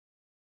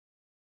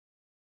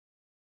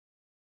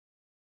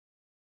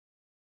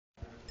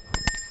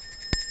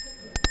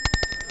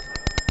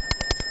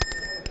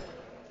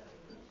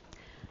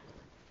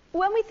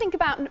when we think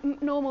about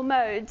normal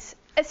modes,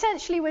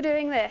 essentially we're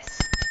doing this.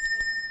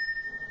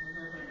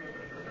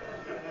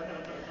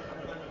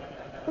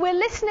 We're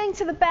listening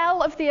to the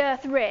bell of the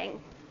Earth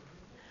ring.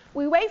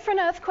 We wait for an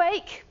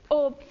earthquake,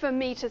 or for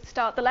me to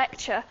start the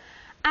lecture,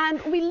 and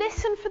we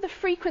listen for the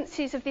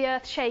frequencies of the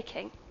Earth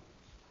shaking.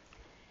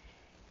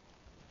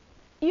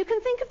 You can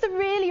think of the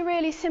really,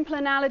 really simple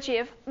analogy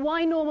of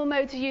why normal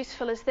modes are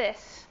useful as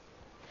this.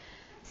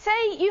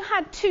 Say you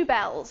had two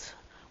bells,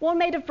 one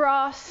made of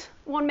brass,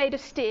 one made of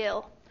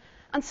steel,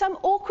 and some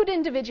awkward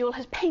individual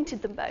has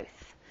painted them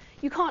both.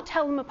 You can't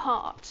tell them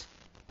apart.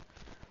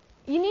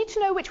 You need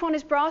to know which one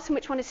is brass and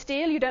which one is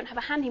steel. You don't have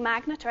a handy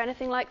magnet or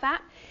anything like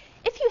that.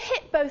 If you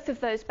hit both of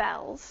those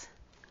bells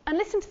and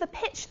listen to the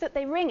pitch that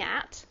they ring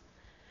at,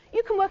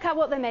 you can work out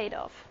what they're made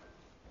of.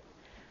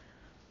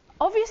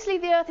 Obviously,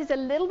 the Earth is a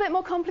little bit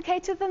more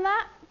complicated than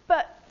that,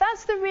 but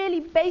that's the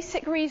really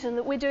basic reason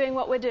that we're doing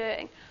what we're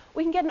doing.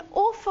 We can get an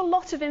awful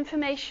lot of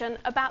information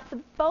about the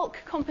bulk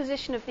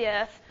composition of the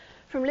Earth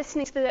from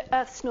listening to the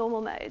Earth's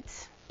normal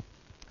modes.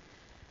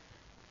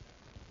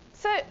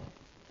 So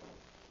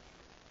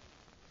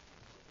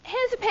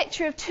here's a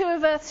picture of two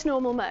of Earth's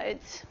normal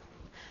modes.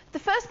 The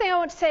first thing I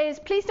want to say is,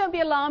 please don't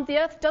be alarmed, the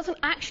Earth doesn't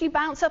actually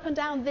bounce up and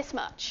down this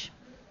much.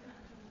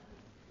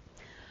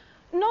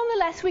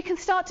 Nonetheless, we can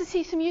start to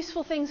see some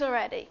useful things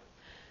already.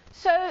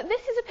 So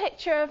this is a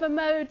picture of a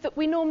mode that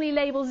we normally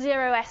label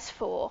 0S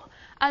for.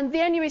 And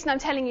the only reason I'm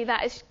telling you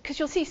that is because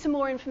you'll see some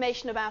more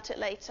information about it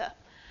later.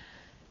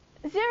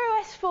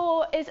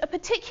 0S4 is a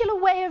particular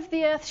way of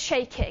the Earth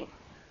shaking.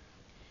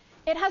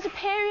 It has a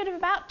period of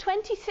about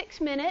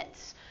 26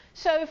 minutes.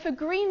 So for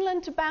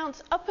Greenland to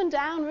bounce up and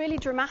down really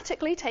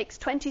dramatically takes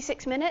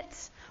 26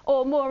 minutes,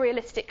 or more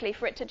realistically,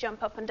 for it to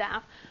jump up and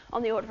down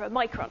on the order of a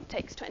micron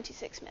takes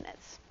 26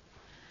 minutes.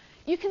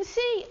 You can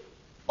see,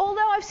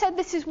 although I've said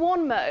this is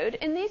one mode,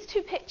 in these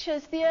two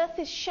pictures the Earth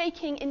is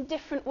shaking in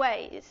different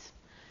ways.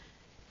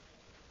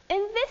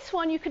 In this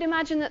one, you could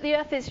imagine that the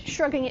Earth is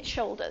shrugging its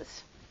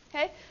shoulders.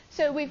 Okay?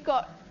 So we've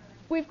got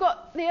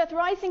the Earth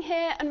rising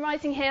here and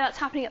rising here. That's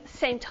happening at the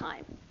same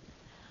time.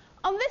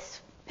 On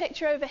this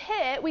picture over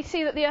here, we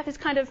see that the Earth is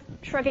kind of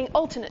shrugging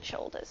alternate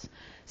shoulders.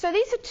 So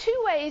these are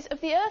two ways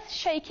of the Earth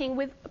shaking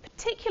with a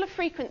particular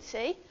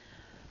frequency,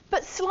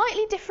 but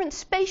slightly different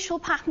spatial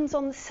patterns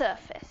on the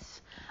surface.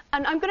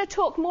 And I'm going to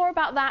talk more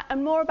about that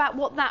and more about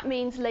what that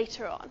means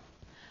later on.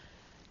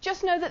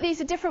 Just know that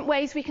these are different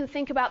ways we can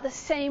think about the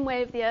same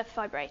way of the Earth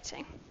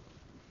vibrating.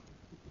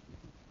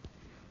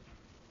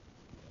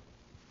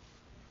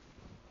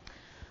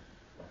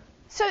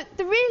 So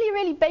the really,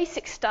 really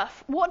basic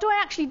stuff, what do I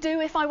actually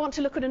do if I want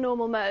to look at a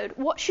normal mode?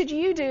 What should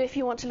you do if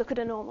you want to look at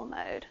a normal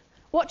mode?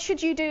 What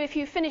should you do if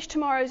you finish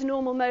tomorrow's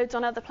normal modes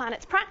on other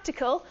planets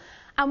practical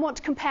and want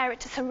to compare it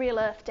to some real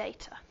Earth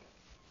data?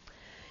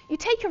 You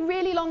take a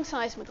really long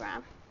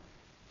seismogram,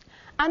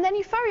 and then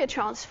you Fourier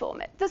transform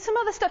it. There's some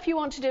other stuff you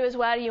want to do as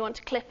well. You want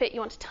to clip it, you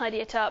want to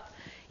tidy it up.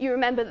 You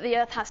remember that the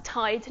Earth has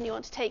tides, and you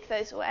want to take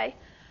those away.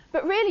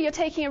 But really, you're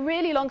taking a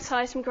really long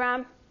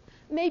seismogram,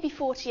 maybe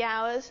 40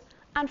 hours,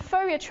 and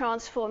Fourier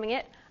transforming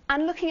it,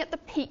 and looking at the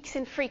peaks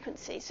in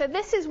frequency. So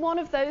this is one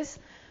of those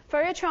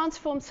Fourier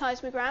transformed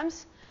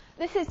seismograms.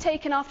 This is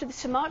taken after the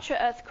Sumatra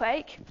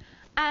earthquake,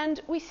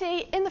 and we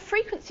see in the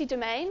frequency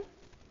domain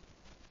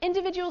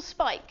individual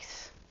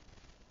spikes.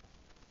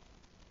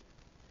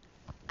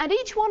 And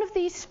each one of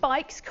these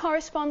spikes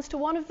corresponds to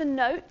one of the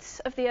notes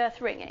of the Earth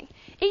ringing.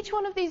 Each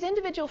one of these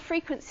individual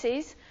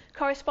frequencies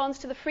corresponds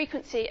to the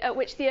frequency at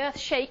which the Earth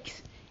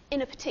shakes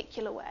in a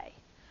particular way.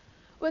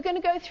 We're going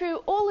to go through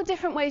all the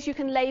different ways you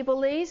can label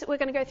these. We're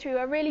going to go through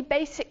a really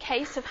basic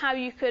case of how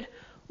you could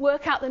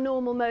work out the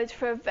normal modes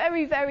for a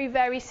very, very,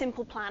 very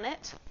simple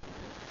planet.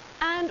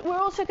 And we're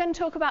also going to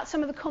talk about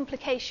some of the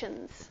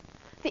complications.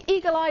 The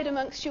eagle-eyed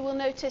amongst you will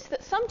notice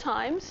that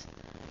sometimes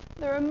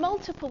there are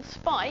multiple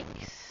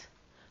spikes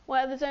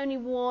where there's only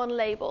one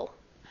label.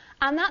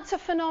 And that's a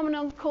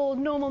phenomenon called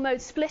normal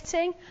mode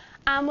splitting,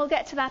 and we'll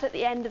get to that at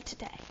the end of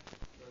today.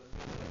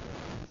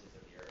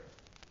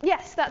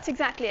 Yes, that's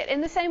exactly it.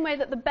 In the same way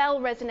that the bell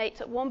resonates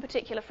at one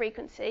particular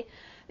frequency,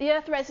 the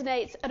Earth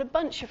resonates at a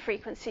bunch of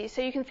frequencies.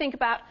 So you can think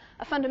about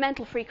a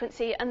fundamental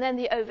frequency and then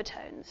the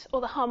overtones,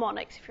 or the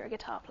harmonics if you're a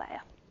guitar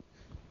player.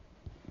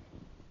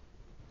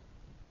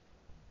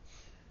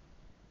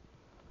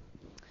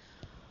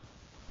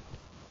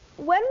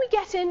 When we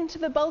get into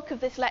the bulk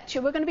of this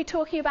lecture, we're going to be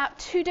talking about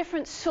two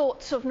different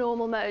sorts of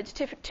normal modes,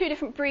 two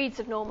different breeds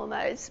of normal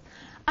modes.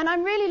 And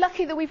I'm really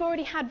lucky that we've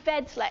already had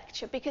Ved's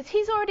lecture, because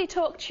he's already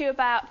talked to you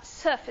about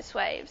surface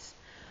waves.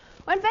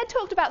 When Ved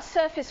talked about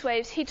surface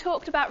waves, he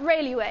talked about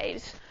Rayleigh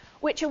waves,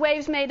 which are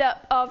waves made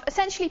up of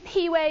essentially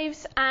P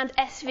waves and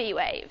SV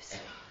waves.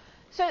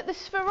 So the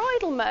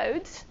spheroidal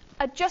modes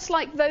are just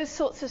like those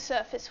sorts of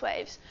surface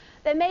waves.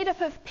 They're made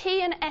up of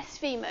P and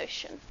SV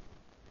motion.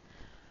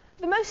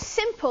 The most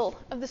simple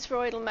of the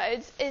spheroidal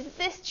modes is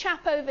this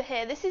chap over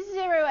here. This is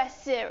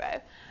 0S0,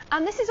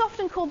 and this is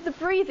often called the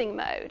breathing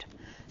mode.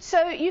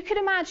 So you could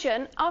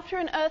imagine, after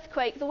an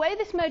earthquake, the way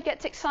this mode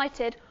gets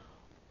excited,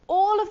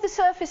 all of the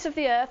surface of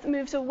the Earth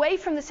moves away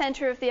from the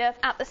center of the Earth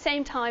at the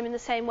same time in the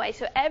same way.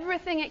 So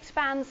everything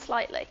expands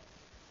slightly.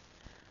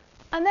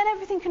 And then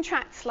everything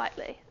contracts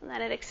slightly. And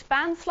then it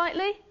expands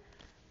slightly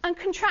and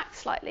contracts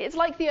slightly. It's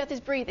like the Earth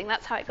is breathing.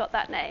 That's how it got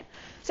that name.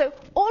 So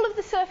all of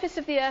the surface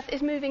of the Earth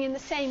is moving in the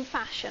same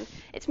fashion.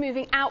 It's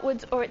moving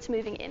outwards or it's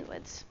moving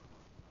inwards.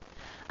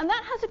 And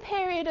that has a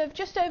period of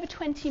just over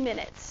 20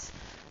 minutes.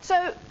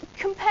 So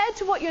compared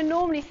to what you're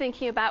normally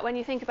thinking about when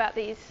you think about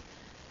these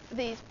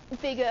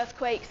big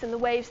earthquakes and the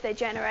waves they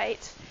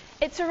generate,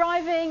 it's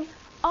arriving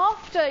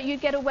after you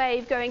get a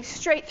wave going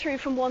straight through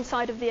from one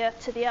side of the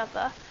Earth to the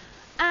other.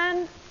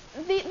 And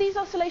these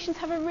oscillations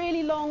have a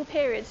really long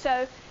period.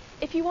 So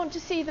if you want to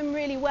see them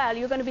really well,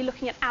 you're going to be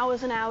looking at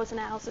hours and hours and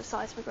hours of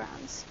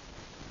seismograms.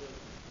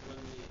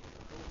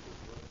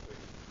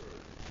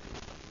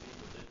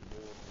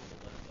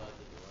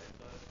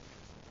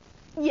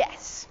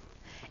 Yes.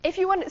 If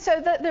you want,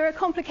 so there are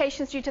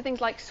complications due to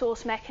things like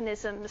source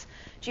mechanisms,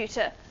 due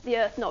to the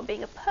Earth not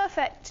being a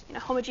perfect,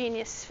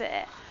 homogeneous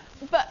sphere.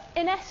 But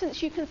in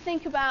essence, you can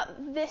think about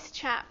this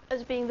chap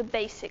as being the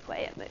basic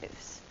way it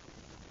moves.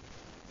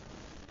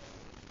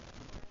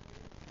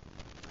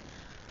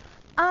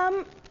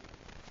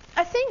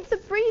 I think the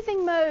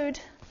breathing mode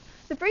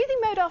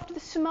after the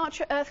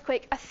Sumatra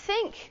earthquake, I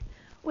think,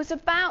 was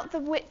about the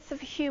width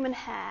of a human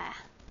hair,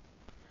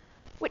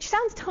 which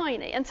sounds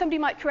tiny, and somebody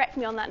might correct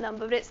me on that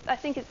number, but I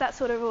think it's that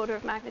sort of order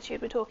of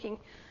magnitude. We're talking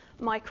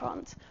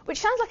microns,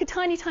 which sounds like a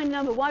tiny, tiny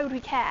number. Why would we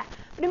care?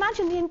 But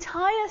imagine the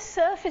entire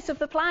surface of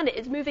the planet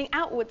is moving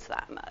outwards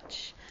that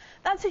much.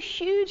 That's a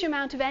huge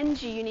amount of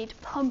energy you need to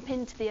pump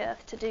into the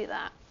Earth to do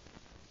that.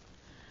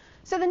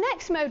 So the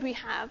next mode we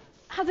have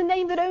has a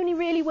name that only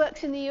really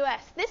works in the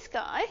US. This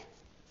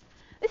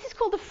is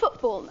called the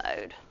football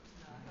mode.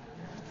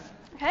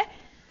 Okay?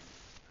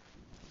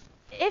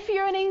 If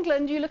you're in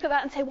England, you look at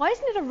that and say, why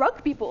isn't it a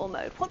rugby ball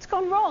mode? What's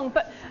gone wrong?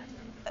 But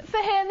for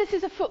here, this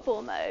is a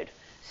football mode.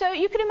 So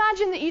you could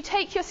imagine that you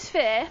take your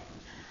sphere,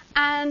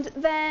 and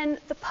then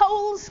the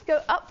poles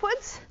go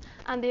upwards,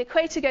 and the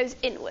equator goes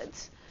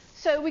inwards.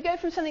 So we go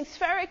from something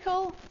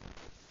spherical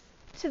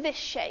to this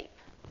shape.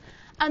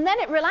 And then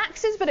it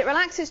relaxes, but it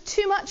relaxes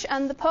too much,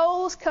 and the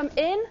poles come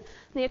in,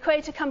 and the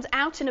equator comes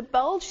out in a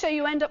bulge, so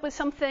you end up with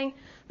something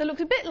that looks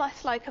a bit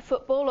less like a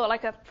football, or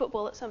like a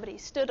football that somebody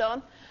stood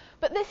on.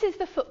 But this is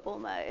the football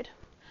mode.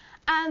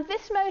 And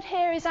this mode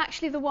here is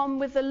actually the one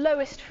with the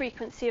lowest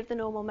frequency of the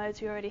normal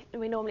modes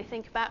we normally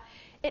think about.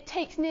 It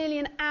takes nearly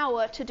an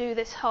hour to do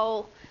this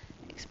whole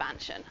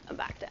expansion and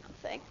back down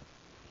thing.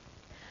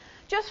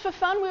 Just for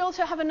fun, we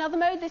also have another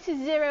mode. This is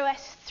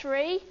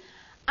 0S3.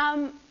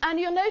 And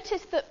you'll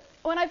notice that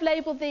when I've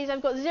labeled these,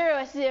 I've got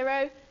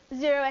 0S0,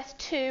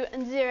 0S2,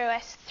 and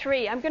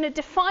 0S3. I'm going to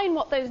define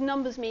what those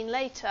numbers mean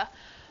later.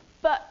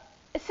 But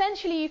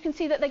essentially, you can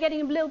see that they're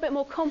getting a little bit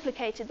more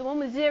complicated. The one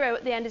with 0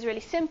 at the end is really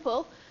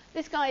simple.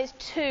 This guy is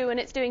 2, and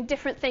it's doing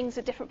different things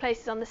at different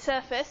places on the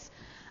surface.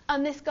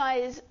 And this guy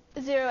is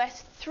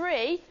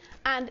 0S3,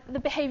 and the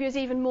behavior is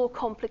even more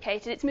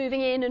complicated. It's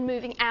moving in and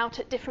moving out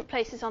at different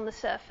places on the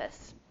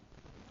surface.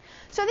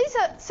 So these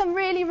are some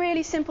really,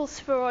 really simple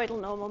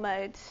spheroidal normal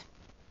modes.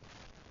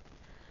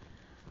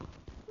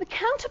 The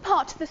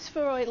counterpart to the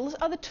spheroidals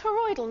are the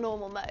toroidal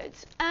normal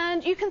modes.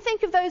 And you can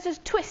think of those as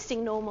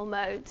twisting normal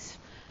modes.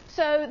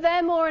 So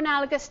they're more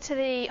analogous to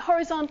the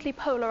horizontally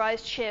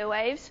polarized shear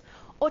waves,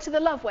 or to the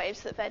love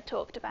waves that Ved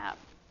talked about.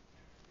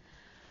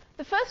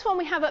 The first one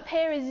we have up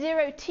here is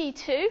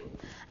 0T2,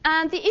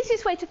 and the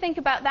easiest way to think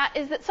about that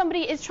is that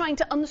somebody is trying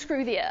to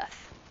unscrew the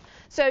Earth.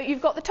 So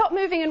you've got the top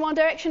moving in one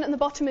direction and the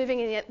bottom moving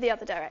in the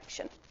other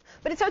direction.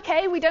 But it's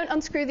okay, we don't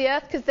unscrew the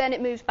Earth because then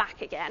it moves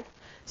back again.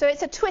 So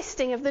it's a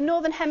twisting of the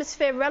northern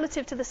hemisphere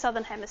relative to the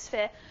southern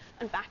hemisphere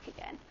and back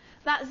again.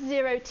 That's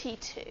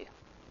 0T2.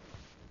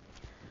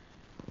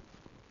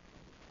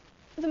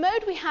 The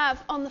mode we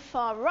have on the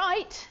far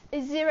right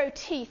is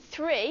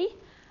 0T3.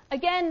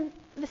 Again,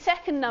 the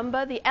second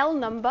number, the L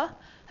number,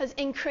 has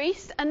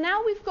increased, and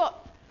now we've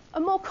got a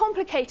more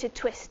complicated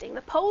twisting.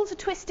 The poles are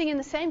twisting in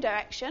the same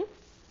direction,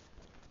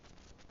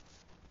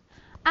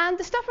 and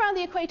the stuff around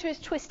the equator is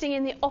twisting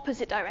in the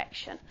opposite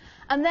direction.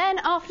 And then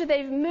after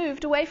they've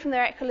moved away from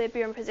their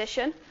equilibrium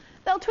position,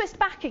 they'll twist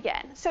back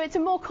again. So it's a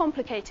more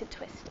complicated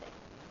twisting.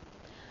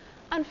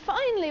 And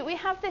finally, we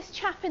have this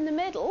chap in the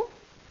middle.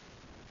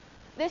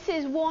 This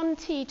is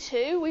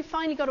 1T2. We've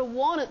finally got a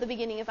 1 at the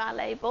beginning of our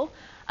label.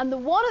 And the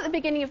 1 at the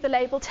beginning of the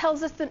label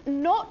tells us that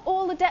not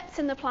all the depths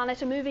in the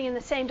planet are moving in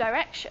the same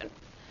direction.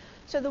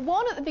 So the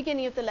 1 at the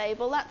beginning of the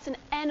label, that's an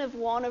n of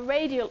 1, a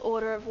radial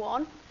order of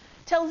 1,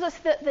 tells us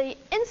that the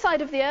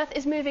inside of the Earth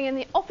is moving in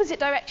the opposite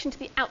direction to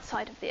the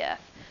outside of the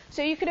Earth.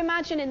 So you could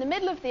imagine in the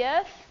middle of the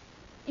Earth,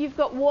 you've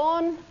got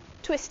one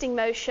twisting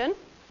motion,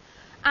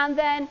 and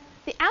then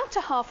the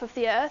outer half of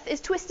the Earth is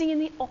twisting in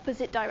the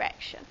opposite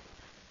direction.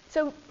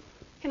 So,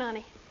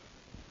 Kanani.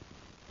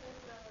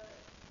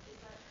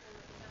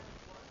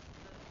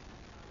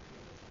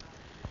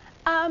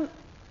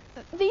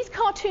 These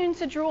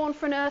cartoons are drawn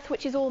for an Earth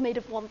which is all made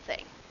of one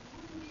thing.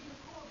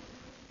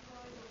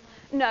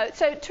 No,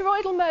 so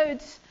toroidal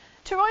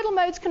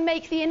modes can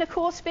make the inner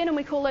core spin, and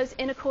we call those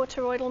inner core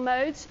toroidal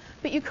modes,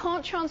 but you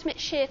can't transmit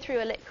shear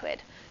through a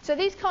liquid. So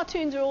these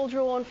cartoons are all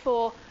drawn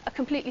for a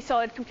completely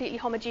solid, completely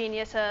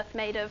homogeneous Earth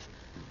made of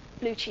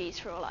blue cheese,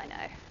 for all I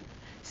know.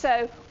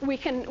 So we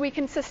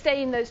can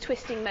sustain those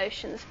twisting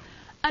motions.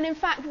 And in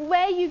fact,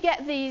 where you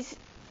get these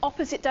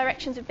opposite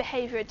directions of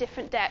behavior at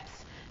different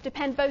depths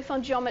depend both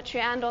on geometry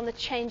and on the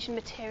change in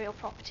material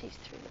properties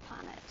through the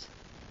planet.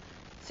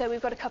 So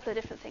we've got a couple of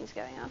different things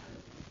going on.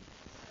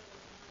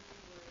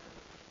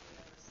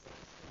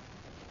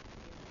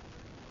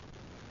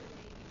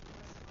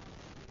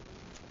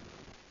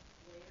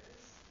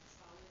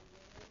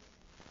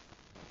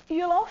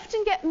 You'll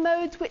often get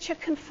modes which are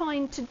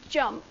confined to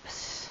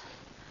jumps.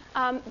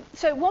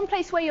 So one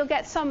place where you'll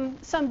get some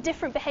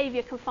different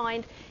behavior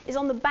confined is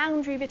on the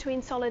boundary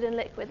between solid and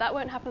liquid. That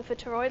won't happen for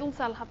toroidals,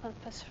 that'll happen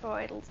for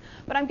spheroidals.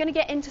 But I'm going to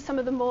get into some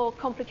of the more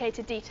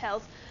complicated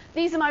details.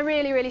 These are my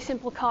really, really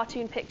simple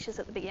cartoon pictures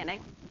at the beginning.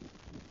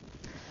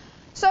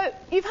 So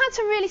you've had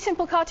some really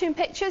simple cartoon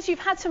pictures, you've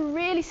had some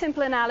really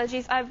simple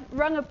analogies, I've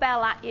rung a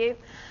bell at you.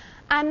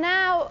 And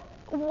now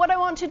what I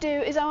want to do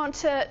is I want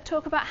to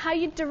talk about how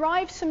you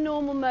derive some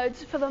normal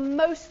modes for the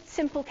most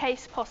simple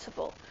case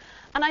possible.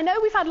 And I know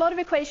we've had a lot of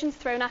equations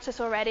thrown at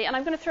us already, and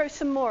I'm going to throw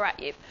some more at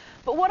you.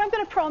 But what I'm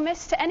going to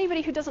promise to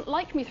anybody who doesn't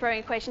like me throwing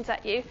equations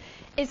at you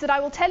is that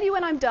I will tell you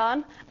when I'm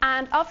done,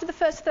 and after the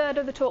first third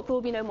of the talk, there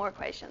will be no more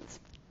equations.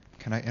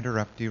 Can I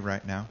interrupt you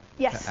right now?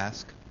 Yes. To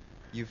ask?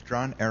 You've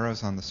drawn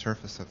arrows on the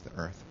surface of the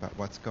Earth, but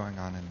what's going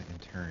on in the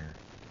interior?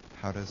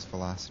 How does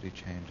velocity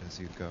change as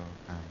you go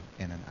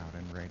in and out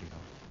in radial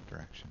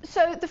directions?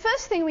 So the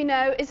first thing we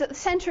know is that the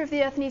center of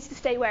the Earth needs to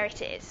stay where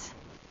it is.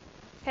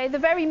 Okay, the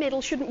very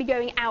middle shouldn't be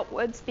going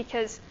outwards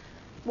because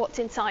what's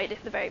inside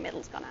if the very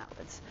middle's gone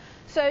outwards?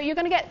 So you're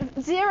going to get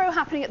 0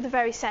 happening at the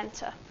very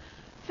center.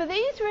 For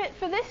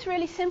this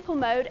really simple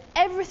mode,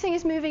 everything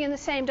is moving in the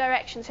same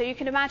direction. So you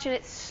can imagine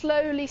it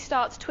slowly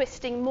starts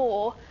twisting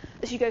more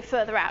as you go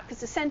further out because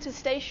the center's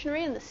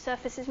stationary and the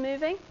surface is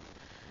moving.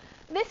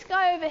 This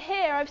guy over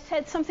here, I've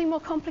said something more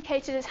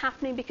complicated is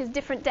happening because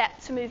different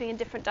depths are moving in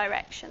different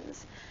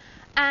directions.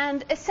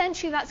 And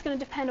essentially that's going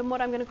to depend on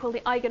what I'm going to call the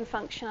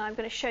eigenfunction. I'm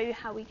going to show you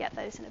how we get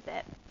those in a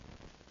bit.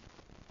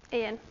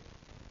 Ian.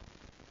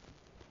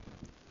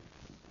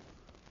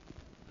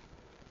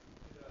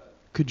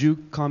 Could you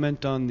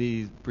comment on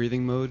the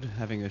breathing mode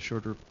having a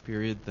shorter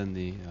period than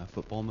the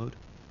football mode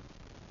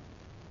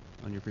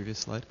on your previous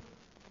slide?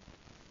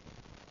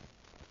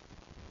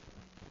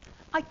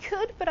 I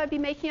could, but I'd be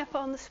making up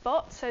on the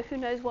spot, so who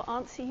knows what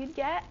answer you'd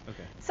get.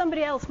 Okay.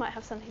 Somebody else might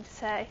have something to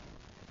say.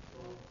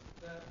 Well,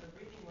 the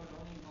breathing mode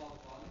only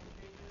involves volume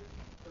changes,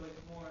 so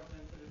it's more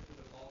sensitive to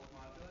the bulk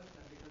modulus,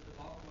 and because the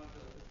bulk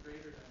modulus is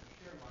greater than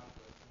the shear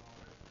modulus in all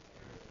Earth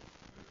materials,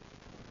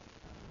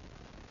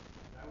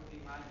 that would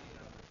be my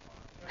made-up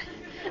response.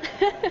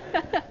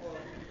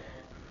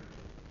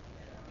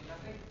 I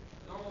think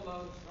normal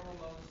modes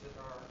that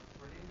are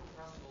for an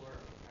incompressible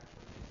Earth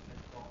actually transmit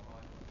bulk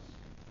modulus.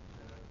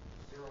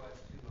 The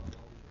 0x2 mode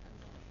only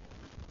depends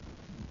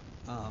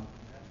on shear.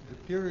 The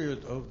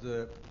period of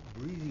the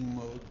breathing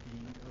mode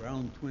being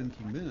around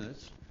 20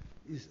 minutes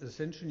is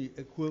essentially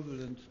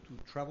equivalent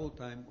to travel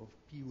time of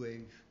P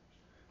wave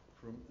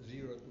from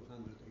 0 to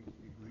 180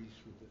 degrees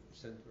through the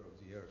center of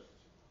the Earth.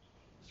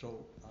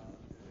 So,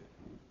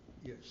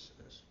 yes,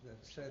 as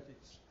that said,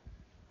 it's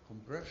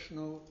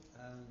compressional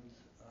and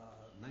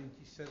 97.5%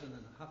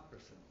 is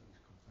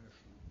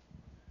compressional,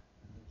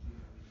 and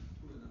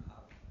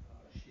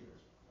 2.5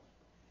 shears.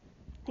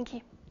 Thank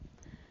you.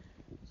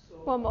 So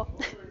One more. I'm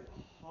wondering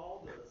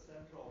how the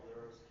center of the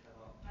Earth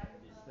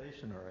cannot be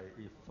stationary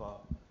if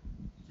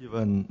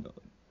given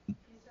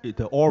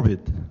the orbit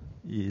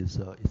is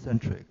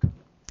eccentric.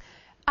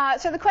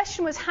 So the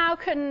question was, how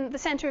can the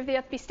center of the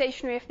Earth be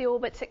stationary if the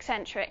orbit's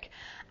eccentric?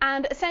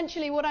 And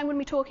essentially what I'm going to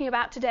be talking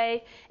about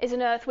today is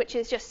an Earth which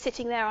is just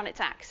sitting there on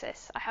its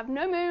axis. I have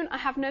no moon, I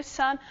have no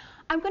sun.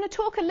 I'm going to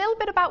talk a little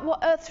bit about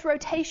what Earth's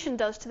rotation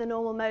does to the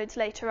normal modes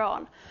later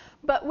on.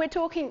 But we're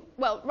talking,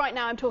 well, right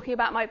now I'm talking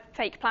about my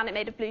fake planet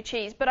made of blue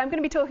cheese, but I'm going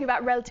to be talking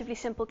about relatively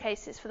simple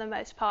cases for the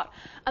most part.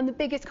 And the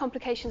biggest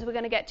complications we're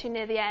going to get to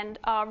near the end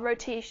are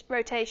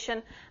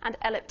rotation and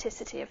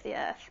ellipticity of the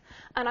Earth.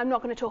 And I'm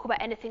not going to talk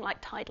about anything like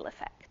tidal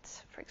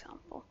effects, for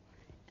example.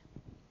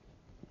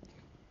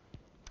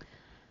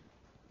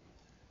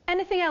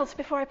 Anything else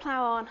before I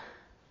plow on?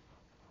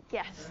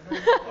 Yes.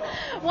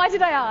 Why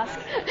did I ask?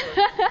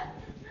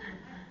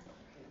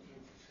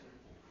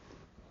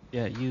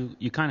 Yeah,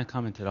 you kind of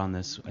commented on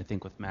this, I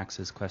think, with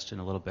Max's question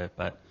a little bit,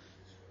 but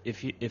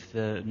if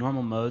the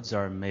normal modes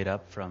are made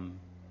up from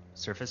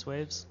surface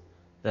waves,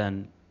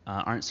 then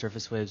aren't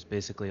surface waves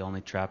basically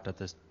only trapped at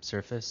the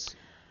surface?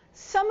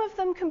 Some of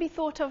them can be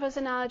thought of as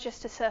analogous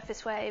to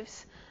surface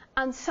waves,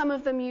 and some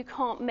of them you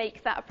can't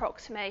make that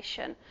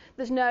approximation.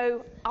 There's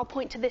no, I'll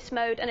point to this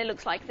mode and it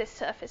looks like this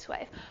surface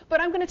wave.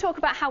 But I'm going to talk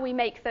about how we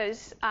make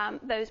those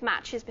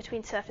matches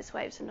between surface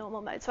waves and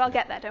normal modes, so I'll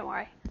get there, don't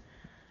worry.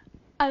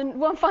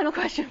 And one final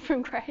question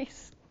from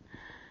Grace.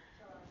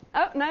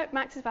 Oh, no,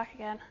 Max is back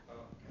again. Oh,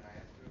 can I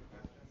ask you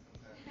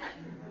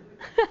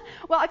a question?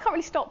 Well, I can't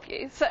really stop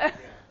you, so.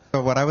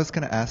 So what I was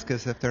going to ask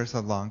is if there's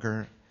a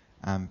longer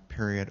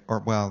period, or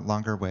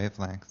longer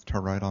wavelength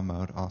toroidal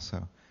mode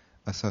also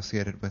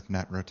associated with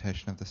net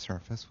rotation of the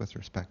surface with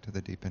respect to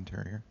the deep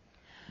interior.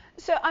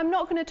 So I'm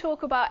not going to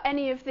talk about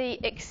any of the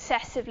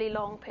excessively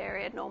long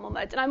period normal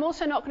modes. And I'm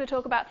also not going to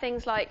talk about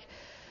things like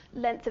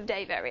length of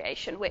day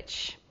variation,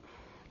 which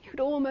you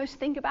could almost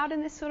think about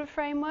in this sort of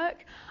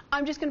framework.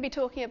 I'm just going to be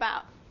talking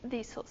about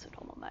these sorts of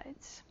normal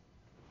modes.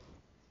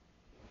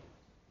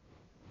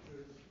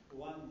 There's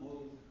one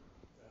mode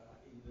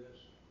in this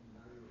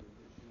scenario that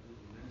you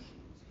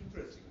mentioned. It's an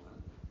interesting one.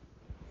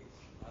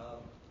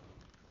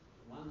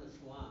 It's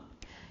 1s1.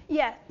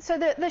 Yeah, so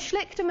the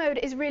Schlichter mode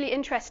is really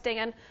interesting,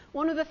 and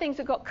one of the things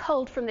that got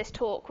culled from this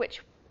talk,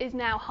 which is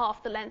now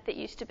half the length it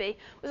used to be,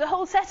 was a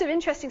whole set of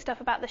interesting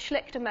stuff about the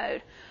Schlichter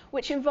mode,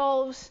 which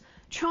involves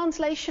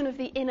translation of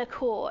the inner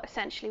core,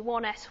 essentially,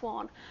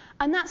 1s1.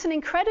 And that's an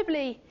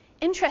incredibly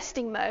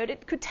interesting mode.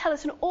 It could tell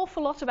us an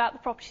awful lot about the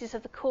properties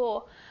of the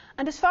core.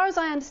 And as far as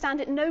I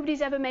understand it,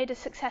 nobody's ever made a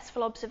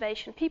successful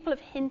observation. People have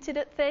hinted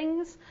at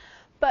things,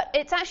 but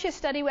it's actually a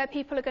study where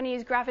people are going to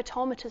use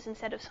gravitometers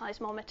instead of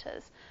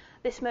seismometers.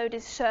 This mode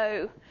is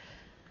so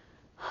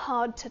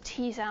hard to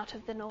tease out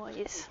of the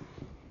noise.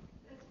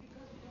 That's because we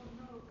don't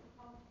know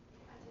how it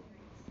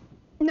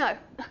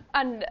attenuates. No,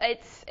 and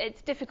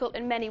it's difficult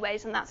in many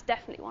ways, and that's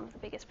definitely one of the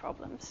biggest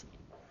problems.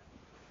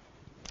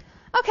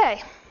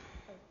 Okay.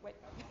 Oh, wait.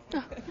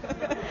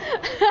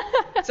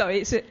 Sorry,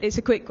 it's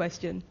a quick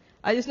question.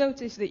 I just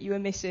noticed that you were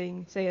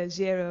missing, say, a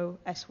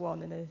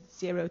 0S1 and a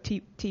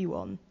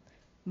 0T1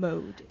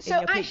 mode.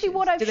 So actually,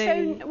 what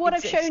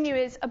I've shown you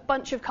is a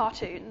bunch of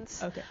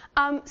cartoons. Okay.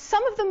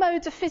 Some of the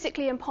modes are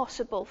physically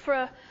impossible.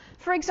 For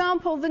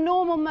example, the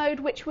normal mode,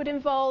 which would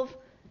involve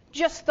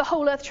just the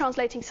whole Earth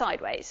translating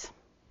sideways.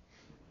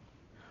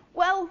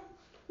 Well,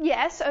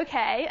 yes,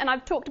 okay, and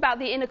I've talked about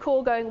the inner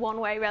core going one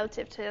way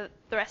relative to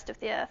the rest of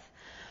the Earth.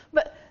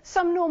 But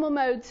some normal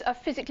modes are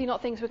physically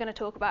not things we're going to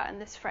talk about in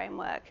this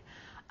framework.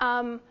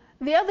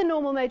 The other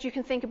normal mode you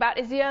can think about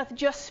is the Earth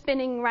just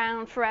spinning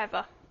round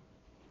forever.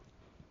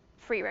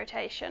 Free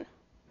rotation,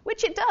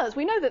 which it does.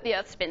 We know that the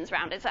Earth spins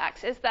round its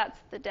axis. That's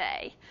the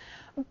day.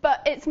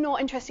 But it's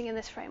not interesting in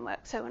this framework,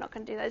 so we're not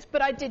going to do those.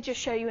 But I did just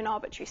show you an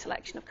arbitrary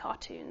selection of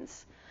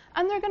cartoons.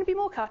 And there are going to be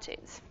more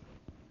cartoons.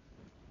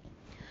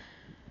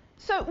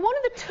 So one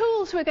of the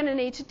tools we're going to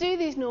need to do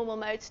these normal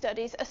mode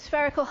studies are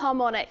spherical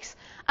harmonics.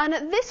 And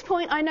at this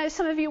point, I know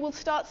some of you will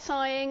start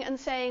sighing and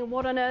saying,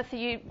 what on earth are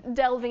you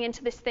delving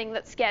into this thing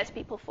that scares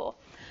people for?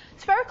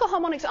 Spherical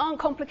harmonics aren't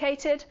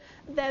complicated.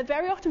 They're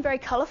very often very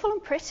colourful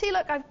and pretty.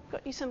 Look, I've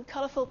got you some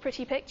colourful,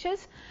 pretty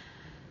pictures.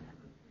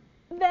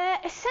 They're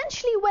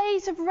essentially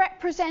ways of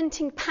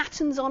representing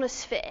patterns on a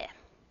sphere.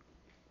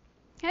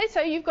 Okay, so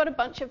you've got a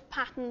bunch of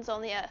patterns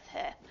on the Earth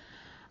here.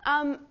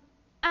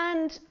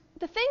 And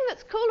the thing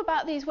that's cool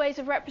about these ways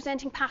of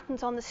representing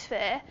patterns on the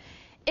sphere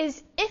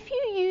is if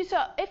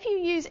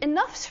you use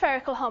enough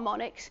spherical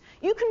harmonics,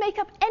 you can make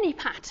up any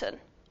pattern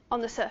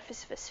on the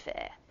surface of a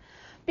sphere.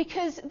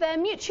 Because they're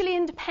mutually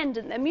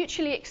independent, they're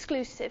mutually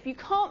exclusive. You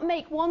can't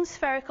make one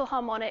spherical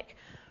harmonic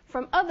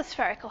from other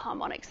spherical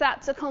harmonics.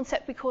 That's a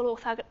concept we call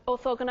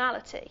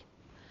orthogonality.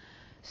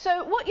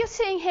 So what you're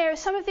seeing here are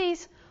some of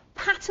these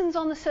patterns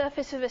on the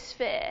surface of a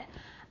sphere,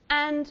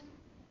 and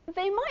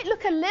they might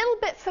look a little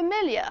bit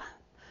familiar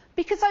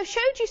because I've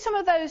showed you some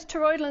of those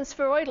toroidal and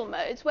spheroidal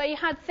modes where you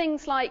had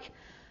things like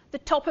the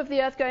top of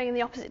the Earth going in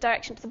the opposite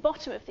direction to the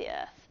bottom of the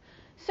Earth.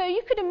 So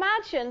you could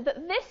imagine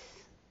that this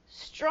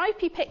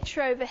stripy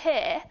picture over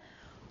here,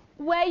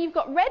 where you've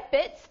got red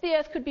bits, the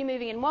Earth could be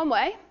moving in one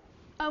way,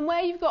 and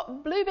where you've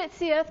got blue bits,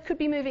 the Earth could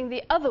be moving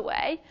the other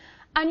way,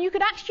 and you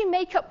could actually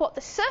make up what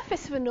the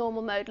surface of a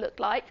normal mode looked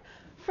like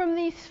from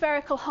these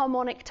spherical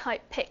harmonic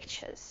type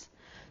pictures.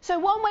 So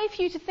one way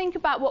for you to think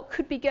about what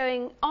could be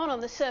going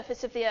on the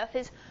surface of the Earth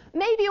is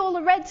maybe all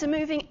the reds are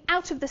moving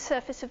out of the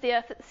surface of the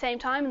Earth at the same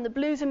time and the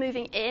blues are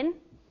moving in,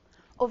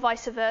 or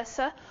vice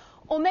versa.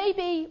 Or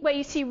maybe where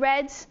you see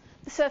reds,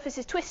 the surface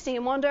is twisting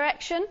in one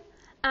direction,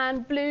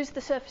 and blues, the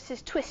surface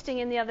is twisting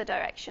in the other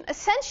direction.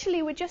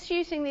 Essentially, we're just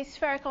using these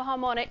spherical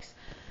harmonics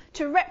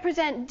to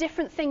represent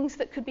different things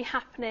that could be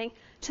happening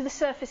to the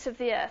surface of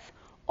the Earth.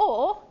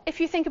 Or, if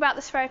you think about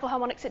the spherical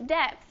harmonics at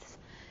depths,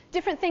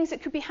 different things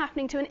that could be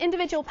happening to an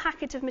individual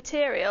packet of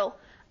material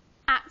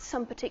at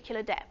some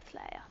particular depth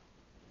layer.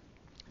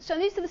 So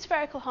these are the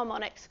spherical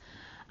harmonics.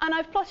 And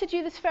I've plotted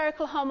you the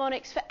spherical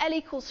harmonics for L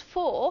equals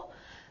 4.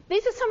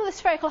 These are some of the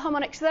spherical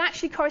harmonics that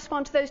actually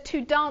correspond to those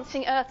two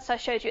dancing Earths I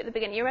showed you at the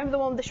beginning. You remember the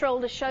one with the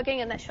shoulders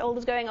shrugging and their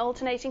shoulders going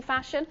alternating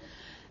fashion?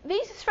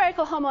 These are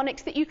spherical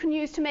harmonics that you can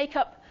use to make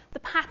up the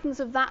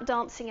patterns of that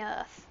dancing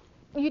Earth.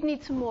 You'd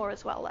need some more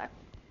as well, though.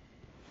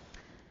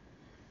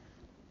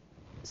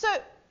 So,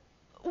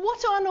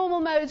 what are normal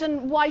modes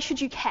and why should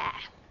you care?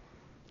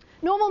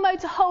 Normal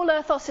modes are whole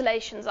Earth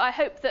oscillations. I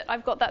hope that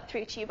I've got that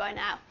through to you by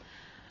now.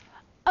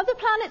 Other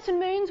planets and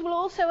moons will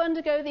also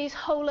undergo these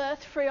whole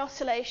Earth free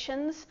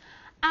oscillations,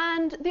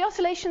 And the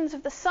oscillations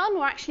of the sun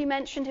were actually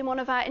mentioned in one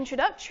of our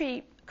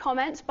introductory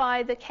comments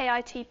by the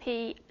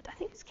KITP, I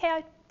think it's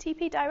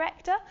KITP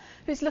director,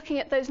 who's looking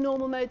at those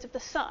normal modes of the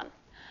sun.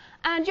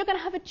 And you're going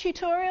to have a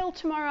tutorial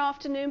tomorrow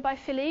afternoon by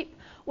Philippe,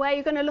 where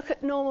you're going to look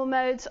at normal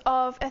modes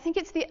of, I think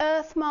it's the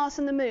Earth, Mars,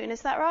 and the Moon.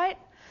 Is that right?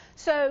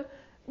 So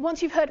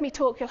once you've heard me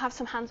talk, you'll have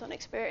some hands-on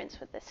experience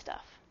with this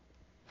stuff.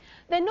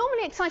 They're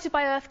normally excited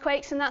by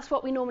earthquakes, and that's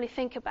what we normally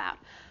think about.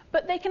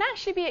 But they can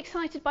actually be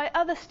excited by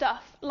other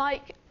stuff,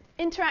 like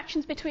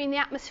interactions between the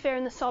atmosphere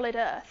and the solid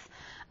Earth.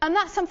 And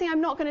that's something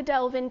I'm not going to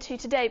delve into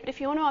today, but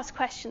if you want to ask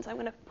questions, I'm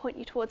going to point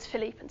you towards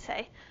Philippe and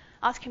say,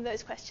 ask him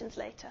those questions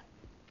later.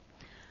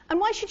 And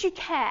why should you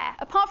care?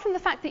 Apart from the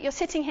fact that you're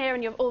sitting here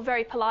and you're all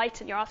very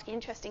polite and you're asking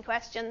interesting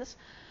questions,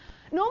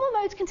 normal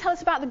modes can tell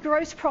us about the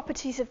gross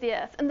properties of the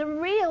Earth. And the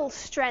real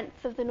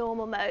strength of the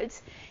normal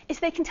modes is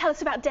they can tell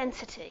us about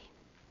density.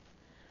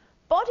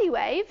 Body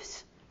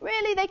waves,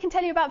 really, they can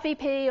tell you about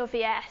VP or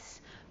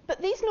VS.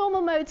 But these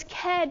normal modes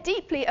care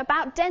deeply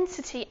about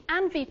density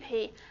and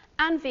VP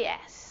and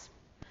VS.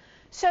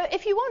 So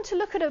if you want to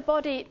look at a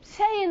body,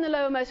 say in the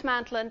lowermost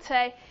mantle, and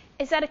say,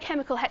 is that a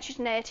chemical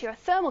heterogeneity or a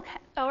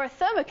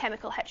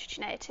thermochemical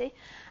heterogeneity,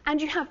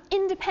 and you have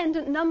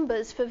independent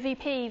numbers for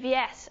VP,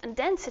 VS, and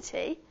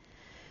density,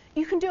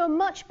 you can do a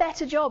much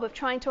better job of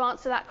trying to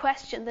answer that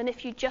question than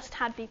if you just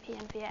had VP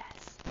and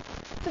VS.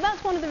 So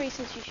that's one of the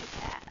reasons you should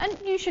care. And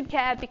you should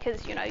care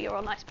because, you know, you're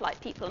all nice,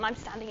 polite people, and I'm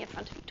standing in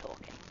front of you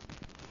talking.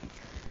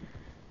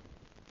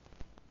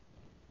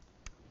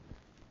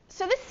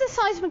 So this is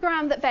a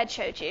seismogram that Ved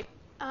showed you.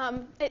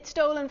 It's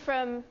stolen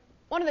from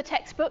one of the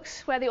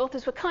textbooks where the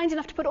authors were kind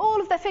enough to put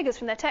all of their figures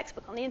from their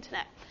textbook on the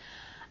internet.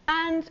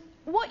 And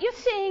what you're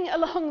seeing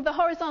along the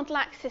horizontal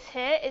axis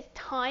here is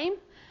time.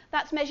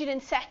 That's measured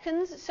in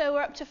seconds, so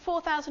we're up to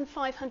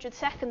 4,500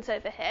 seconds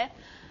over here.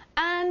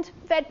 And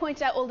Ved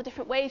pointed out all the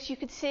different waves you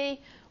could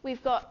see.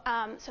 We've got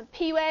some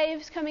P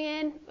waves coming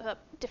in,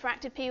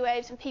 diffracted P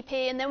waves and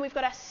PP, and then we've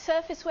got our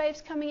surface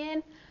waves coming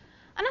in.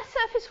 And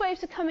our surface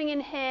waves are coming in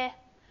here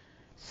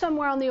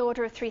somewhere on the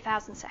order of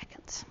 3,000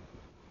 seconds.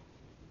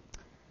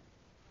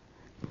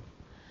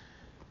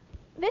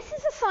 This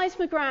is a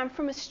seismogram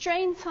from a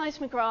strain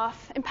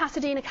seismograph in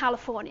Pasadena,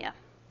 California.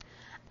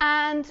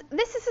 And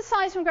this is a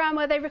seismogram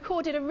where they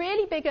recorded a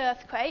really big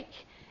earthquake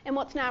in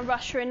what's now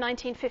Russia in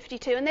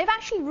 1952. And they've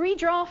actually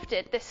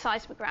redrafted this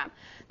seismogram.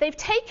 They've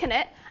taken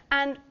it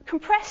and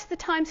compressed the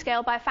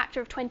timescale by a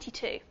factor of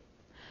 22.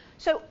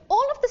 So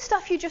all of the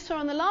stuff you just saw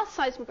on the last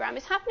seismogram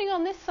is happening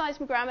on this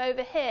seismogram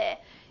over here.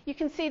 You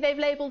can see they've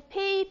labeled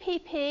P,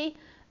 PP.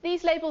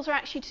 These labels are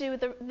actually to do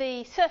with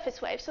the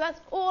surface wave. So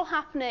that's all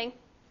happening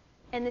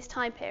in this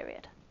time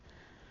period.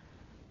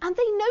 And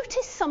they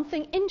noticed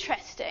something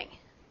interesting.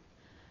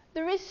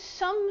 There is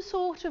some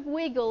sort of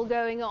wiggle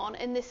going on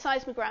in this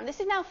seismogram. This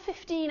is now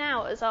 15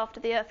 hours after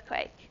the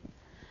earthquake.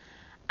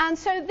 And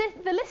so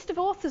the list of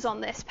authors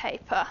on this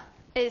paper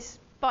is,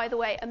 by the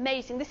way,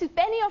 amazing. This is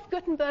Benioff,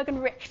 Gutenberg,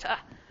 and Richter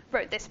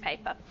wrote this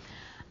paper.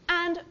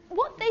 And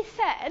what they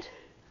said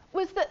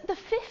was that the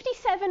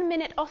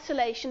 57-minute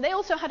oscillation, they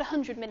also had a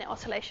 100-minute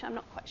oscillation, I'm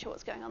not quite sure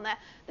what's going on there.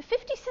 The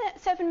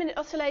 57-minute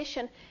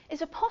oscillation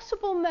is a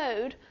possible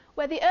mode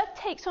where the Earth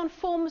takes on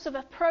forms of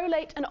a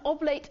prolate and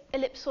oblate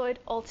ellipsoid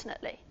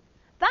alternately.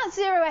 That's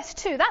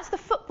 0S2, that's the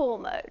football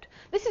mode.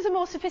 This is a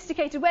more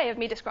sophisticated way of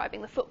me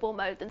describing the football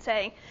mode than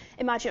saying,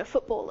 imagine a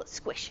football that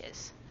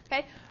squishes.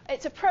 Okay?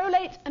 It's a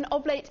prolate and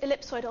oblate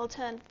ellipsoid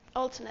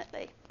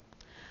alternately.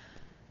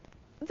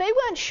 They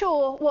weren't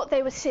sure what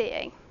they were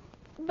seeing.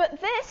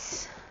 But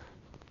this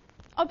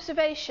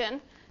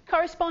observation,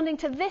 corresponding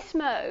to this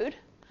mode,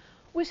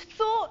 was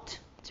thought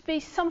to be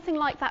something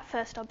like that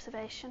first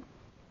observation.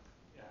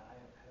 Yeah, I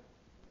have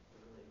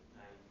a really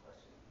naive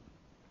question.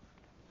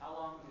 How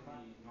long do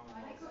the normal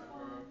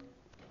modes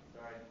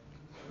Sorry.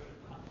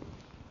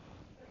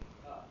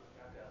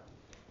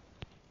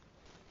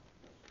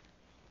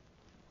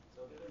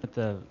 So given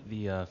that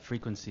the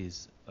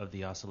frequencies of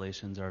the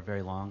oscillations are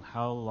very long,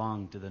 how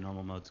long do the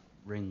normal modes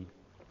ring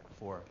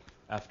for?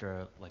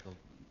 After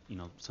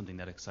something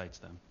that excites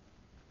them?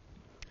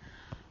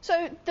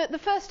 So the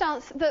first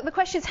answer, the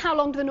question is how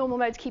long do the normal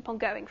modes keep on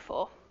going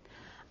for?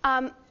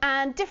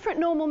 And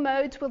different normal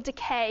modes will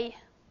decay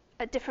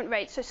at different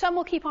rates. So some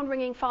will keep on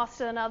ringing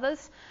faster than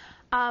others,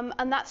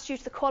 and that's due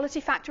to the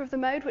quality factor of the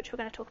mode, which we're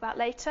going to talk about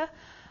later.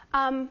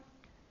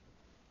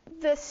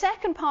 The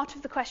second part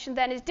of the question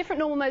then is different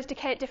normal modes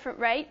decay at different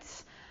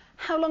rates.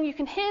 How long you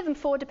can hear them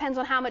for depends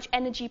on how much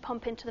energy you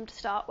pump into them to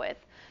start with.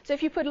 So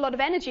if you put a lot of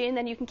energy in,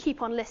 then you can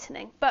keep on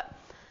listening. But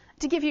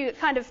to give you a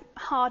kind of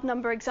hard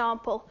number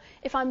example,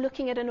 if I'm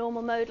looking at a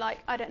normal mode like,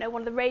 I don't know,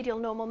 one of the radial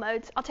normal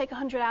modes, I'll take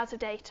 100 hours of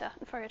data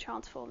and Fourier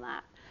transform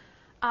that.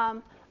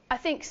 I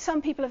think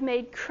some people have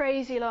made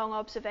crazy long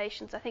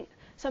observations. I think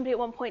somebody at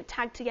one point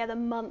tagged together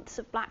months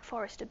of Black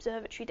Forest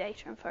observatory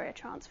data and Fourier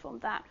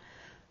transformed that.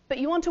 But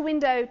you want a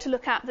window to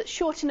look at that's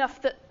short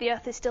enough that the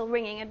Earth is still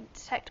ringing at a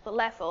detectable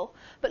level,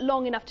 but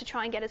long enough to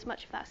try and get as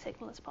much of that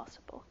signal as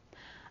possible.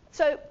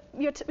 So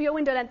your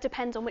window length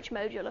depends on which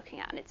mode you're looking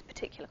at and its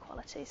particular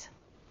qualities.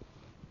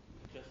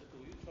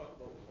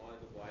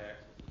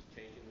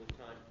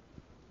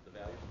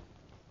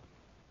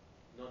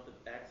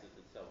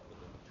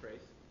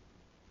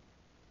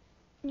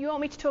 You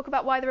want me to talk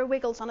about why there are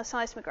wiggles on a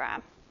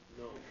seismogram?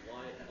 No,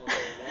 why on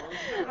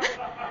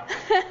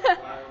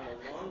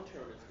the long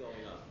term it's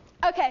going up?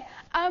 Okay.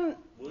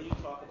 Will you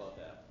talk about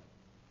that?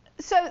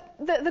 So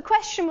the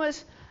question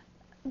was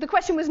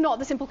not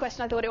the simple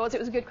question I thought it was. It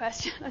was a good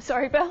question. I'm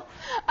sorry, Bill.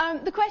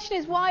 The question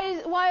is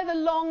why are the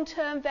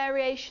long-term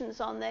variations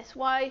on this?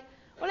 Why?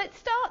 Well, it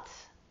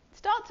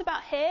starts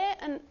about here,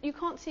 and you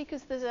can't see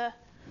because there's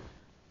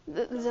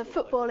a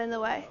football in the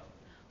way.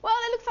 Well,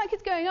 it looks like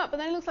it's going up, but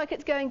then it looks like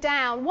it's going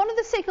down. One of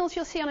the signals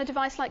you'll see on a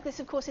device like this,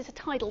 of course, is a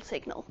tidal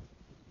signal.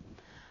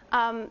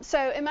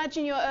 So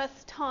imagine your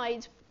Earth's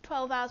tides,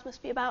 12 hours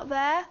must be about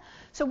there.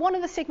 So one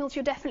of the signals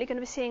you're definitely going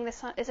to be seeing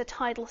this is a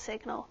tidal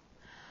signal.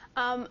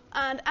 And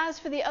as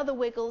for the other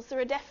wiggles, there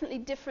are definitely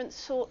different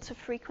sorts of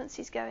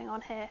frequencies going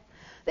on here.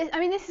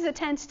 This is a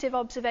tentative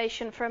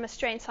observation from a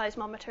strain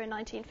seismometer in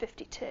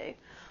 1952.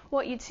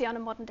 What you'd see on a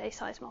modern-day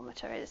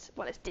seismometer is,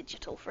 well, it's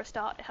digital for a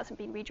start. It hasn't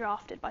been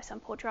redrafted by some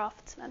poor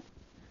draftsman.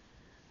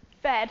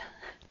 Fed.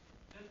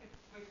 Just a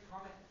quick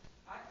comment.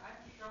 I'm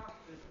shocked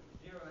that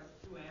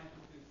 0S2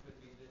 amplitude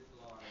could be this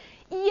large.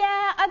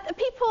 Yeah,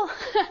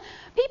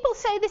 people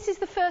say this is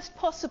the first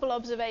possible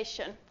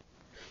observation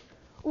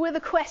with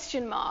a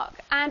question mark.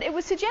 And it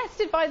was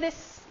suggested by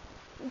this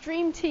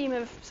dream team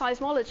of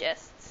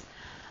seismologists.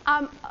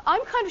 I'm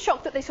kind of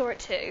shocked that they saw it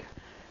too.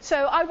 So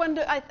I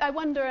wonder,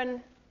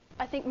 and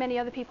I think many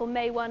other people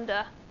may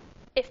wonder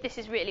if this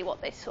is really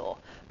what they saw.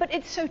 But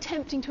it's so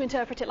tempting to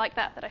interpret it like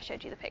that I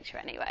showed you the picture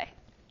anyway.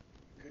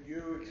 Could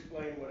you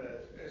explain what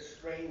a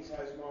strain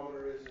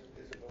seismometer is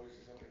as opposed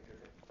to something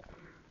different?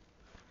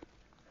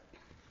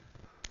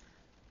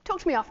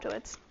 Talk to me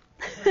afterwards.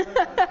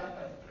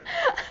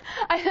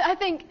 I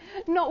think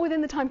not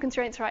within the time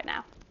constraints right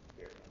now.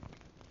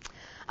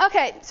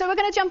 Okay, so we're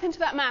going to jump into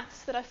that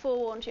maths that I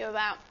forewarned you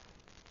about.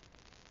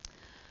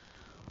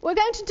 We're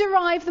going to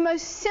derive the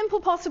most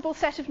simple possible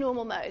set of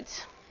normal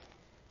modes.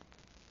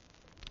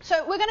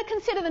 So we're going to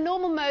consider the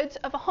normal modes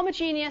of a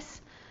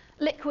homogeneous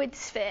liquid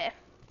sphere.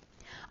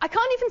 I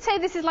can't even say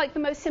this is like the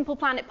most simple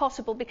planet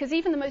possible, because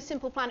even the most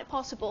simple planet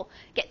possible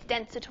gets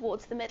denser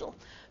towards the middle.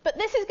 But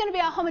this is going to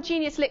be our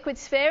homogeneous liquid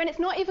sphere, and it's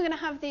not even going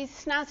to have these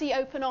snazzy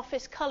open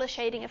office color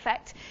shading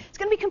effects. It's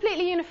going to be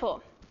completely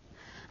uniform.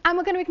 And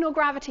we're going to ignore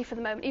gravity for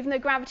the moment, even though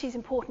gravity is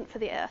important for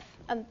the Earth,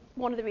 and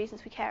one of the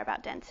reasons we care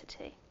about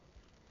density.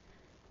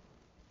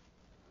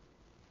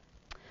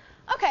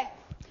 Okay,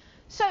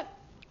 so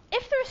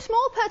if there are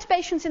small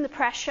perturbations in the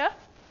pressure,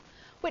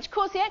 which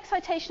cause the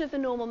excitation of the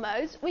normal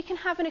modes, we can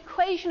have an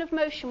equation of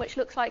motion which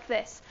looks like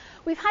this.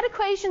 We've had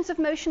equations of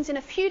motions in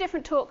a few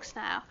different talks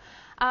now.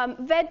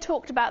 Ved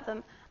talked about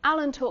them.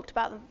 Alan talked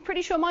about them.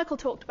 Pretty sure Michael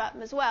talked about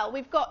them as well.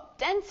 We've got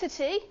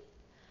density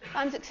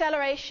times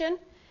acceleration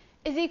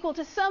is equal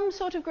to some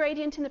sort of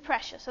gradient in the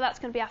pressure. So that's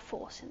going to be our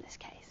force in this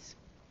case.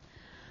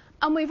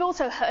 And we've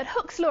also heard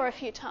Hooke's law a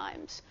few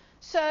times.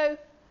 So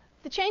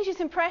the changes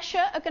in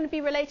pressure are going to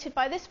be related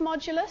by this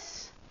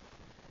modulus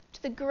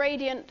to the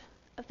gradient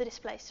of the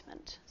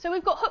displacement. So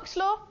we've got Hooke's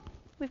law,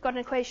 we've got an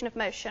equation of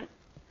motion.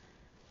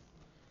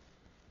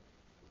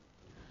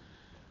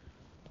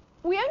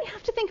 We only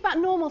have to think about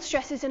normal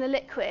stresses in a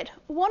liquid.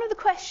 One of the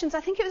questions,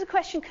 I think it was a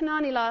question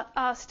Kanani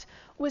asked,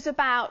 was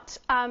about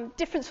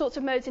different sorts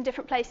of modes in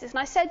different places. And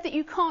I said that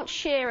you can't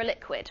shear a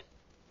liquid.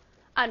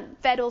 And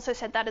Ved also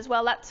said that as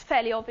well. That's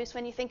fairly obvious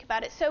when you think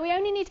about it. So we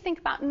only need to think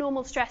about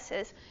normal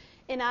stresses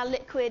in our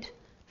liquid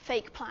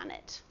fake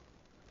planet.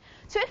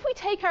 So if we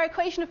take our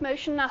equation of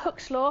motion and our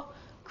Hooke's law,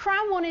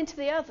 cram one into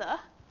the other,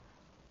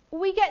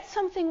 we get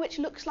something which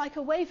looks like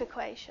a wave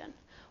equation.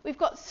 We've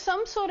got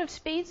some sort of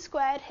speed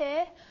squared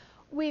here.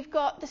 We've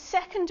got the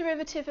second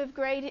derivative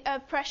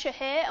of pressure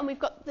here, and we've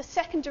got the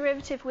second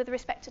derivative with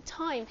respect to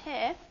time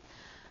here.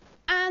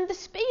 And the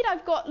speed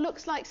I've got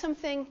looks like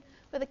something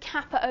with a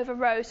kappa over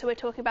rho, so we're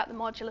talking about the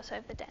modulus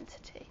over the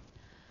density.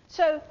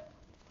 So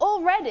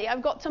already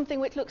I've got something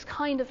which looks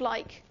kind of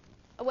like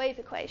a wave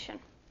equation.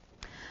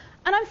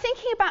 And I'm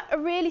thinking about a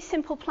really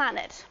simple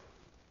planet.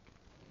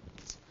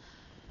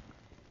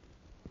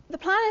 The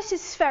planet is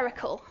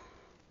spherical.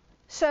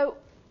 So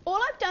all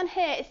I've done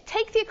here is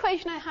take the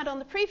equation I had on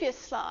the previous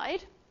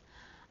slide,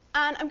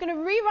 and I'm going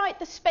to rewrite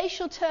the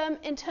spatial term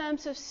in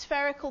terms of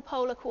spherical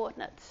polar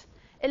coordinates.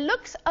 It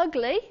looks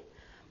ugly,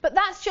 but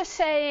that's just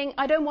saying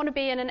I don't want to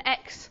be in an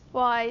X,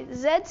 Y,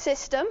 Z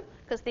system,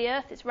 because the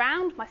Earth is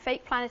round, my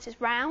fake planet is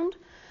round.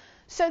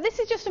 So this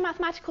is just a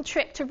mathematical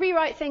trick to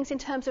rewrite things in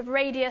terms of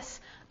radius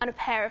and a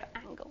pair of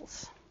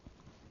angles.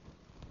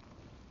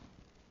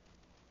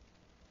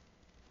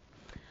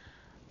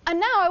 And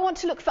now I want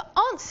to look for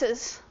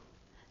answers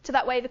to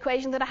that wave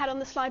equation that I had on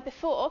the slide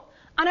before,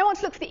 and I want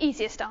to look for the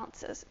easiest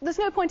answers. There's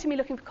no point in me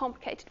looking for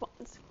complicated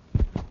ones.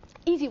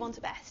 Easy ones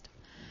are best.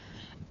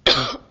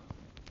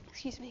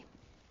 Excuse me.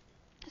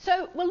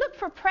 So we'll look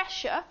for a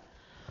pressure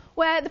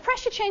where the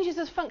pressure changes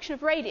as a function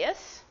of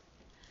radius.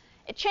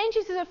 It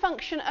changes as a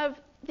function of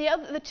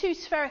the two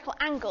spherical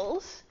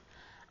angles,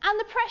 and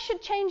the pressure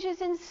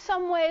changes in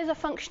some way as a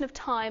function of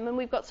time, and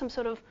we've got some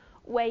sort of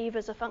wave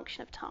as a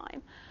function of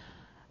time.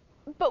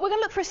 But we're going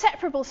to look for a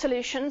separable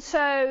solution.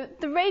 So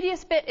the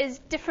radius bit is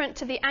different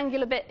to the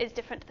angular bit is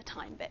different to the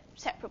time bit.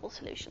 Separable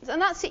solutions.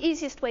 And that's the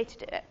easiest way to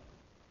do it.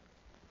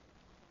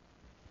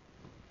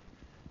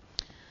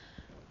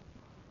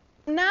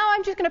 Now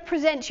I'm just going to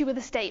present you with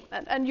a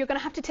statement, and you're going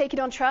to have to take it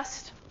on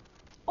trust,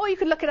 or you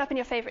could look it up in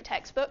your favorite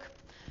textbook.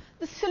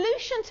 The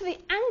solution to the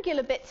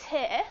angular bits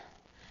here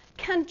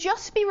can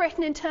just be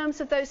written in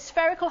terms of those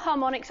spherical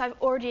harmonics I've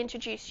already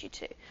introduced you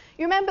to.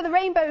 You remember the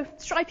rainbow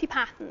stripy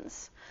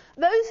patterns?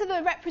 Those are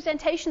the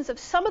representations of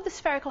some of the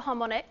spherical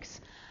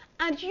harmonics,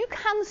 and you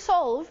can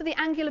solve the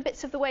angular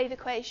bits of the wave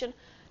equation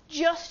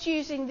just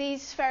using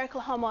these spherical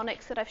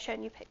harmonics that I've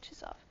shown you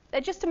pictures of. They're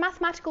just a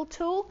mathematical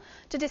tool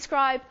to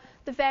describe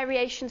the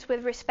variations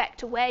with respect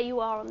to where you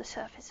are on the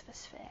surface of a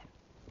sphere.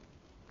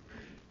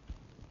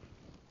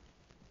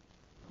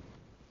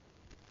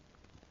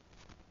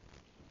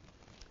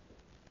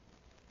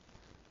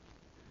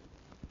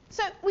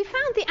 So we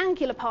found the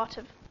angular part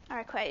of our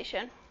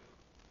equation.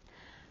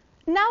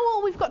 Now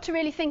all we've got to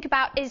really think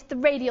about is the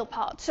radial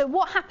part. So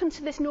what happens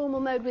to this normal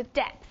mode with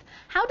depth?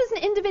 How does an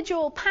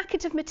individual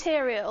packet of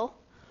material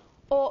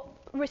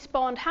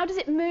respond? How does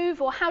it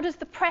move, or how does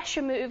the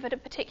pressure move at a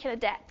particular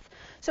depth?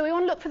 So we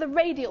want to look for the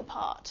radial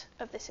part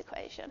of this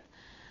equation.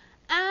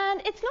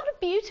 And it's not a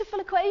beautiful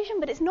equation,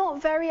 but it's not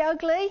very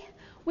ugly.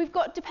 We've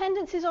got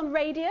dependencies on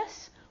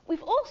radius.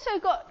 We've also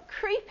got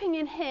creeping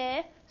in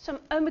here some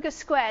omega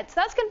squared. So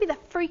that's going to be the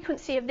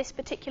frequency of this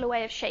particular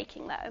way of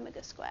shaking, that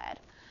omega squared.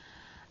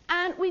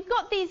 And we've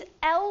got these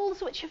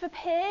L's which have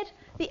appeared.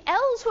 The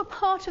L's were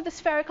part of the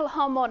spherical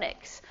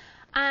harmonics.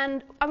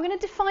 And I'm going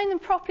to define them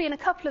properly in a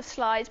couple of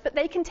slides, but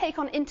they can take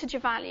on integer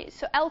values.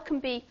 So L can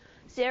be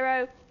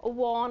 0 or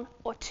 1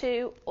 or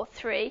 2 or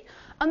 3.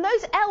 And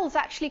those L's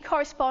actually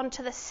correspond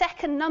to the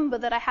second number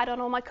that I had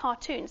on all my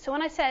cartoons. So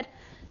when I said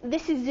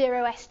this is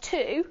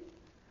 0s2,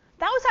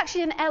 that was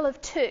actually an L of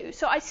 2.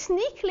 So I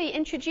sneakily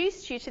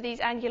introduced you to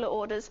these angular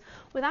orders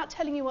without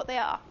telling you what they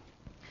are.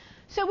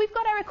 So we've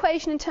got our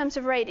equation in terms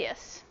of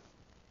radius.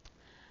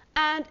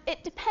 And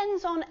it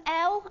depends on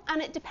L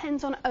and it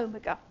depends on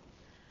omega.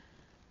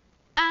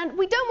 And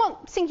we don't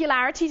want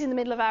singularities in the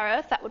middle of our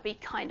Earth. That would be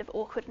kind of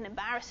awkward and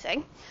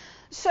embarrassing.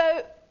 So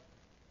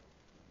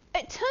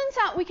it turns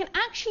out we can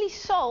actually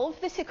solve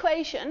this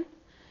equation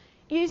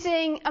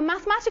using a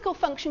mathematical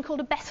function called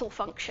a Bessel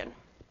function.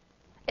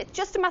 It's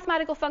just a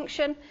mathematical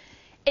function.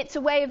 It's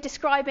a way of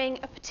describing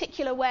a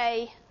particular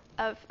way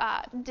of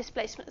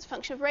displacement as a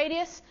function of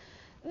radius.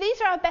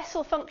 These are our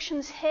Bessel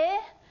functions here.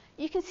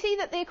 You can see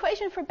that the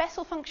equation for a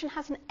Bessel function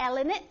has an L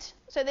in it,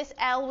 so this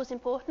L was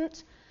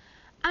important.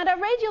 And our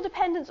radial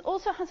dependence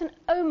also has an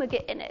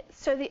omega in it,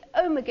 so the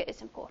omega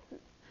is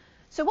important.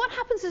 So what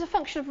happens as a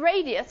function of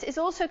radius is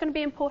also going to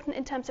be important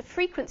in terms of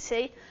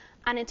frequency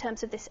and in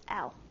terms of this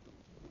L.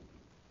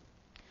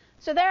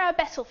 So there are our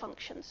Bessel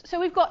functions. So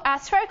we've got our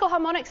spherical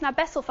harmonics and our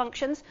Bessel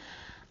functions,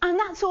 and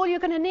that's all you're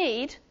going to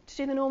need to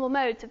do the normal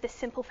modes of this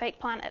simple fake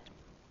planet.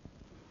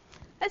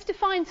 Let's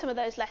define some of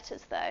those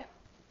letters, though.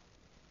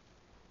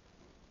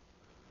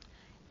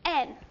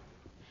 N.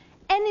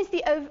 N is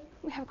the over...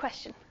 We have a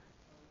question.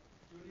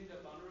 Do you need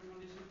a boundary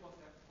condition for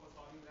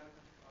solving that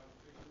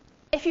equation?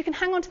 If you can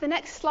hang on to the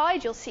next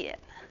slide, you'll see it.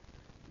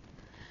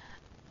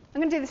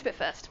 I'm going to do this bit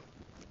first.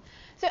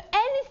 So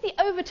n is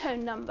the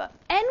overtone number.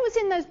 N was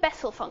in those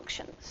Bessel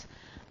functions.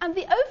 And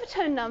the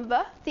overtone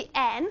number, the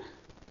n,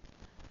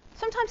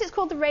 sometimes it's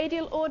called the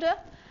radial order.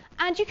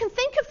 And you can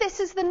think of this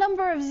as the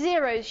number of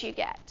zeros you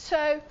get.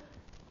 So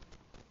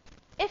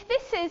if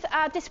this is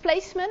our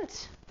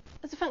displacement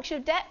as a function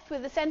of depth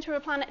with the center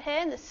of a planet here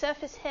and the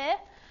surface here,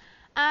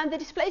 and the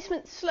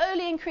displacement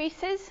slowly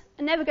increases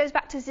and never goes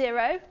back to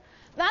 0,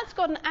 that's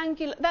got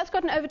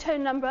an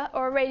overtone number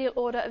or a radial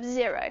order of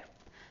 0.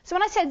 So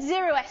when I said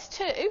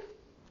 0s2,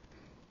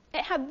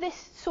 it had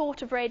this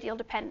sort of radial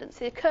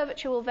dependency. The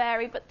curvature will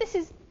vary, but this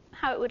is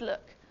how it would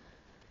look.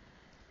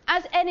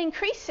 As n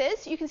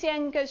increases, you can see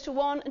n goes to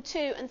 1 and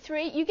 2 and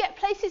 3. You get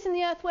places in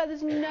the Earth where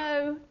there's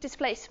no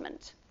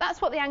displacement. That's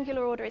what the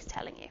angular order is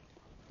telling you.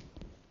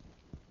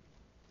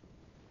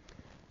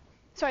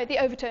 Sorry, the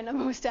overtone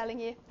number was telling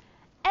you.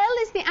 L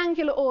is the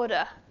angular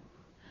order.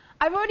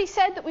 I've already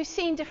said that we've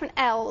seen different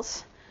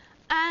L's.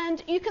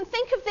 And you can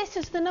think of this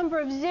as the number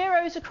of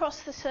zeros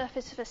across the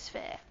surface of a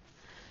sphere.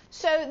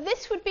 So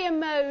this would be a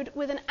mode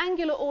with an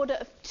angular order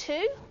of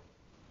 2.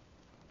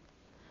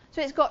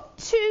 So it's got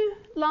 2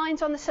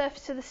 lines on the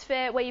surface of the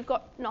sphere where you've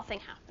got nothing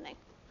happening.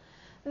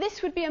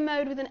 This would be a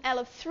mode with an L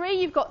of 3.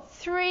 You've got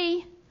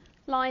 3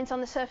 lines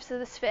on the surface of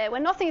the sphere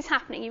where nothing is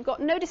happening. You've got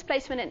no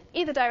displacement in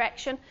either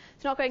direction.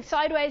 It's not going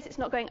sideways. It's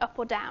not going up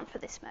or down for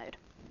this mode.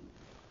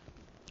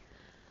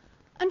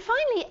 And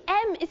finally,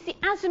 M is the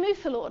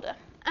azimuthal order.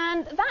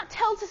 And that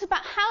tells us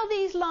about how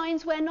these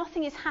lines where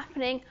nothing is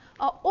happening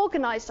are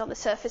organized on the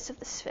surface of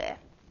the sphere.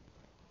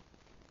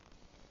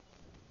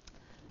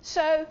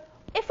 So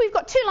if we've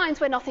got 2 lines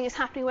where nothing is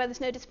happening, where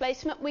there's no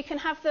displacement, we can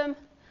have them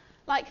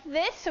like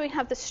this. So we can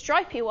have the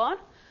stripy one.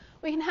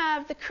 We can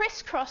have the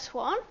crisscross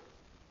one.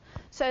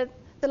 So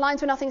the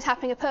lines where nothing's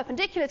happening are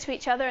perpendicular to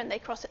each other and they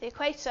cross at the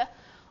equator.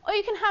 Or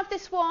you can have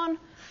this one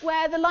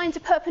where the lines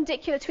are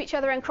perpendicular to each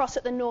other and cross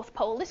at the North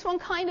Pole. This one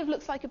kind of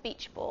looks like a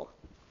beach ball.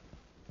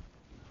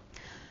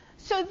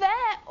 So there,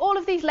 all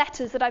of these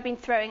letters that I've been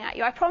throwing at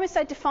you. I promised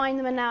I'd define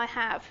them, and now I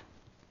have.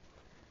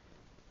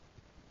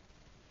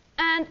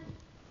 And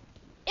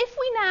if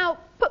we now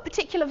put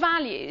particular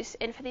values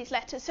in for these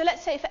letters, so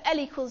let's say for L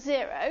equals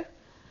 0,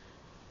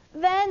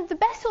 then the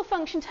Bessel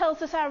function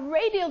tells us our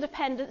radial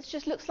dependence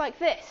just looks like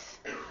this.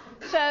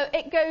 So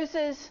it goes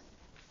as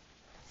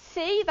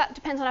C, that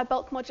depends on our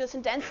bulk modulus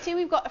and density.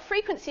 We've got a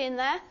frequency in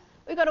there.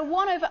 We've got a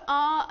 1 over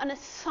R and a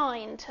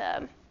sine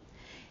term.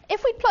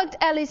 If we plugged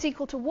L is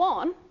equal to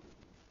 1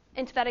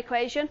 into that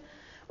equation,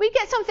 we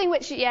get something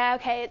which, yeah,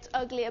 okay, it's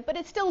uglier, but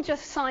it's still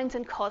just sines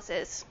and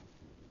causes.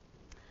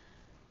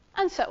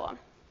 And so on.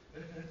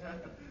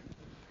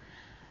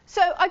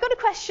 So I got a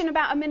question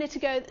about a minute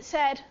ago that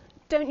said,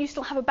 don't you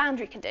still have a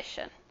boundary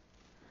condition?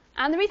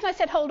 And the reason I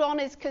said hold on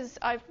is because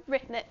I've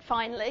written it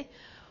finally.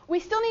 We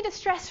still need a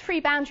stress-free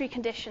boundary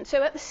condition.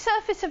 So at the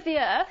surface of the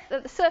Earth,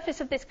 at the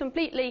surface of this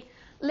completely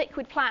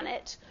liquid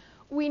planet,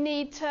 we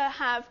need to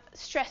have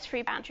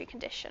stress-free boundary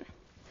condition.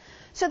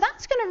 So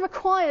that's going to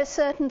require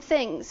certain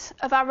things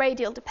of our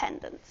radial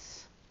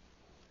dependence.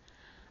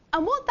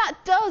 And what that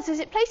does is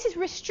it places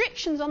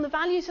restrictions on the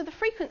values of the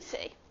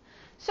frequency.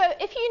 So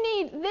if you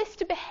need this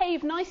to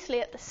behave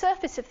nicely at the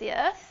surface of the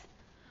Earth,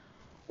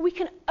 we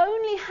can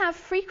only have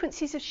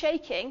frequencies of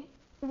shaking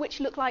which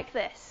look like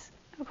this.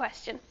 I have a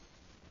question.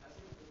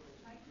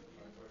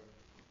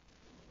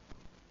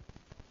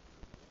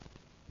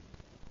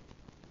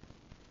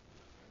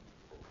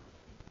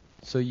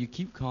 So you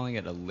keep calling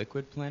it a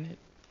liquid planet,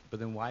 but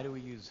then why do we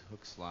use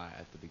Hooke's law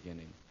at the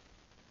beginning?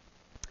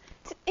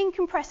 It's an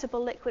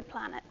incompressible liquid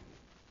planet.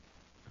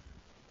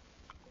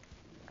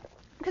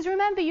 Because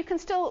remember, you can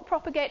still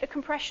propagate a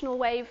compressional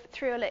wave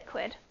through a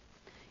liquid.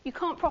 You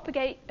can't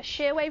propagate a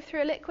shear wave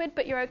through a liquid,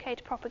 but you're okay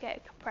to propagate a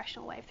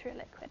compressional wave through a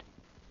liquid.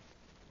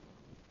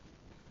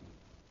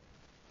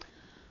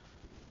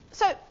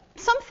 So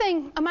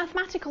something, a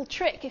mathematical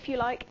trick, if you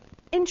like,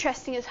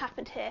 interesting has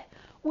happened here.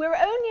 We're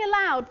only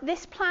allowed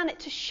this planet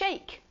to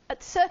shake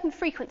at certain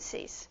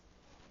frequencies.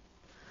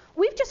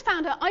 We've just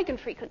found our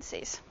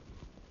eigenfrequencies.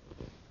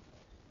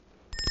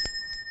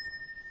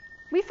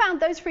 We found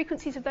those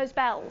frequencies of those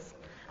bells.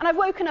 And I've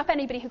woken up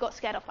anybody who got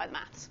scared off by the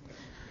maths.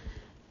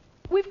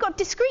 We've got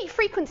discrete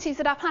frequencies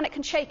that our planet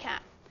can shake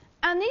at.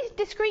 And these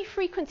discrete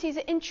frequencies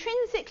are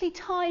intrinsically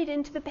tied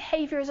into the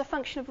behavior as a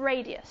function of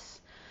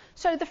radius.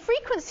 So the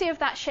frequency of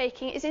that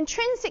shaking is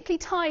intrinsically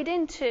tied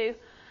into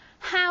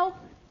how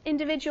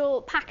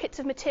individual packets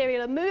of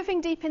material are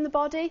moving deep in the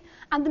body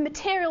and the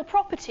material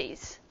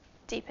properties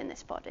deep in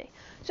this body.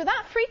 So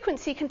that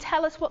frequency can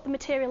tell us what the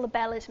material the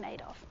bell is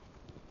made of.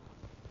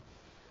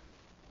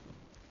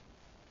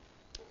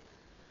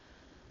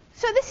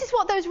 So this is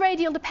what those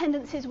radial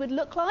dependencies would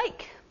look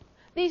like.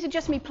 These are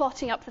just me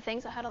plotting up the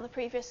things I had on the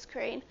previous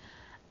screen.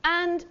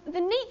 And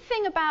the neat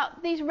thing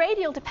about these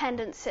radial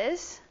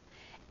dependencies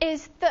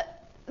is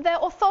that they're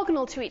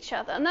orthogonal to each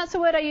other. And that's a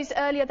word I used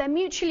earlier. They're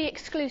mutually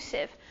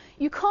exclusive.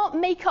 You can't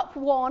make up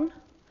one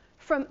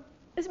from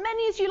as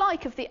many as you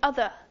like of the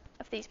other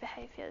of these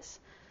behaviors.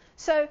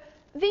 So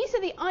these are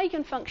the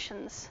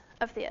eigenfunctions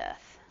of the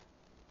Earth.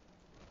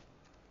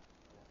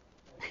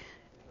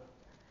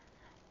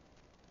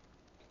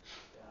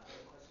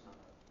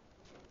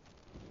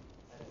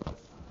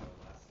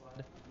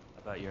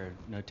 About your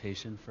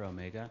notation for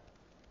omega.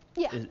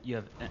 Yeah. You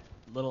have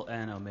little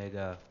n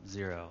omega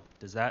 0.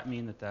 Does that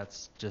mean that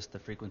that's just the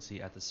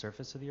frequency at the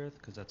surface of the Earth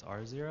because that's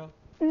R0?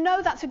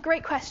 No, that's a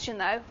great question,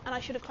 though, and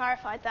I should have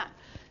clarified that.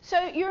 So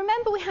you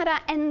remember we had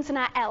our n's and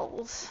our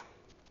l's.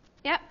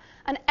 Yep.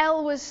 And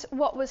L was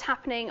what was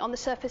happening on the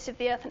surface of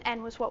the Earth, and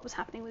n was what was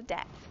happening with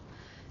depth.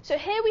 So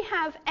here we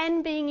have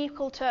n being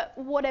equal to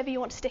whatever you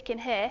want to stick in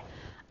here,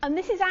 and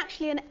this is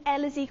actually an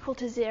L is equal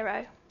to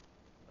 0.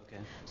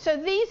 Okay. So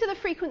these are the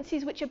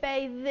frequencies which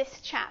obey this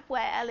chap,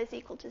 where L is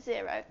equal to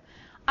 0.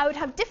 I would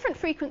have different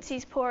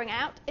frequencies pouring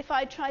out if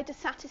I tried to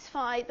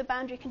satisfy the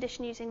boundary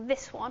condition using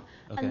this one,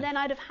 okay. and then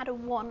I'd have had a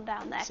 1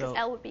 down there, because So,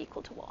 L would be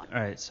equal to 1.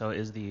 All right, so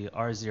is the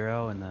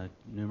R0 in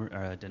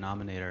the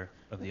denominator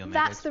of the omega?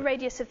 That's the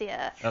radius of the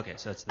Earth. Okay,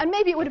 so that's the... And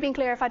maybe it would have been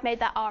clearer if I'd made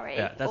that RE,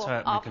 Yeah, that's or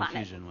what my R planet.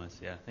 confusion was.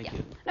 Yeah, thank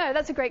you. No,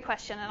 that's a great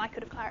question, and I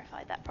could have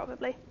clarified that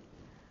probably.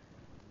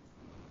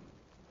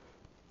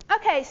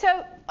 Okay,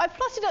 so I've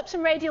plotted up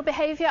some radial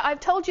behavior. I've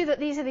told you that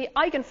these are the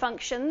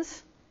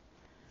eigenfunctions.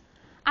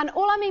 And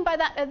all I mean by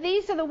that are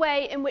these are the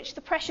way in which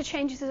the pressure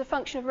changes as a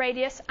function of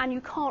radius, and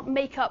you can't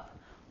make up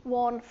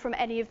one from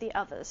any of the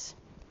others.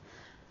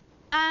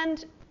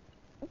 And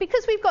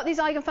because we've got these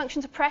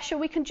eigenfunctions of pressure,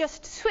 we can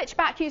just switch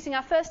back using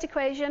our first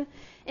equation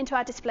into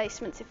our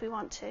displacements if we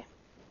want to.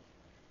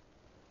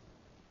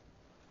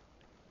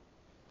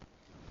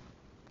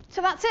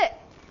 So that's it.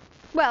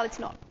 Well, it's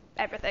not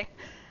everything.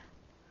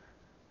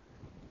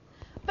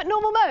 But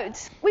normal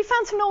modes. We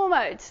found some normal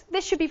modes.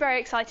 This should be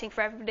very exciting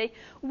for everybody.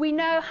 We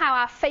know how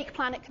our fake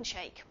planet can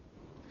shake.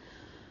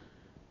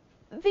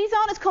 these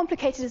aren't as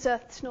complicated as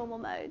Earth's normal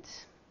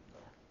modes.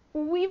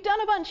 We've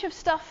done a bunch of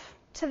stuff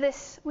to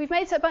this. We've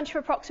made a bunch of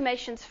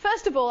approximations.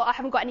 First of all, I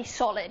haven't got any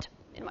solid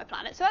in my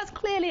planet, so that's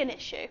clearly an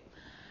issue.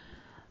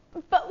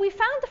 But we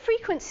found the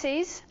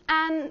frequencies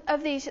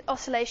of these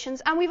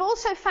oscillations, and we've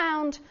also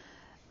found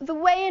the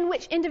way in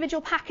which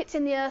individual packets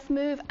in the Earth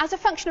move as a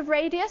function of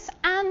radius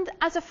and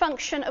as a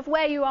function of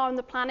where you are on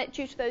the planet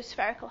due to those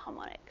spherical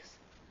harmonics.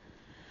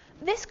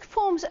 This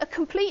forms a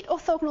complete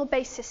orthogonal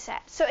basis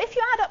set. So if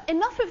you add up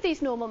enough of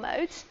these normal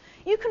modes,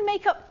 you can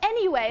make up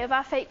any way of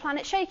our fake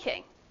planet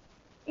shaking.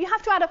 You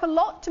have to add up a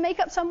lot to make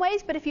up some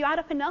ways, but if you add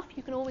up enough,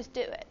 you can always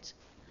do it.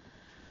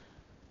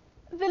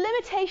 The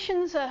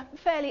limitations are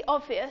fairly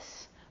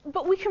obvious,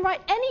 but we can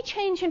write any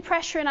change in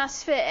pressure in our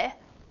sphere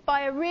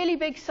by a really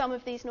big sum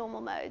of these normal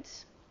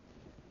modes.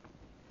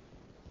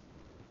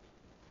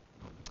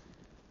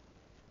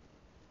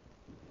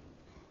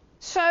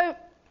 So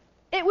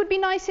it would be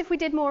nice if we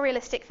did more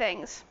realistic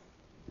things.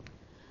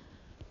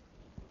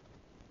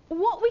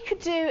 What we could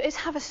do is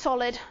have a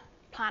solid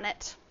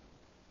planet.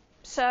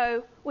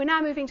 So we're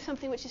now moving to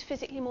something which is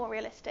physically more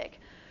realistic.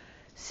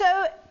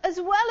 So as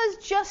well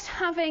as just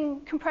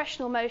having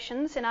compressional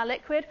motions in our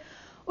liquid,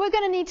 we're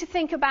going to need to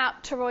think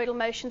about toroidal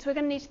motions. We're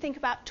going to need to think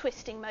about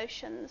twisting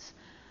motions.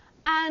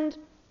 And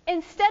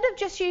instead of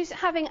just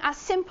having our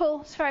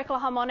simple spherical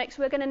harmonics,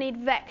 we're going to need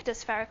vector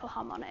spherical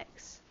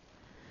harmonics.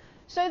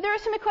 So there are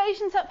some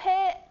equations up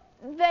here.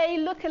 They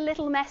look a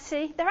little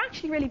messy. They're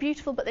actually really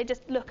beautiful, but they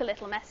just look a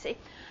little messy.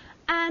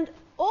 And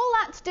all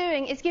that's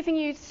doing is giving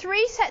you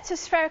 3 sets of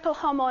spherical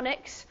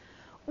harmonics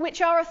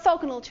which are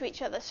orthogonal to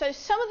each other. So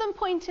some of them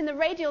point in the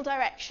radial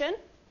direction.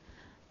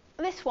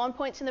 This one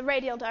points in the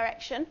radial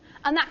direction,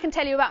 and that can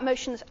tell you about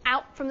motions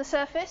out from the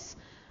surface.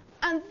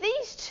 And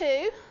these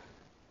two,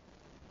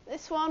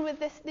 this one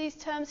with these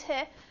terms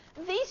here,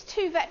 these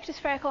 2 vector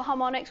spherical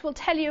harmonics will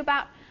tell you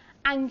about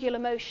angular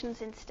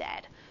motions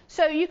instead.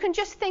 So you can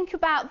just think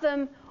about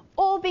them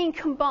all being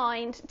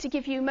combined to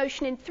give you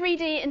motion in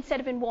 3D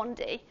instead of in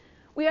 1D.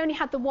 We only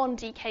had the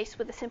 1D case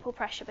with a simple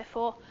pressure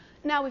before.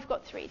 Now we've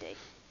got 3D.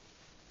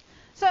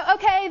 So,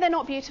 okay, they're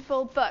not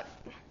beautiful, but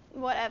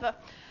whatever.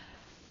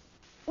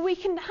 We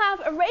can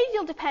have a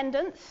radial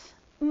dependence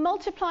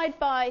multiplied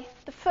by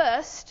the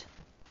first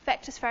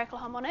vector spherical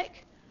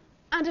harmonic,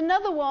 and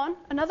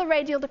another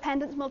radial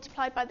dependence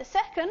multiplied by the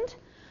second,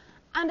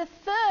 and a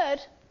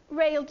third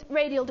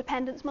radial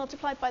dependence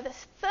multiplied by the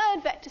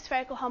third vector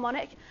spherical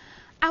harmonic.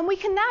 And we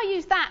can now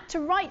use that to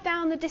write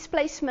down the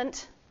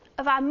displacement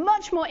of our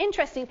much more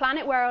interesting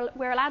planet where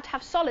we're allowed to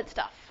have solid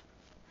stuff.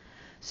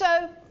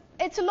 So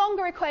it's a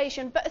longer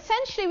equation, but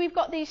essentially we've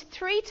got these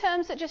 3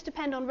 terms that just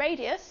depend on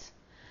radius,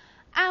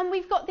 and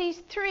we've got these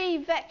 3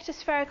 vector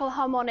spherical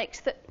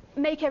harmonics that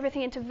make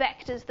everything into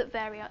vectors that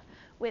vary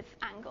with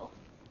angle.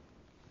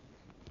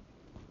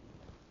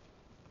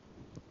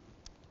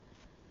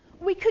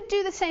 We could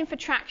do the same for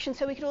traction,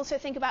 so we could also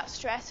think about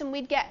stress, and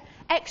we'd get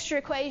extra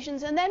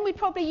equations, and then we'd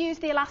probably use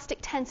the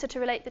elastic tensor to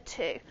relate the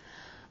 2.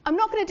 I'm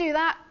not going to do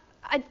that.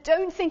 I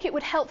don't think it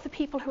would help the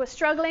people who are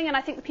struggling, and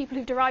I think the people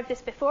who've derived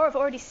this before have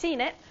already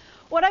seen it.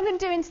 What I'm going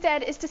to do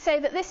instead is to say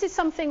that this is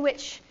something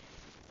which,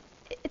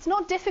 it's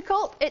not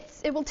difficult,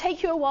 it will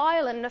take you a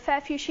while and a fair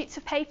few sheets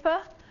of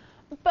paper,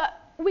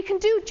 but we can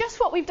do just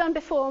what we've done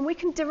before, and we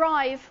can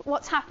derive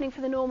what's happening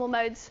for the normal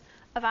modes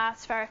of our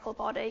spherical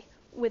body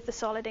with the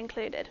solid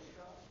included.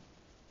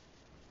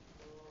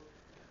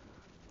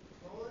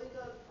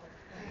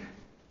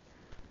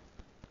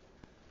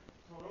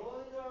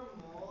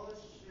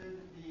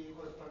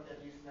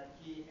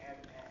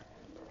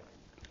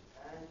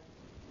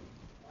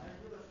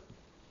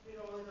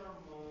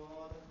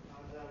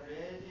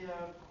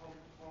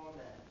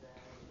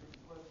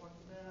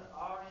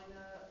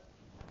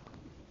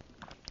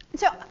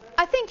 So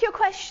I think your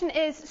question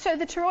is, so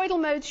the toroidal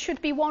modes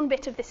should be 1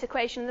 bit of this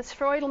equation, the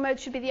spheroidal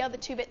modes should be the other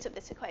 2 bits of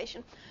this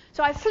equation.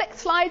 So I flicked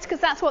slides because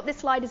that's what this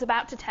slide is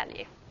about to tell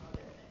you.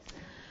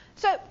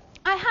 So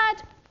I had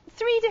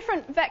 3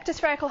 different vector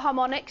spherical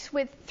harmonics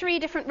with 3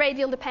 different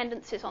radial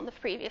dependencies on the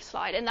previous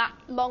slide in that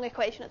long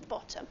equation at the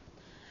bottom.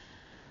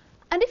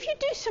 And if you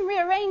do some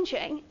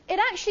rearranging, it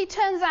actually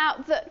turns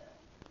out that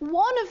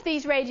one of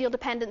these radial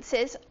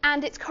dependencies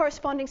and its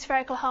corresponding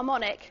spherical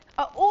harmonic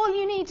are all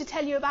you need to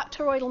tell you about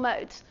toroidal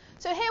modes.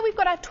 So here we've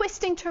got our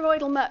twisting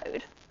toroidal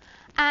mode.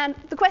 And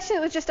the question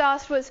that was just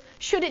asked was,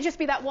 should it just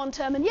be that one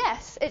term? And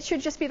yes, it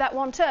should just be that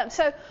one term.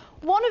 So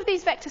one of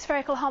these vector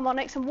spherical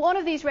harmonics and one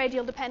of these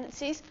radial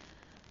dependencies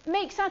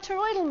makes our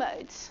toroidal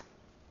modes.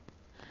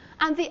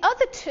 And the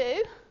other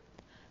 2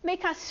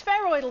 make our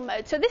spheroidal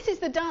mode. So this is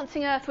the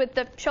dancing Earth with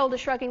the shoulder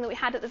shrugging that we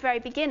had at the very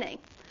beginning.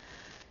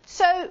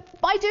 So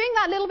by doing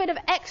that little bit of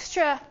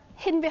extra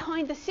hidden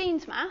behind the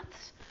scenes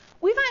maths,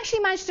 we've actually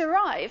managed to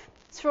derive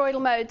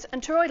spheroidal modes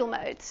and toroidal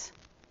modes.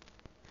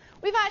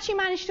 We've actually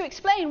managed to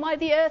explain why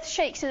the Earth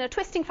shakes in a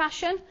twisting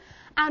fashion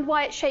and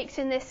why it shakes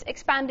in this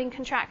expanding,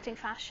 contracting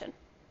fashion.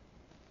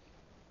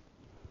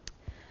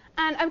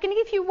 And I'm going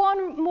to give you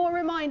one more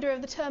reminder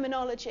of the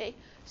terminology.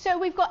 So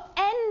we've got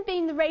n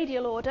being the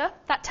radial order.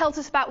 That tells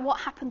us about what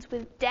happens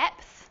with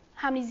depth,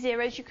 how many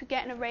zeros you could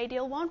get in a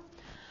radial one.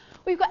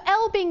 We've got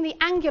L being the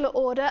angular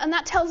order, and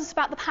that tells us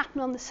about the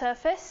pattern on the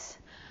surface.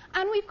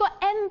 And we've got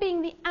M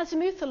being the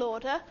azimuthal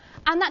order,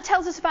 and that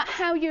tells us about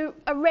how you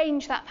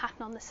arrange that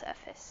pattern on the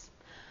surface.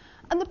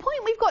 And the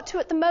point we've got to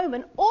at the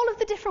moment, all of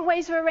the different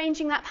ways of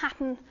arranging that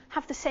pattern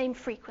have the same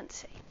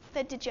frequency.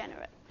 They're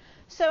degenerate.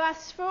 So our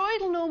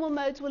spheroidal normal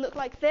modes will look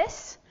like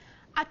this.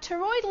 Our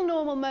toroidal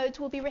normal modes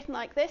will be written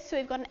like this. So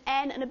we've got an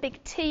N and a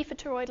big T for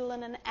toroidal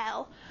and an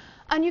L.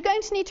 And you're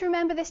going to need to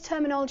remember this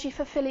terminology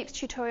for Philippe's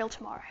tutorial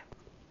tomorrow.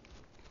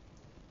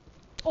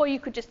 Or you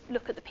could just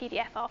look at the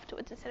PDF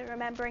afterwards instead of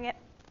remembering it.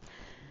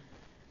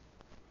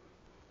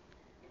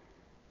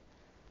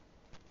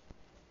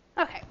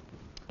 Okay.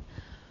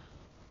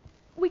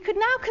 We could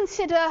now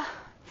consider,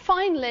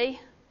 finally,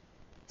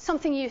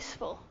 something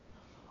useful.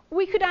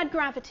 We could add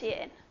gravity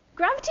in.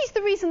 Gravity is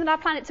the reason that our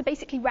planets are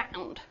basically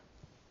round.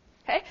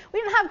 Okay? We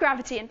didn't have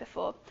gravity in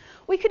before.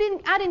 We could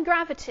add in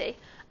gravity.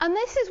 And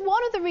this is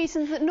one of the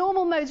reasons that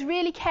normal modes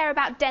really care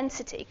about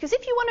density. Because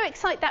if you want to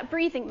excite that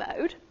breathing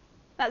mode,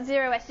 that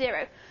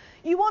 0s0,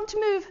 you want to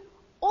move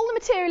all the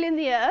material in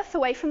the Earth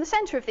away from the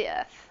center of the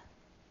Earth.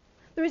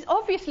 There is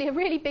obviously a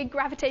really big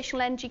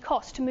gravitational energy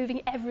cost to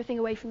moving everything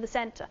away from the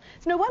center.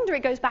 It's no wonder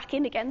it goes back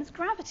in again. There's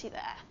gravity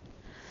there.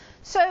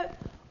 So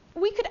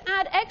we could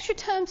add extra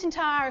terms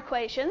into our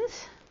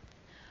equations.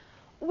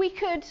 We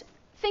could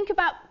think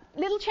about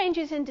little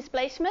changes in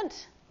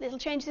displacement, little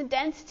changes in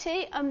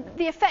density, and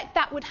the effect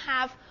that would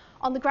have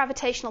on the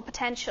gravitational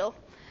potential.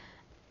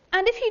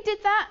 And if you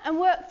did that and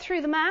worked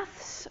through the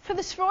maths, for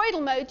the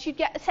spheroidal modes, you'd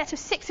get a set of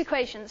 6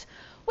 equations,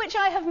 which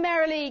I have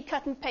merrily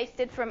cut and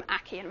pasted from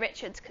Aki and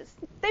Richards, because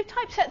they've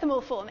typeset them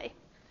all for me.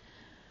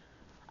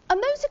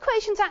 And those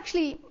equations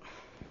actually,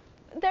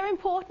 they're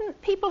important.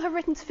 People have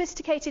written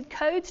sophisticated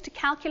codes to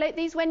calculate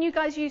these. When you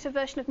guys use a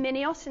version of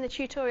Minios in the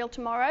tutorial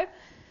tomorrow,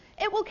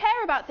 it will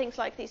care about things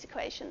like these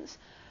equations.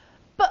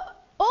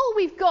 But all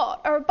we've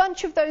got are a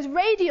bunch of those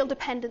radial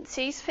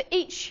dependencies for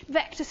each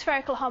vector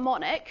spherical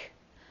harmonic,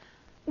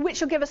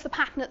 which will give us the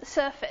pattern at the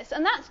surface.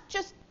 And that's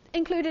just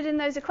included in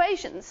those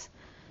equations.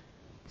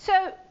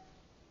 So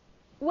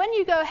when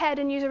you go ahead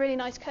and use a really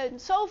nice code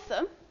and solve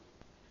them,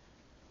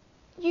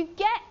 you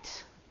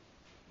get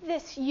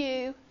this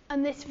U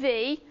and this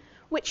V,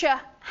 which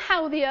are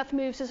how the Earth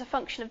moves as a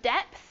function of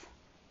depth.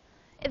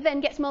 It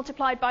then gets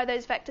multiplied by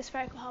those vector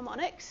spherical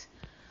harmonics.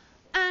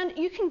 And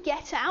you can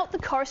get out the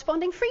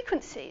corresponding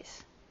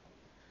frequencies.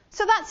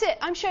 So that's it.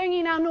 I'm showing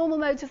you now normal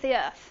modes of the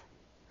Earth.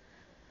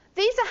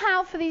 These are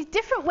how, for these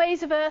different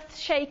ways of Earth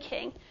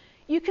shaking,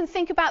 you can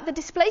think about the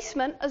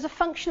displacement as a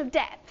function of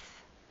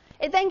depth.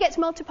 It then gets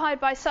multiplied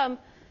by some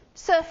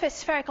surface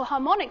spherical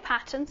harmonic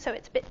pattern, so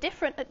it's a bit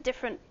different at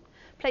different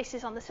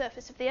places on the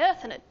surface of the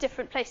Earth and at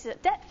different places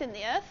at depth in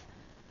the Earth.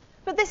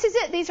 But this is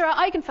it. These are our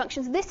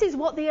eigenfunctions. This is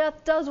what the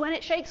Earth does when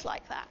it shakes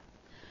like that.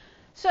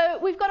 So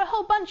we've got a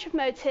whole bunch of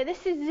modes here.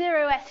 This is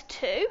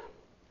 0s2.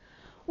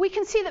 We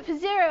can see that for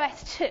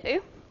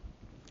 0s2,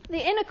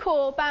 the inner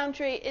core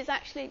boundary is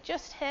actually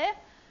just here.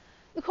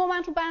 The core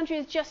mantle boundary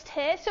is just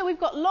here. So we've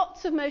got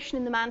lots of motion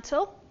in the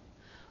mantle.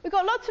 We've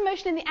got lots of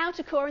motion in the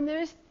outer core, and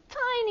there is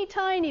tiny,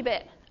 tiny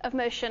bit of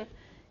motion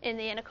in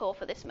the inner core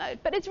for this mode.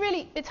 But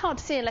it's hard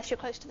to see unless you're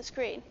close to the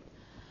screen.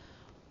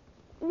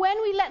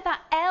 When we let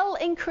that L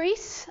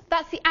increase,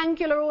 that's the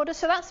angular order.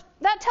 So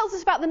that tells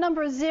us about the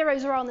number of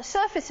zeros are on the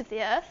surface of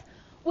the Earth.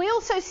 We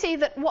also see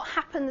that what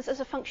happens as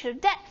a function of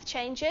depth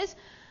changes.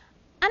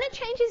 And it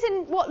changes in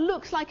what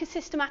looks like a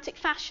systematic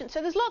fashion.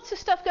 So there's lots of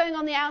stuff going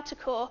on the outer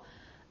core.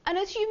 And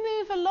as you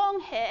move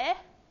along here,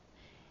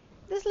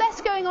 there's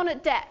less going on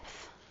at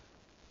depth.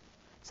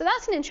 So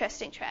that's an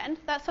interesting trend.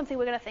 That's something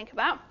we're going to think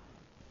about.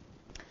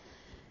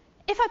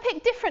 If I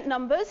pick different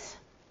numbers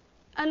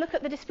and look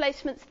at the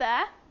displacements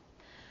there,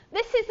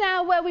 this is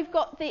now where we've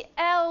got the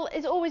L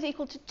is always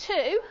equal to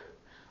 2,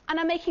 and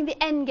I'm making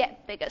the N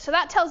get bigger. So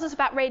that tells us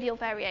about radial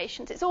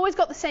variations. It's always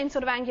got the same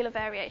sort of angular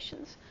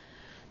variations.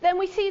 Then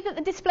we see that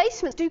the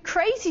displacements do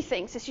crazy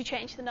things as you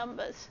change the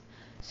numbers.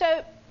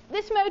 So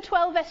this mode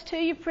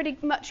 12s2, you've pretty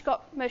much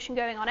got motion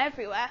going on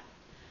everywhere.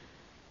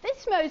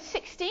 This mode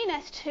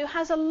 16s2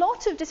 has a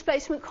lot of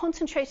displacement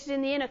concentrated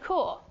in the inner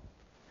core.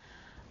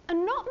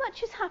 And not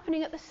much is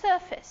happening at the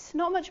surface,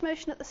 not much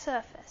motion at the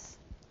surface.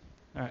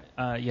 All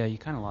right. Yeah, you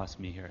kind of lost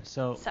me here.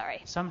 So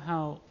sorry.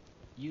 Somehow,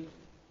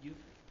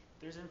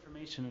 there's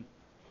information.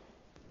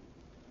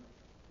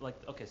 Like,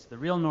 okay, so the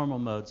real normal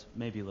modes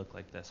maybe look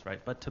like this,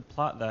 right? But to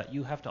plot that,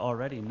 you have to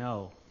already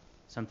know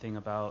something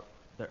about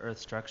the Earth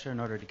structure in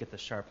order to get the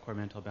sharp core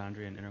mantle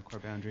boundary and inner core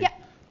boundary. Yeah.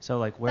 So,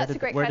 like, where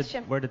did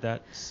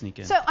that sneak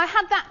in? So I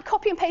had that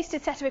copy and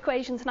pasted set of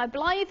equations, and I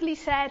blithely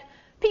said,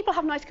 people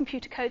have nice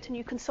computer codes, and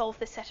you can solve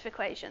this set of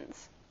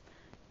equations.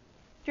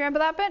 Do you remember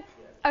that bit?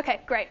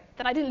 Okay, great.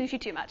 Then I didn't lose you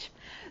too much.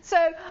 So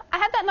I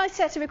had that nice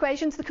set of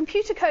equations. The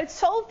computer code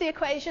solved the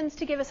equations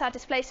to give us our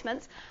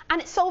displacements, and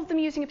it solved them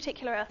using a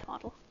particular Earth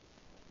model.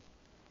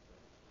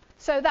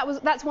 So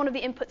that's one of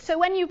the inputs. So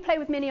when you play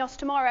with Minios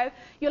tomorrow,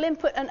 you'll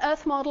input an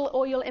Earth model,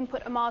 or you'll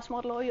input a Mars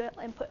model, or you'll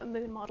input a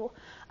Moon model,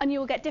 and you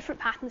will get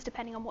different patterns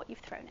depending on what you've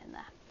thrown in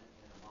there.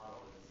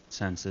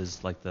 Sense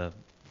is like the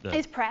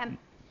Is Prem.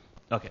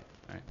 Okay,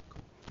 all right,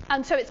 cool.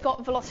 And so it's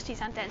got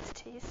velocities and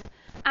densities.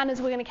 And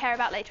as we're going to care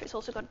about later, it's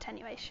also got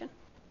attenuation.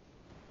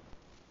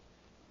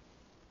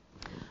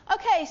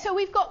 Okay, so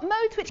we've got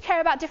modes which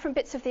care about different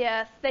bits of the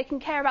Earth. They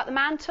can care about the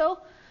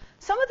mantle.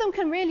 Some of them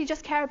can really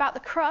just care about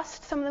the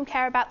crust. Some of them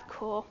care about the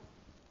core.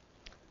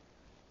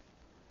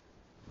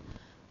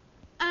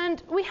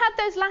 And we had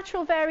those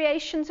lateral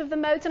variations of the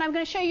modes, and I'm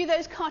going to show you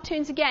those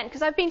cartoons again,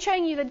 because I've been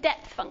showing you the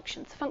depth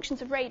functions, the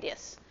functions of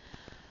radius.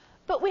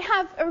 But we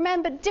have,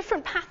 remember,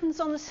 different patterns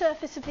on the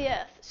surface of the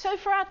Earth. So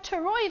for our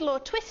toroidal or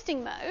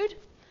twisting mode,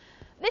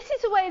 this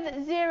is a way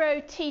that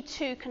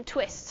 0T2 can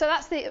twist. So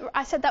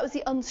I said that was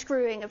the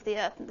unscrewing of the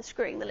Earth and the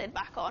screwing the lid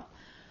back on.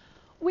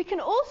 We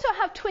can also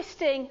have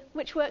twisting,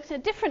 which works in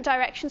a different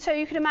direction. So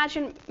you could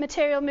imagine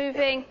material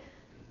moving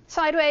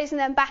sideways and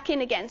then back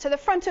in again. So the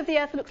front of the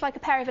Earth looks like a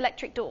pair of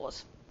electric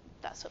doors,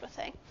 that sort of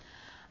thing.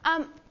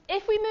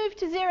 If we move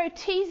to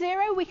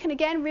 0T0, we can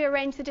again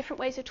rearrange the different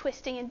ways of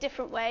twisting in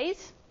different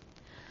ways.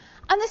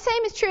 And the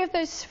same is true of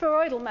those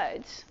spheroidal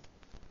modes.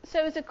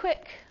 So as a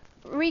quick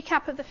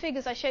recap of the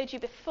figures I showed you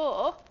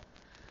before,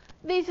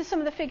 these are some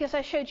of the figures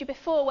I showed you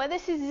before, where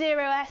this is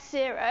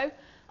 0S0,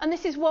 and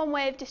this is one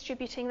way of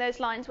distributing those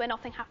lines where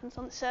nothing happens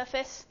on the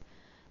surface.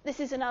 This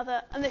is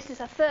another, and this is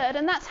a third,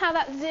 and that's how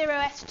that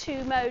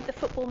 0S2 mode, the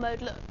football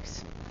mode,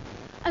 looks.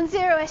 And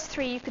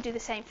 0S3 you could do the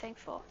same thing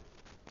for.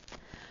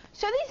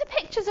 So these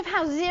are pictures of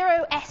how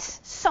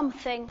 0S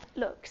something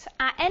looks.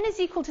 Our n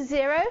is equal to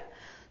 0,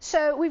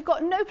 so we've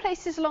got no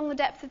places along the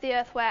depth of the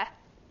Earth where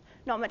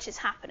not much is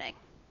happening.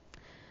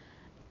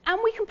 And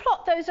we can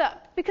plot those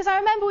up, because I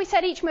remember we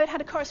said each mode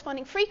had a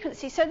corresponding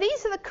frequency. So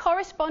these are the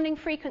corresponding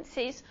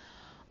frequencies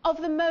of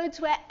the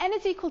modes where n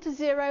is equal to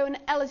 0 and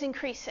L is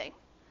increasing.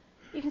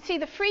 You can see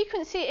the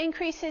frequency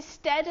increases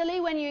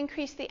steadily when you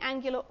increase the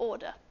angular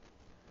order.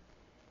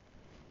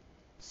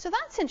 So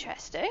that's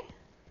interesting.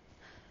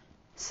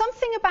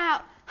 Something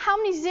about how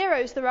many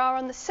zeros there are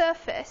on the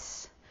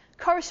surface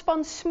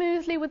corresponds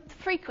smoothly with the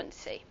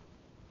frequency.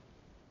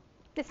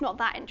 It's not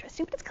that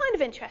interesting, but it's kind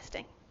of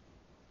interesting.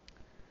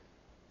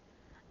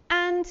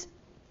 And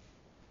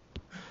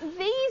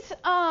these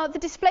are the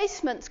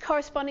displacements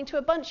corresponding to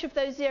a bunch of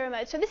those zero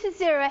modes. So this is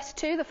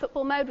 0S2, the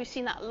football mode. We've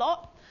seen that a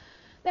lot.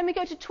 Then we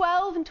go to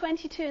 12 and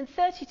 22 and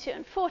 32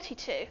 and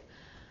 42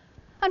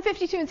 and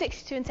 52 and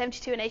 62 and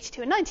 72 and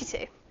 82 and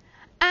 92.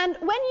 And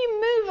when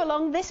you move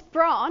along this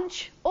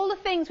branch, all the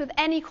things with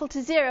n equal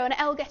to 0 and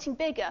L getting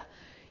bigger,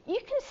 you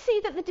can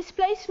see that the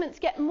displacements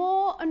get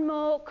more and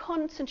more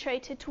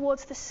concentrated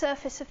towards the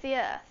surface of the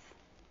Earth.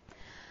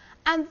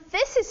 And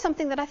this is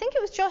something that I think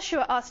it was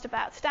Joshua asked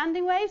about,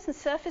 standing waves and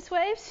surface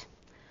waves.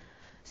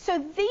 So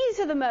these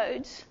are the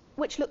modes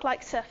which look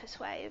like surface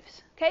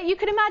waves. Okay? You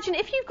can imagine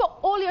if you've got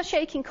all your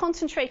shaking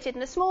concentrated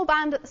in a small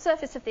band at the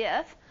surface of the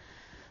Earth,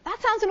 that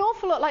sounds an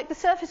awful lot like the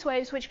surface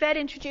waves which Ved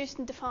introduced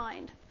and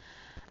defined.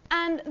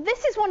 And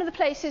this is one of the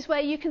places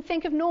where you can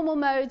think of normal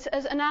modes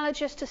as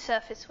analogous to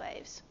surface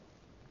waves.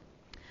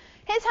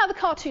 Here's how the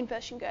cartoon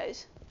version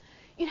goes.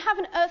 You'd have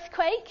an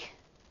earthquake.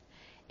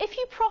 If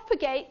you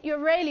propagate your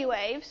Rayleigh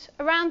waves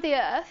around the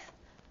Earth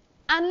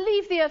and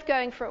leave the Earth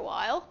going for a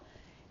while,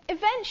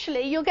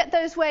 eventually you'll get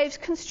those waves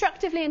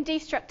constructively and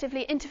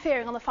destructively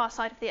interfering on the far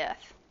side of the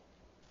Earth.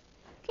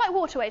 It's like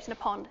water waves in a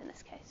pond in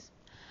this case.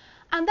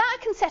 And that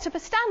can set up a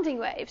standing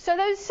wave. So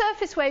those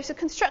surface waves are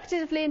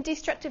constructively and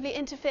destructively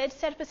interfered to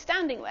set up a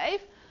standing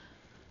wave,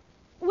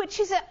 which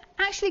is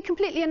actually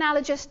completely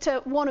analogous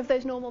to one of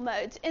those normal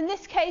modes. In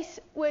this case,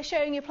 we're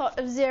showing you a plot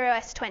of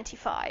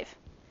 0S25.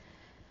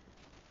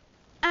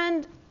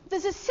 And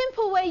there's a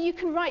simple way you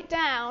can write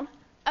down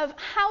of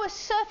how a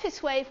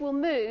surface wave will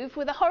move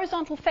with a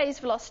horizontal phase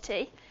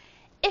velocity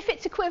if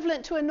it's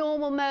equivalent to a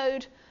normal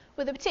mode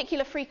with a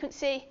particular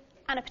frequency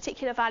and a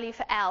particular value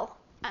for L.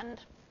 And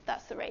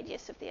that's the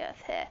radius of the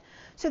Earth here.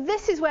 So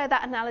this is where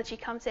that analogy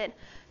comes in.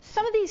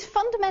 Some of these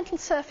fundamental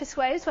surface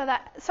waves,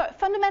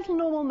 fundamental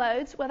normal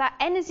modes, where that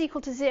n is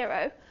equal to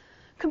 0,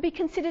 can be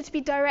considered to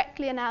be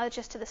directly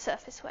analogous to the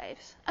surface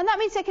waves. And that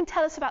means they can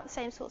tell us about the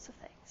same sorts of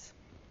things.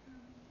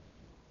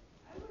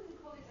 I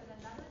wouldn't call it an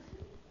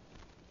analogy.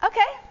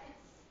 Okay.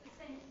 It's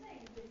the same thing,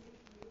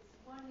 basically.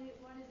 One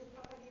is a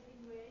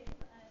propagating wave,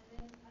 and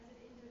then as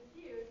it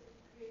interferes, it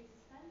creates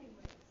standing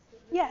waves. So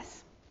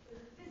Yes.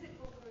 there's a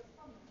physical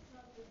correspondence,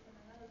 not just an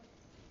analogy.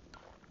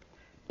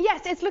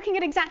 Yes, it's looking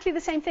at exactly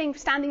the same thing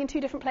standing in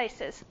two different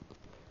places.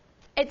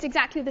 It's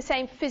exactly the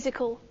same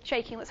physical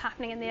shaking that's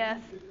happening in the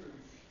Earth.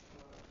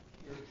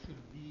 There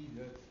should be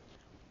that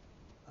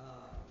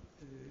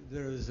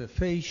there is a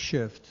phase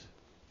shift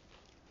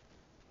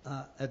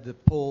at the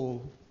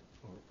pole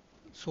or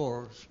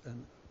source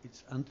and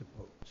its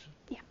antipodes.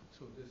 Yeah.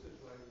 So this is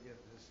why we get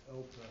this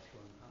L plus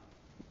 1/2.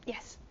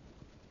 Yes.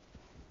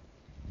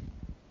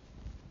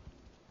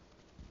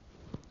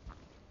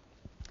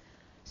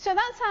 So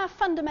that's our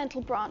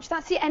fundamental branch.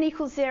 That's the n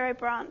equals 0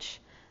 branch.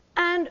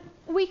 And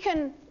we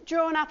can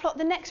draw on our plot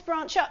the next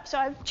branch up. So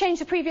I've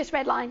changed the previous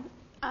red line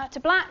to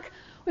black.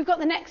 We've got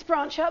the next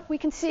branch up. We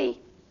can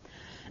see,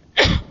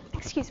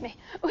 excuse me,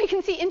 we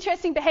can see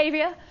interesting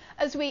behavior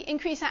as we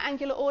increase our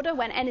angular order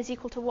when n is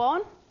equal to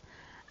 1.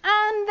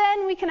 And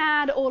then we can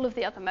add all of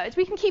the other modes.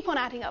 We can keep on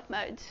adding up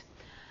modes.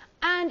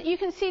 And you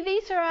can see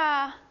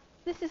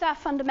this is our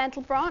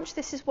fundamental branch.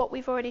 This is what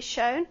we've already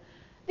shown.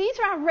 These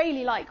are our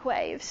Rayleigh-like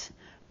waves.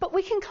 But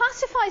we can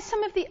classify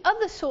some of the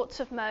other sorts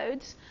of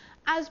modes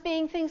as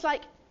being things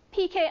like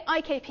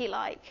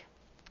PK-IKP-like.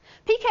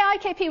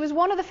 PK-IKP was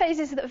one of the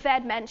phases that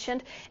Ved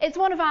mentioned. It's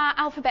one of our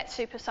alphabet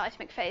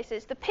superseismic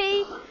phases. The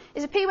P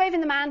is a P wave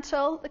in the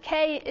mantle. The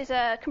K is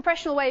a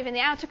compressional wave in the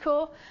outer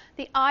core.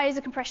 The I is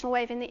a compressional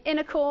wave in the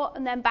inner core,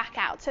 and then back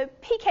out. So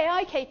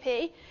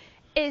PK-IKP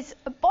is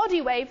a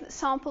body wave that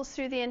samples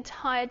through the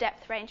entire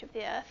depth range of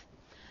the Earth.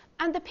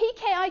 And the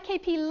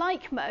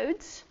PK-IKP-like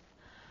modes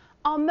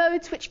are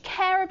modes which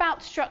care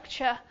about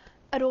structure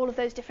at all of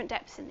those different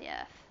depths in the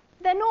Earth.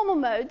 They're normal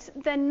modes,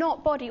 they're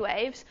not body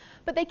waves,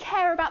 but they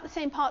care about the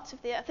same parts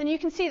of the Earth. And you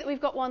can see that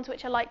we've got ones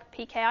which are like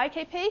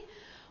PK-IKP.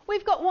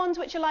 We've got ones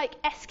which are like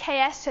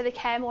SKS, so they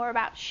care more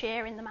about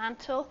shear in the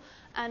mantle,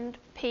 and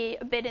P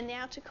a bit in the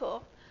outer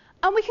core.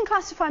 And we can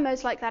classify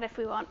modes like that if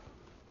we want.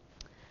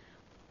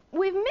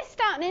 We've missed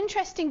out an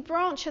interesting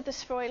branch of the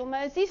spheroidal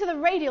modes. These are the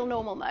radial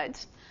normal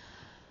modes.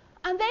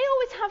 And they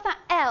always have that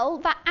L,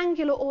 that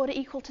angular order,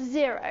 equal to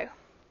 0.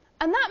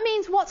 And that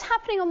means what's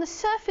happening on the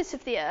surface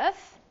of the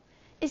Earth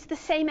is the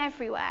same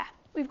everywhere.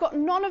 We've got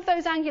none of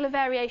those angular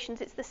variations.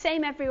 It's the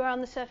same everywhere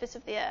on the surface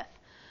of the Earth.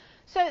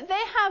 So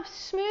they have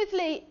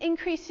smoothly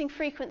increasing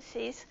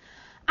frequencies.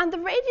 And the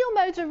radial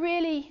modes are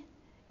really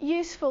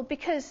useful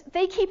because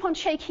they keep on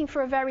shaking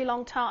for a very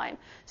long time.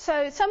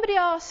 So somebody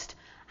asked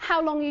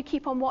how long you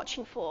keep on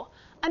watching for.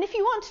 And if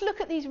you want to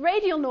look at these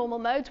radial normal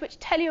modes, which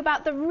tell you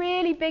about the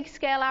really big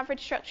scale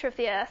average structure of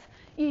the Earth,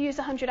 you use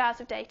 100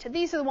 hours of data.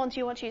 These are the ones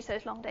you want to use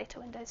those long data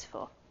windows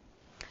for.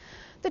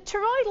 The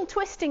toroidal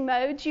twisting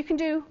modes, you can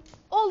do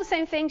all the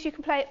same things, you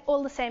can play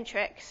all the same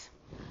tricks.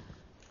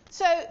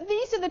 So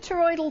these are the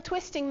toroidal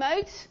twisting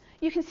modes.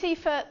 You can see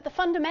for the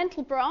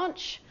fundamental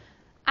branch,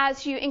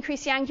 as you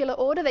increase the angular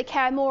order, they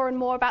care more and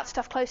more about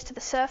stuff close to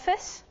the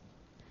surface.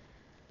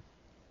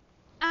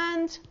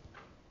 And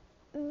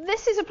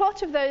this is a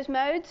plot of those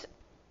modes.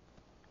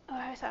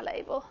 Where's our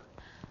label?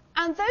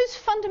 And those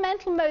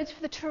fundamental modes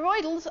for the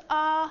toroidals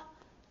are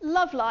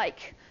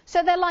love-like.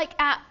 So they're like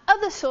our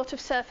other sort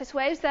of surface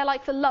waves. They're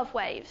like the love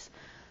waves.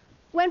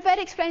 When Ved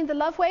explained the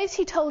love waves,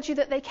 he told you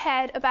that they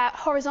cared about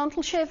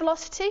horizontal shear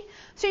velocity.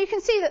 So you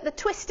can see that the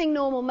twisting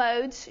normal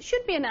modes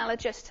should be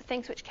analogous to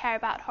things which care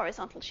about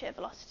horizontal shear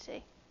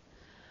velocity.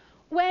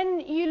 When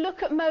you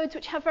look at modes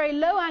which have very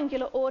low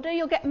angular order,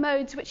 you'll get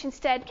modes which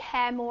instead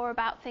care more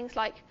about things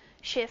like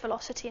shear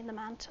velocity in the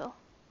mantle.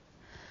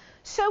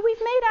 So we've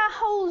made our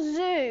whole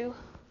zoo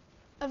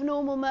of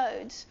normal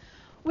modes.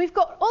 We've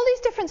got all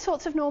these different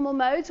sorts of normal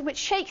modes which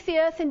shake the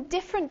Earth in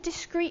different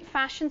discrete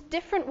fashions,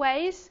 different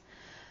ways.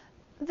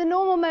 The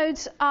normal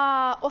modes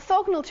are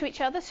orthogonal to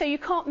each other, so you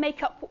can't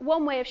make up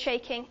one way of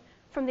shaking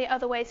from the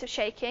other ways of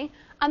shaking.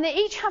 And they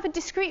each have a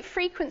discrete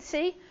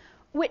frequency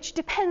which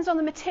depends on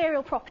the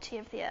material property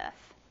of the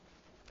Earth.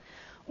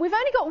 We've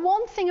only got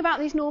one thing about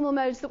these normal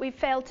modes that we've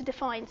failed to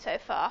define so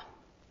far.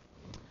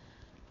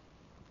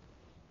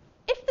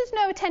 If there's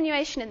no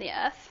attenuation in the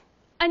Earth,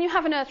 and you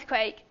have an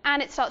earthquake,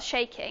 and it starts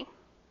shaking,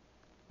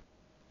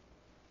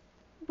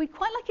 we'd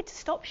quite like it to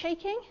stop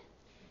shaking.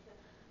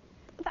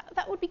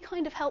 That would be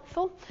kind of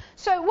helpful.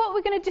 So what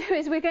we're going to do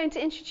is we're going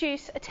to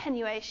introduce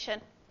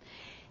attenuation.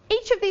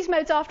 Each of these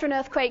modes after an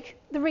earthquake,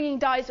 the ringing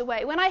dies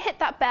away. When I hit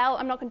that bell,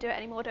 I'm not going to do it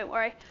anymore, don't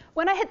worry.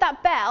 When I hit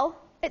that bell,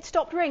 it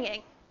stopped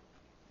ringing.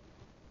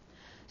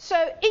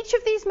 So each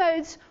of these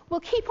modes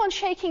will keep on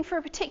shaking for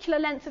a particular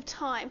length of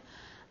time.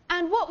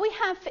 And what we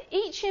have for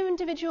each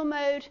individual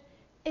mode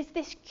is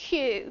this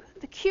Q.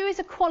 The Q is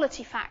a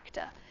quality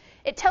factor.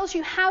 It tells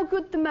you how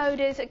good the mode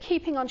is at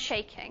keeping on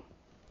shaking.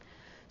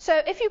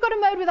 So if you've got a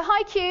mode with a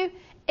high Q,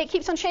 it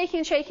keeps on shaking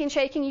and shaking and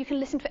shaking. You can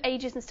listen for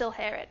ages and still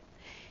hear it.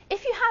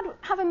 If you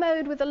have a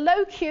mode with a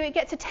low Q, it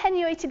gets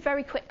attenuated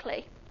very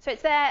quickly. So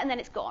it's there and then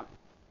it's gone.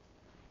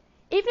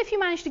 Even if you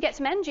manage to get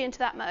some energy into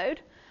that mode,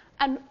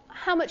 and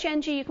how much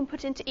energy you can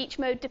put into each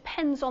mode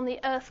depends on the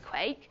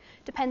earthquake,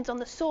 depends on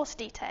the source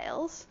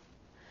details,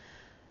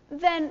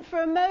 then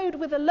for a mode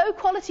with a low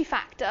quality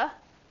factor,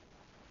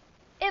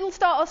 it'll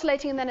start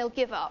oscillating and then it'll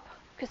give up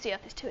because the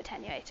Earth is too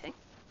attenuating.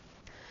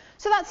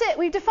 So that's it.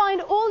 We've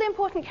defined all the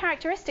important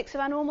characteristics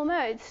of our normal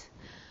modes.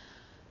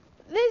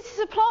 This is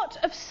a plot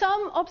of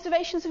some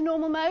observations of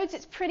normal modes.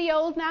 It's pretty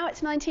old now.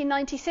 It's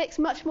 1996.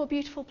 Much more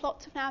beautiful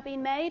plots have now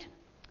been made.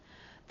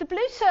 The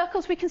blue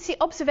circles, we can see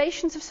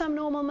observations of some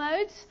normal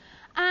modes.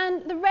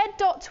 And the red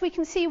dots, we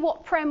can see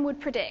what Prem would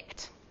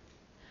predict.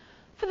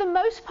 For the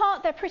most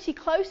part, they're pretty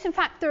close. In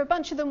fact, there are a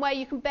bunch of them where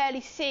you can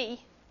barely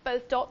see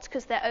both dots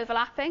because they're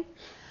overlapping.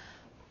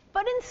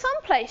 But in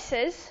some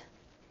places,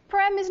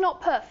 Prem is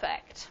not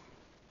perfect.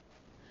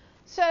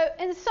 So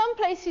in some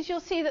places you'll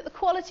see that the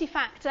quality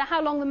factor,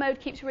 how long the mode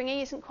keeps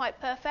ringing, isn't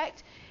quite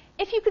perfect.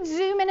 If you could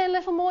zoom in a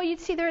little more, you'd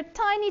see there are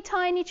tiny,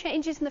 tiny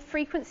changes in the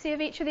frequency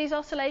of each of these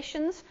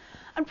oscillations.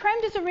 And Prem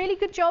does a really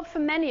good job for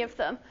many of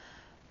them.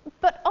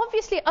 But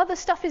obviously other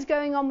stuff is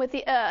going on with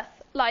the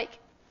Earth, like,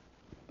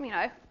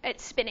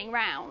 it's spinning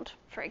round,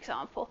 for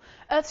example.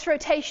 Earth's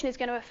rotation is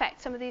going to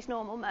affect some of these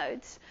normal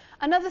modes.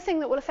 Another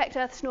thing that will affect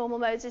Earth's normal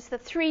modes is the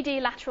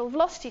 3D lateral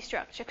velocity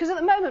structure, because at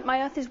the moment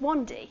my Earth is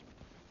 1D.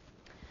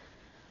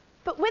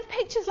 But with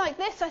pictures like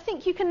this, I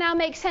think you can now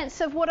make sense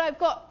of what I've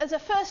got as a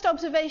first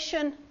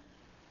observation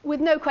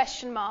with no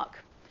question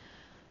mark.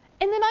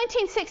 In the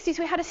 1960s,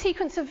 we had a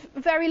sequence of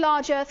very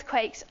large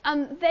earthquakes,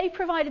 and they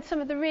provided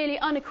some of the really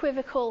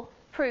unequivocal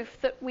proof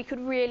that we could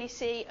really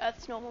see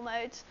Earth's normal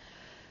modes.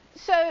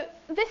 So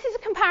this is a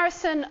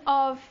comparison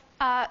of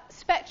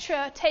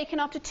spectra taken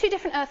after two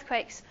different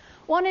earthquakes,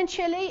 one in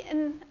Chile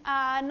in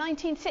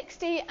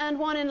 1960 and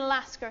one in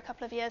Alaska a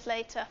couple of years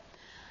later.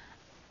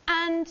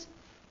 And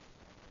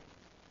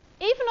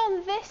even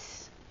on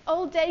this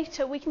old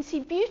data, we can see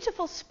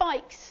beautiful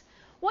spikes.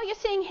 What you're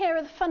seeing here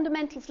are the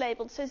fundamentals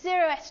labeled, so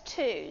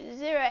 0S2,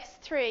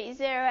 0S3,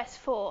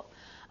 0S4.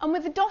 And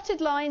with the dotted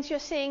lines, you're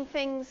seeing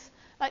things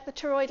like the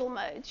toroidal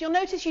modes. You'll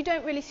notice you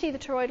don't really see the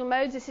toroidal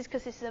modes. This is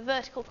because this is a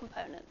vertical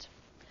component.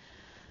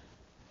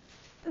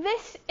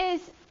 This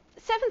is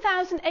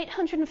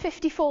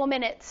 7,854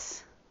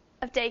 minutes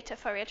of data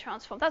Fourier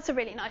transform. That's a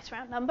really nice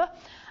round number.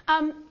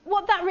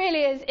 What that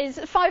really is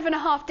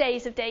 5.5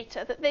 days of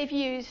data that they've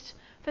used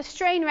for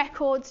strain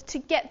records to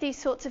get these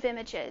sorts of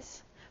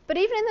images. But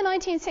even in the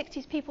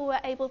 1960s, people were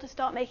able to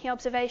start making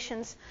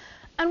observations.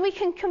 And we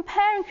can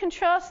compare and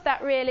contrast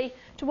that really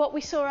to what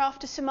we saw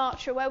after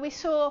Sumatra, where we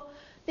saw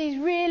these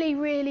really,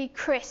 really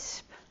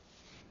crisp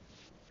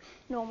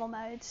normal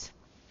modes.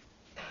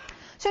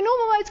 So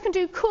normal modes can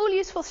do cool,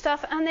 useful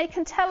stuff, and they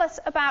can tell us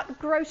about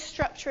gross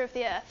structure of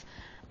the Earth.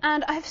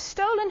 And I've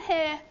stolen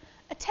here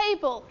a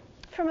table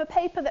from a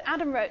paper that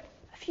Adam wrote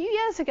a few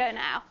years ago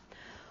now,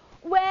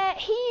 where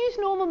he used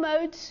normal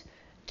modes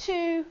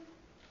to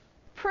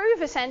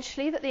prove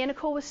essentially that the inner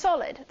core was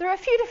solid. There are a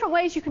few different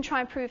ways you can try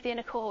and prove the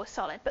inner core was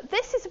solid, but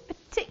this is a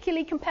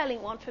particularly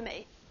compelling one for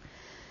me.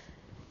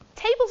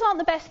 Tables aren't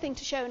the best thing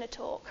to show in a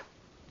talk,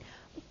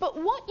 but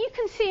what you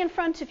can see in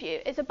front of you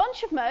is a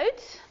bunch of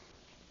modes,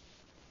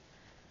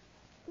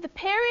 the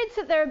periods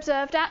that they're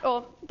observed at,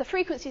 or the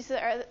frequencies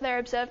that they're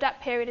observed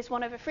at, period is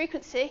 1 over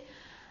frequency,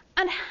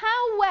 and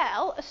how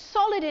well a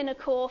solid inner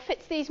core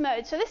fits these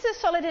modes. So this is a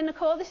solid inner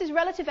core, this is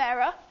relative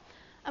error,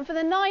 and for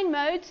the 9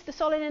 modes, the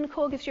solid inner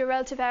core gives you a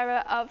relative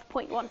error of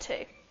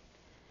 0.12.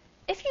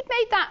 If you'd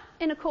made that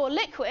inner core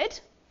liquid,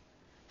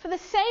 for the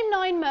same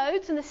 9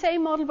 modes and the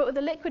same model but with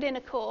a liquid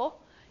inner core,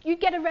 you'd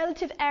get a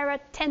relative error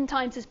 10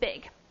 times as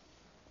big.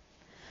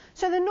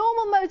 So the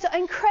normal modes are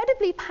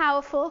incredibly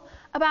powerful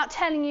about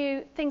telling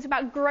you things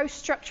about gross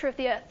structure of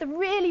the Earth, the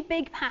really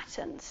big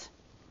patterns.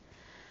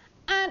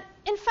 And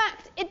in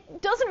fact,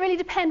 it doesn't really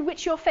depend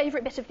which your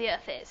favorite bit of the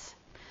Earth is.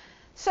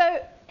 So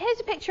here's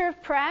a picture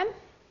of Prem.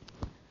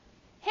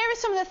 Here are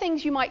some of the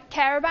things you might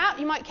care about.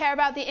 You might care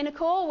about the inner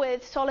core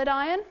with solid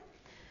iron.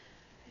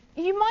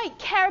 You might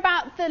care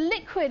about the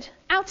liquid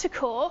outer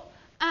core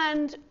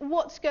and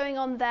what's going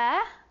on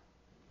there.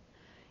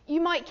 You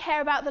might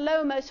care about the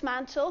lowermost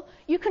mantle.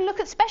 You can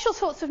look at special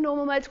sorts of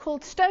normal modes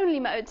called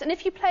Stoney modes. And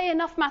if you play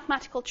enough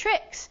mathematical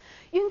tricks,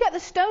 you can get the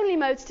Stoney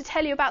modes to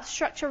tell you about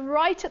structure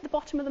right at the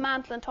bottom of the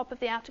mantle and top of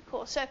the outer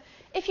core. So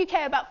if you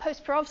care about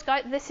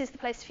post-perovskite, this is the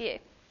place for you.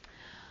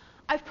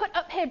 I've put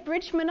up here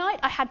Bridgmanite.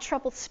 I had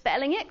trouble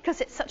spelling it because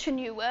it's such a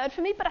new word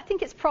for me, but I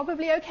think it's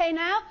probably okay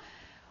now.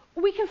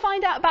 We can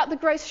find out about the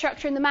gross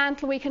structure in the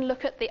mantle. We can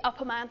look at the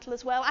upper mantle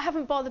as well. I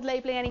haven't bothered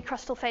labeling any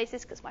crustal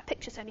phases because my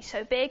picture's only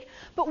so big.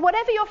 But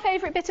whatever your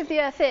favorite bit of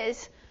the Earth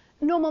is,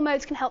 normal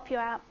modes can help you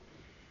out.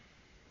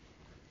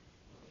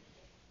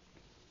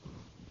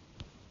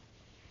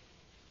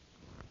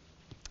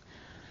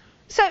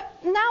 So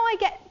now I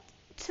get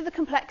to the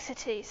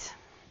complexities.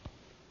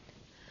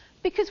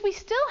 Because we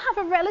still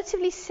have a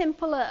relatively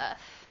simple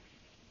Earth,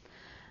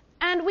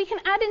 and we can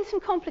add in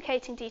some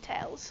complicating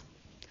details.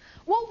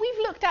 What we've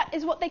looked at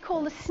is what they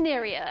call the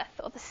Sneery Earth,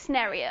 or the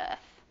Sneery Earth.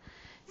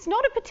 It's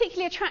not a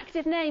particularly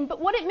attractive name, but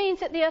what it means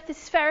is that the Earth is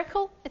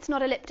spherical, it's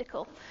not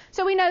elliptical.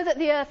 So we know that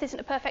the Earth isn't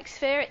a perfect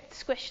sphere,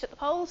 it's squished at the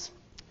poles.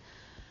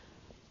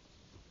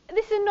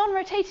 This is a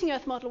non-rotating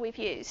Earth model we've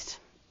used.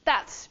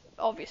 That's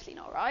obviously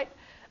not right.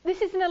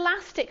 This is an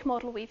elastic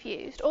model we've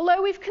used.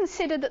 Although we've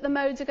considered that the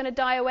modes are going to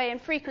die away in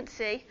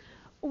frequency,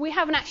 we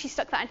haven't actually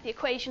stuck that into the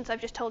equations.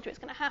 I've just told you it's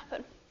going to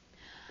happen.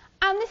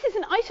 And this is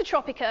an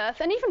isotropic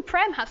Earth, and even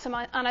Prem has some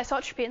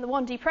anisotropy in the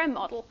 1D Prem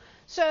model.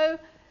 So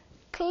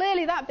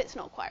clearly that bit's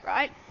not quite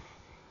right.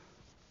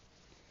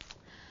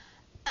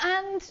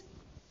 And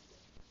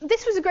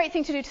this was a great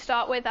thing to do to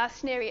start with, our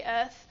Sneery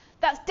Earth.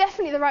 That's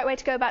definitely the right way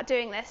to go about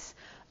doing this.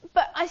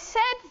 But I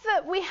said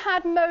that we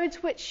had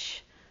modes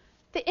which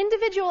the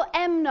individual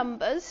m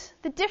numbers,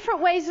 the different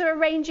ways of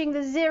arranging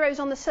the zeros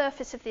on the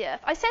surface of the Earth,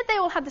 I said they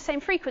all had the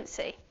same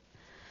frequency.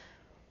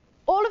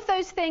 all of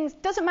those things,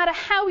 doesn't matter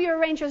how you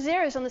arrange your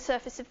zeros on the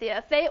surface of the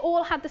Earth, they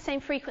all had the same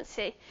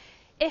frequency.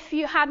 If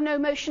you had no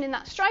motion in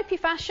that stripy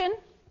fashion,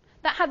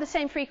 that had the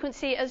same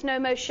frequency as no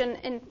motion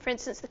in, for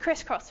instance, the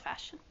crisscross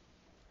fashion.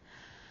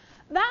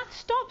 That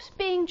stops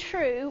being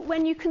true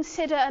when you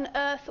consider an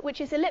Earth which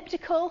is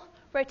elliptical,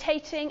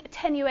 rotating,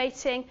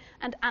 attenuating,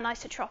 and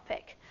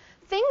anisotropic.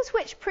 Things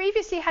which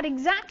previously had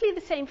exactly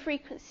the same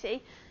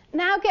frequency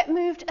now get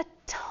moved a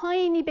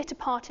tiny bit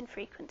apart in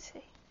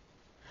frequency.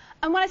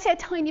 And when I say a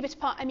tiny bit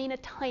apart, I mean a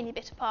tiny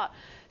bit apart.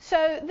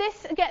 So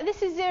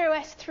this is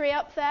 0S3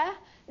 up there.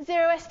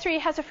 0S3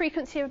 has a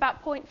frequency of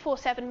about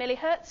 0.47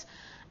 millihertz.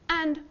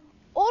 And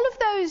all of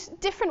those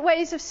different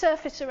ways of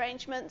surface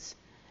arrangements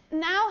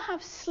now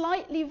have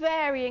slightly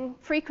varying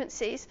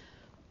frequencies,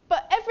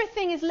 but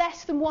everything is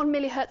less than 1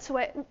 millihertz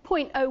away,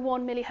 0.01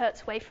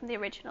 millihertz away from the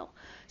original.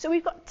 So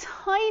we've got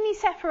tiny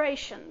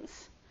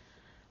separations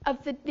of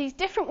these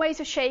different ways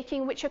of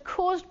shaking which are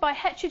caused by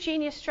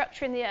heterogeneous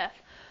structure in the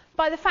Earth,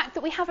 by the fact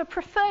that we have a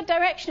preferred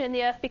direction in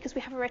the Earth because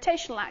we have a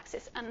rotational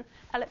axis and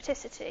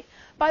ellipticity,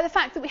 by the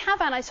fact that we have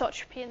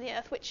anisotropy in the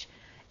Earth, which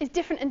is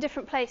different in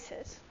different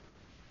places.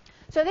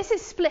 So this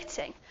is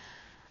splitting.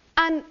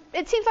 And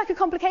it seems like a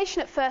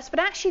complication at first, but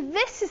actually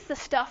this is the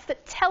stuff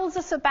that tells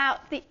us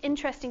about the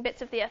interesting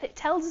bits of the Earth. It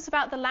tells us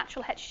about the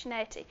lateral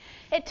heterogeneity.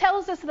 It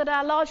tells us that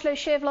our large low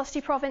shear velocity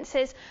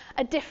provinces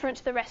are different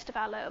to the rest of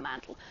our lower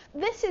mantle.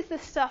 This is the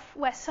stuff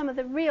where some of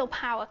the real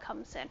power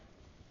comes in.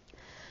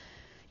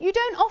 You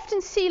don't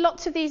often see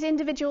lots of these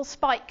individual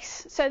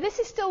spikes. So this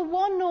is still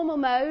one normal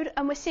mode,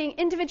 and we're seeing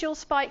individual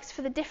spikes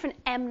for the different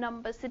M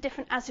numbers, the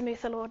different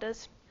azimuthal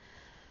orders.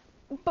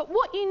 But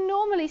what you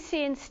normally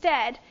see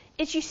instead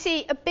is you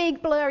see a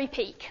big blurry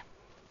peak.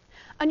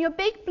 And your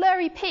big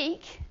blurry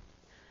peak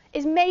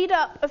is made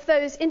up of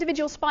those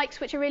individual spikes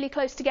which are really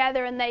close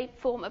together, and they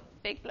form a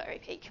big blurry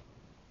peak.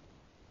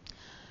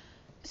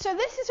 So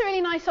this is a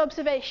really nice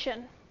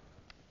observation.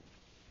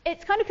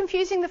 It's kind of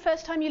confusing the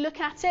first time you look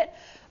at it,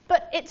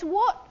 but it's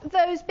what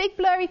those big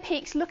blurry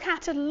peaks look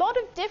at a lot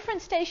of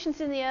different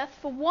stations in the Earth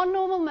for one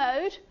normal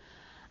mode,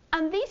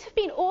 and these have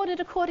been ordered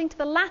according to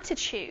the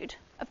latitude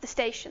of the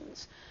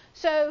stations.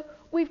 So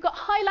we've got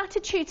high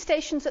latitude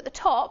stations at the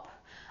top,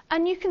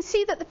 and you can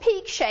see that the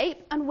peak shape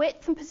and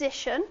width and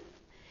position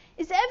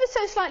is ever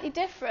so slightly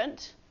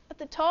different at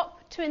the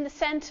top to in the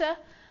center,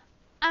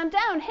 and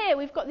down here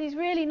we've got these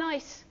really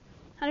nice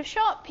kind of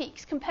sharp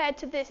peaks compared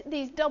to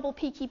these double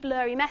peaky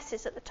blurry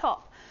messes at the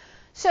top.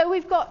 So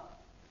we've got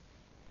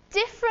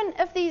different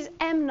of these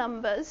M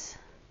numbers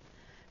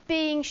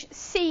being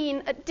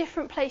seen at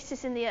different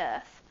places in the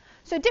Earth.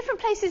 So different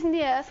places in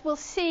the Earth will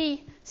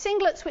see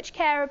singlets which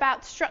care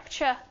about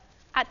structure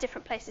at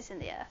different places in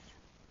the Earth.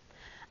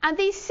 And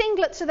these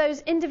singlets are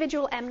those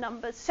individual M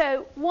numbers.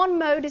 So one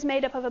mode is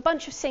made up of a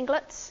bunch of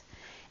singlets.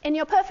 In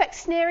your perfect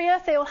scenario,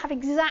 they all have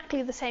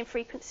exactly the same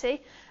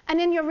frequency. And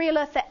in your real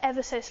Earth, they're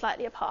ever so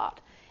slightly apart.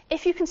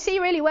 If you can see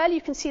really well,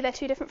 you can see they're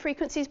two different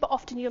frequencies, but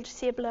often you'll just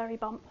see a blurry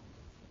bump.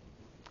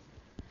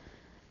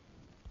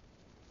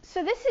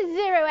 So this is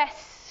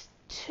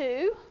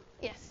 0S2.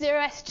 Yes,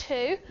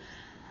 0S2.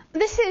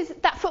 This is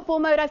that football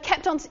mode. I've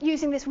kept on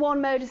using this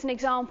one mode as an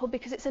example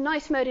because it's a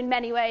nice mode in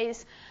many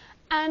ways.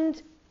 And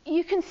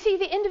you can see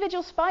the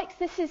individual spikes.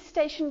 This is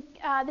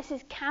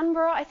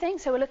Canberra, I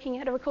think. So we're looking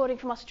at a recording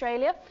from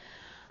Australia.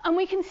 And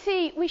we can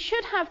see we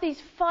should have these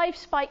 5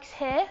 spikes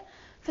here.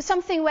 For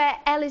something where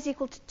L is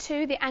equal to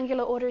 2, the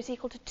angular order is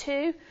equal to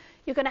 2,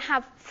 you're going to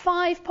have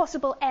 5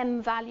 possible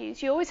M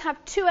values. You always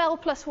have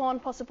 2L plus 1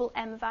 possible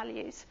M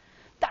values.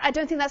 I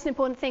don't think that's an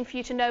important thing for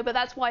you to know, but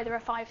that's why there are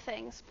 5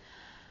 things.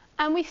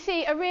 And we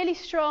see a really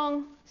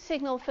strong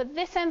signal for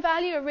this M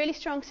value, a really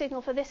strong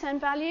signal for this M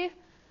value,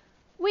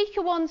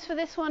 weaker ones for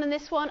this one,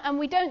 and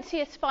we don't see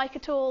a spike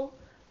at all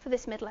for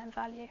this middle M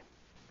value.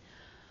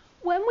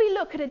 When we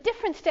look at a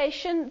different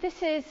station,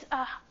 this is,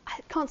 I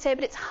can't say,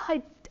 but it's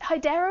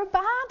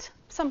Hyderabad,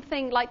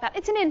 something like that.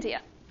 It's in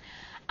India.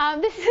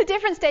 This is a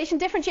different station,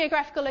 different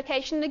geographical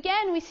location. And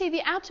again, we see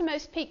the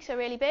outermost peaks are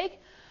really big.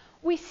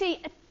 We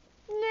see a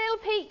little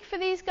peak for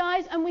these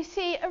guys, and we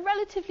see a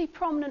relatively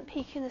prominent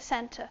peak in the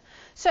center.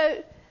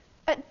 So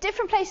at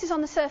different places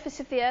on the surface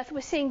of the Earth,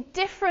 we're seeing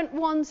different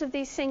ones of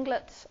these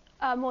singlets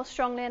more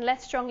strongly and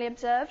less strongly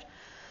observed.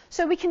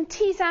 So we can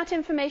tease out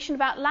information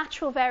about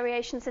lateral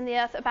variations in the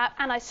Earth, about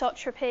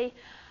anisotropy,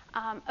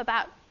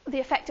 about the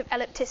effect of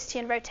ellipticity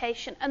and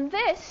rotation. And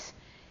this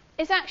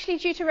is actually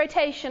due to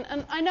rotation.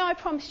 And I know I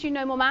promised you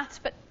no more maths,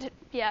 but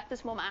yeah,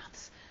 there's more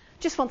maths.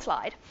 Just one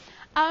slide.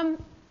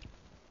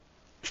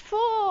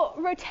 For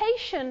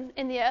rotation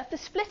in the Earth, the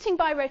splitting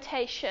by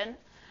rotation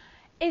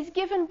is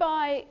given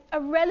by a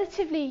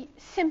relatively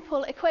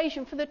simple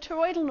equation for the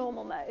toroidal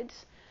normal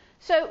modes.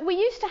 So we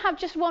used to have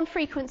just one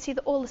frequency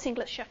that all the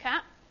singlets shook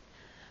at.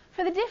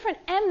 For the different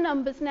M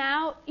numbers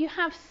now, you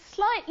have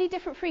slightly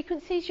different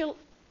frequencies.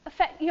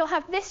 You'll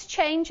have this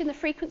change in the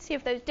frequency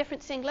of those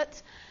different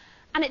singlets,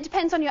 and it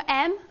depends on your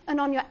M and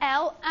on your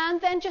L, and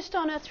then just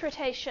on Earth's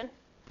rotation.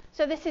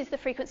 So this is the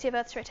frequency of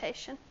Earth's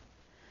rotation.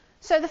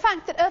 So the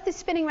fact that Earth is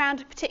spinning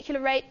around at a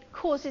particular rate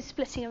causes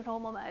splitting of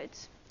normal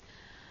modes.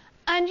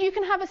 And you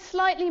can have a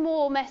slightly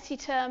more messy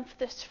term for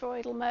the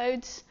spheroidal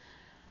modes.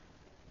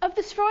 Of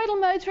the spheroidal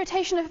modes,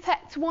 rotation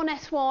affects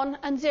 1s1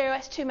 and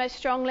 0s2 most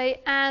strongly,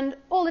 and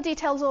all the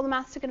details, all the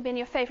maths are going to be in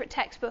your favourite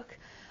textbook.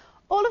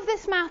 All of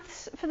this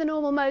maths for the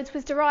normal modes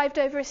was derived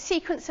over a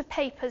sequence of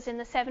papers in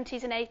the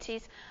 70s and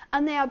 80s,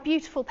 and they are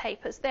beautiful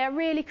papers. They are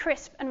really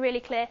crisp and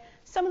really clear.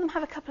 Some of them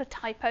have a couple of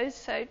typos,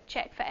 so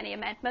check for any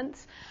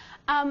amendments.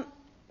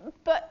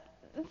 But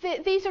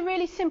these are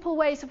really simple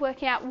ways of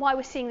working out why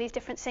we're seeing these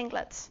different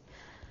singlets.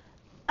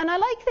 And I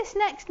like this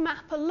next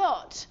map a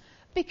lot,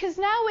 because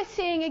now we're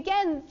seeing,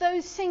 again,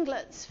 those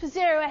singlets for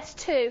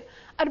 0s2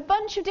 at a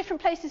bunch of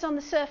different places on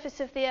the surface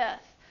of the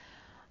Earth.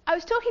 I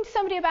was talking to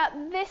somebody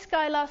about this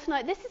guy last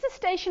night. This is a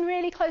station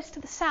really close to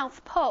the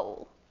South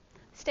Pole,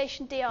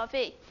 station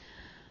DRV.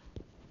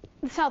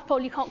 The South Pole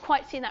you can't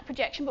quite see in that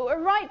projection, but we're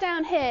right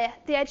down here,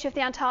 the edge of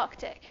the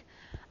Antarctic.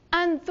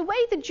 And the way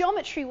the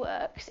geometry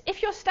works,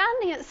 if you're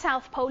standing at the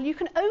South Pole, you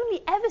can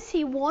only ever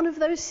see one of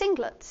those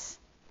singlets.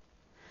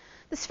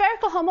 The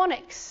spherical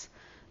harmonics,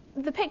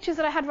 the pictures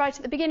that I had right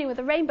at the beginning with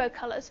the rainbow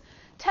colours,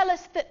 tell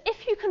us that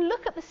if you can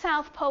look at the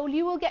South Pole,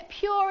 you will get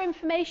pure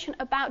information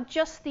about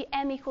just the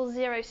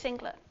m=0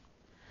 singlet.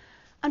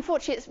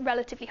 Unfortunately, it's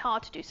relatively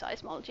hard to do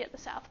seismology at the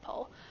South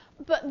Pole.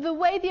 But the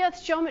way the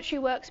Earth's geometry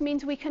works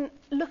means we can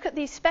look at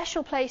these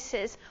special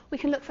places, we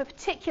can look for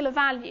particular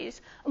values,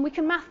 and we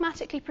can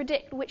mathematically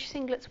predict which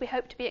singlets we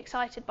hope to be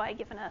excited by a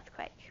given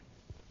earthquake.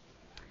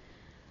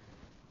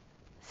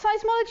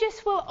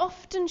 Seismologists will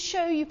often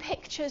show you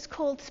pictures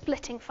called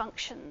splitting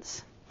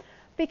functions,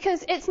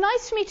 because it's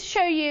nice for me to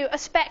show you a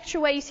spectra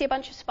where you see a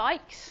bunch of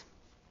spikes,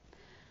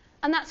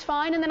 and that's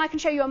fine, and then I can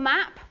show you a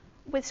map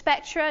with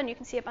spectra and you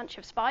can see a bunch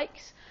of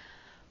spikes.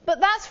 But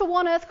that's for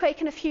one earthquake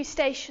and a few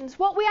stations.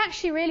 What we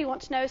actually really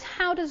want to know is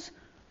how does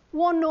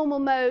one normal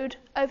mode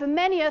over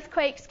many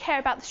earthquakes care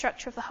about the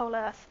structure of the whole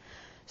Earth?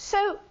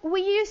 So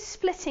we use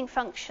splitting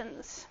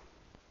functions.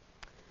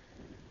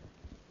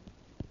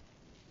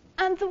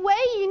 And the way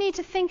you need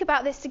to think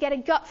about this to get a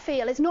gut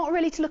feel is not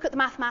really to look at the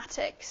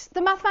mathematics.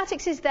 The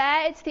mathematics is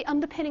there, it's the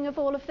underpinning of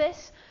all of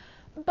this.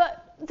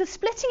 But the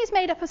splitting is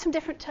made up of some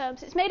different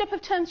terms. It's made up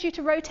of terms due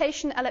to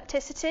rotation and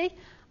ellipticity.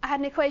 I had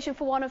an equation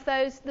for one of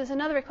those. There's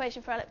another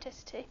equation for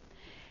ellipticity.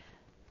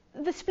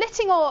 The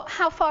splitting, or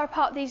how far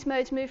apart these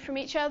modes move from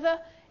each other,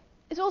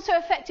 is also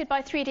affected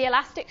by 3D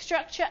elastic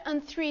structure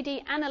and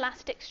 3D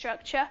anelastic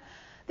structure.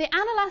 The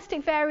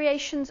anelastic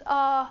variations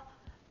are,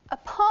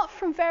 apart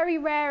from very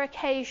rare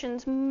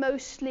occasions,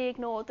 mostly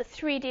ignored, the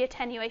 3D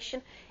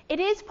attenuation. It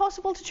is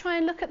possible to try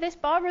and look at this.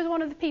 Barbara is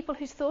one of the people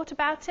who's thought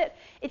about it.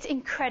 It's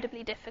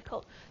incredibly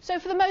difficult. So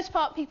for the most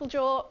part, people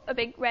draw a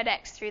big red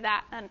X through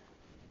that and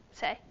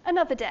say,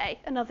 another day,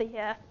 another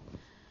year.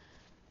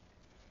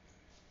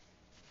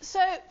 So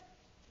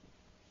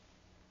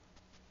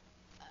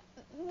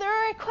there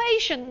are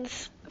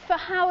equations for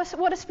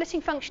what a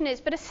splitting function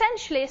is, but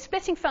essentially a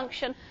splitting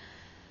function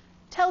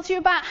tells you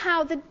about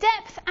how the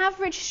depth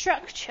average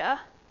structure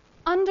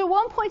under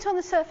one point on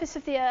the surface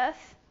of the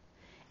Earth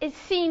is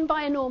seen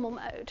by a normal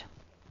mode.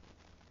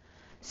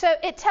 So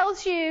it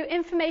tells you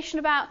information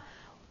about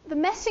the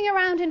messing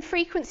around in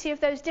frequency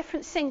of those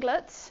different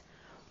singlets,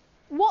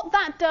 what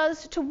that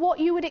does to what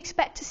you would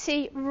expect to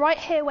see right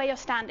here where you're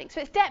standing.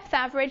 So it's depth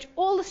average.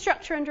 All the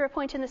structure under a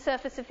point in the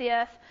surface of the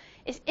Earth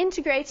is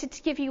integrated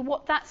to give you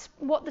what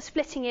the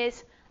splitting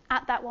is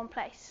at that one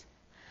place.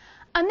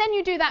 And then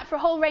you do that for a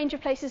whole range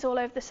of places all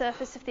over the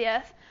surface of the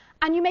Earth,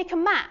 and you make a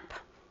map.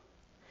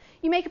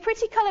 You make a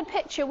pretty coloured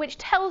picture which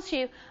tells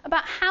you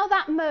about how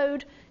that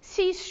mode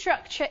sees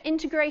structure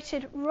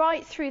integrated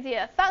right through the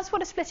Earth. That's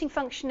what a splitting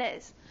function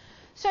is.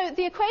 So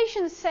the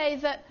equations say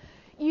that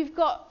you've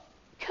got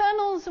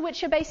kernels,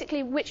 which are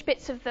basically which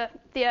bits of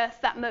the Earth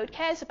that mode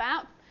cares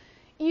about.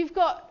 You've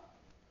got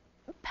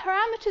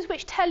parameters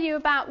which tell you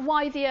about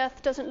why the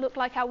Earth doesn't look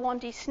like our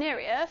 1D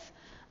Scenery Earth.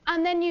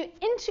 And then you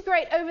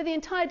integrate over the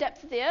entire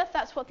depth of the Earth,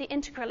 that's what the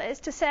integral is,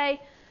 to say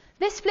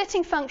this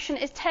splitting function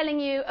is telling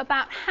you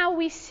about how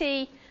we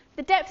see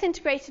the depth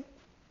integrated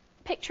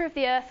picture of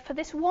the Earth for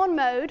this one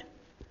mode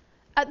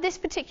at this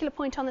particular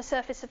point on the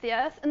surface of the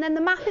Earth, and then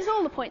the map is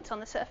all the points on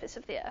the surface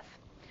of the Earth.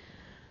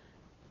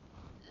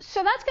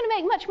 So that's going to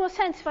make much more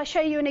sense if I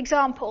show you an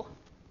example.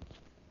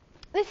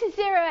 This is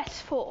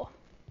 0s4.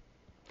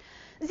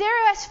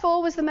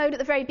 0s4 was the mode at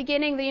the very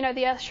beginning,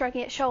 the Earth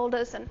shrugging its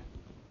shoulders and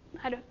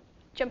had a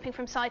jumping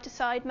from side to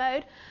side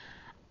mode.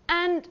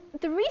 And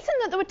the reason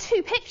that there were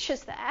two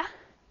pictures there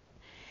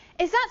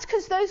is that's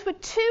because those were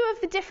two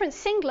of the different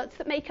singlets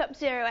that make up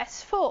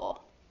 0s4.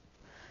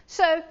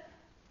 So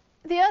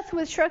the Earth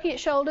was shrugging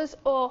its shoulders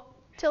or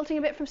tilting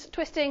a bit from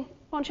twisting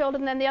one shoulder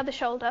and then the other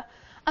shoulder.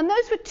 And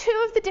those were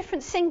two of the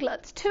different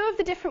singlets, two of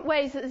the different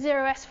ways that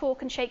 0s4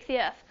 can shake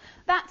the Earth.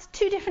 That's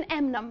two different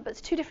M numbers,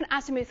 two different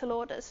azimuthal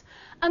orders.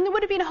 And there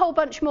would have been a whole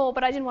bunch more,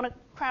 but I didn't want to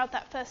crowd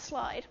that first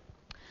slide.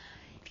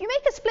 If you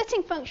make a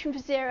splitting function for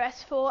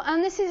 0s4,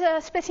 and this is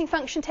a splitting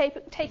function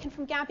taken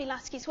from Gabby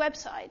Lasky's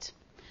website,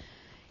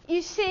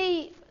 you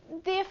see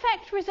the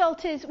effect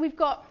result is we've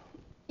got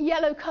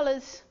yellow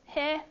colours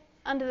here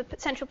under the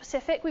Central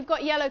Pacific, we've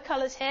got yellow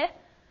colours here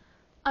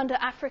under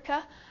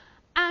Africa,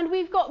 and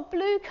we've got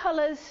blue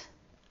colours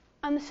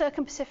on the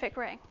Circum-Pacific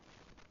Ring.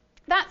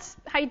 That's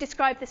how you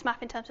describe this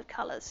map in terms of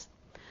colours.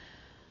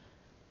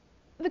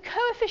 The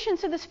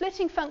coefficients of the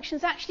splitting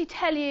functions actually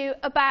tell you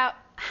about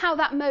how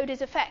that mode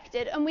is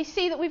affected, and we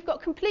see that we've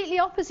got completely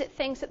opposite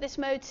things that this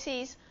mode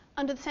sees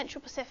under the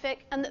Central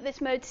Pacific and that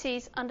this mode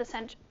sees under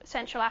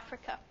Central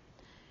Africa.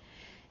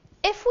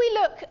 If we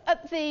look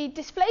at the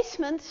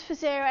displacements for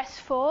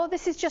 0S4,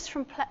 this is just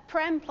from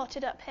Prem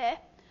plotted up here.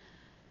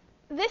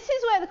 This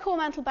is where the core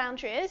mantle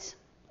boundary is.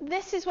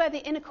 This is where the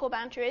inner core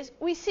boundary is.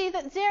 We see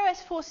that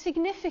 0S4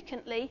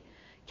 significantly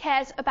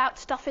cares about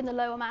stuff in the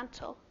lower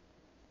mantle.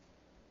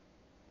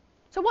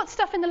 So what's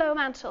stuff in the lower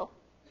mantle?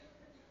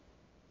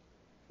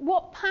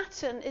 What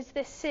pattern is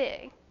this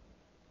seeing?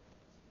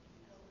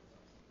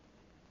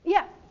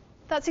 Yeah,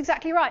 that's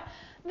exactly right.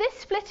 This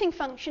splitting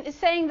function is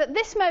saying that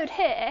this mode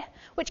here,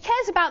 which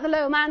cares about the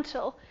lower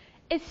mantle,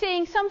 is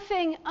seeing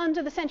something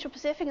under the Central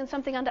Pacific and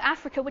something under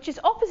Africa, which is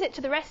opposite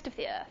to the rest of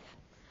the Earth.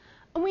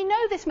 And we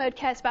know this mode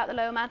cares about the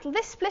lower mantle.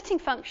 This splitting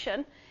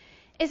function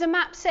is a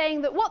map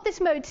saying that what this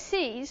mode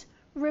sees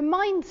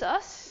reminds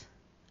us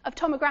of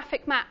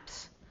tomographic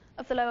maps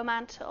of the lower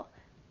mantle.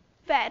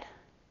 Ved?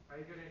 Are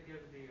you going to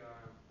give the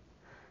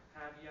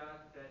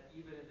caveat that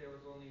even if there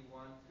was only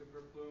one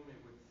superplume, it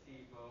would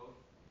see both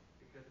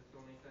because it's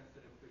only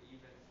sensitive to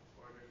even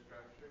order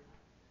structure?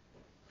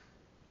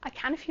 I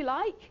can if you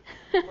like.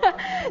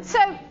 Well,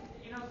 so,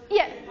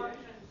 yeah.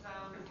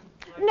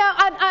 No,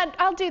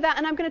 I'll do that,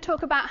 and I'm going to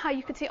talk about how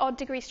you could see odd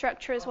degree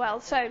structure as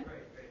well. So,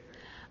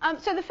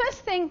 so the first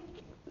thing,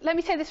 let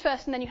me say this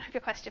first, and then you have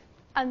your question,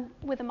 and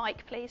with a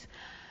mic, please.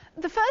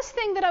 The first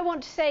thing that I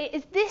want to say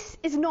is this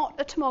is not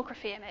a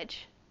tomography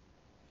image.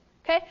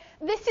 Okay?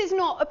 This is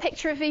not a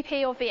picture of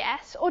VP or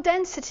VS or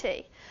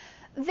density.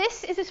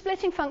 This is a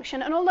splitting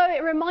function, and although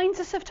it reminds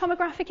us of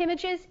tomographic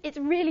images, it's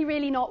really,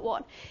 really not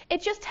one.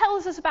 It just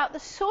tells us about the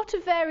sort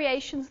of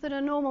variations that a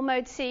normal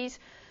mode sees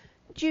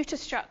due to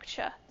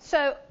structure.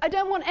 So I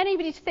don't want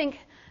anybody to think,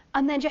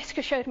 and then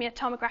Jessica showed me a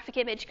tomographic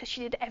image because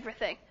she did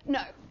everything.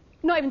 No,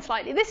 not even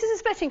slightly. This is a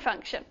splitting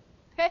function.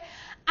 Okay?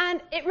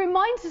 And it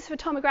reminds us of a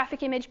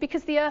tomographic image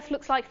because the Earth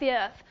looks like the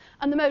Earth,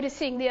 and the mode is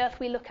seeing the Earth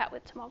we look at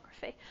with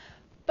tomography.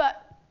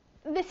 But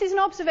this is an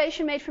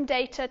observation made from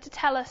data to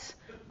tell us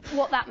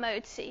what that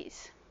mode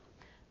sees.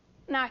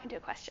 Now I can do a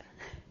question.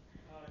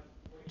 What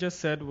you just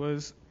said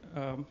was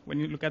when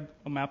you look at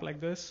a map like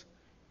this,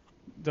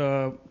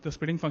 the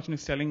splitting function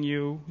is telling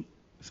you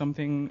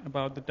something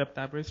about the depth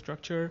average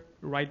structure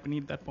right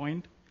beneath that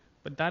point,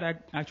 but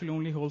that actually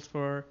only holds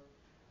for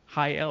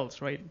high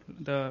L's, right?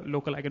 The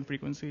local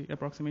eigenfrequency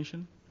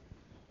approximation.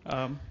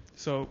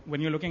 So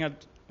when you're looking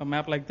at a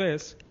map like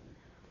this,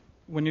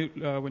 when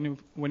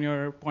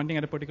you're pointing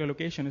at a particular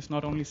location, it's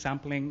not only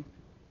sampling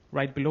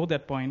right below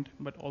that point,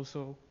 but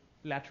also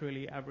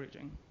laterally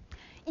averaging.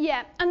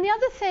 Yeah, and the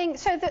other thing,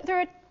 so there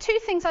are two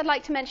things I'd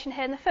like to mention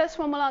here, and the first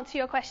one will answer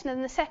your question,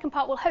 and the second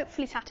part will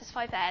hopefully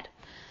satisfy Ved.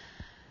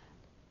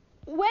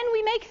 When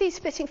we make these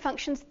splitting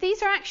functions,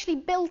 these are actually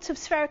built of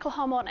spherical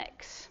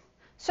harmonics.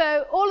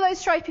 So all those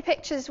stripy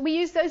pictures, we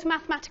use those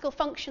mathematical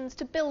functions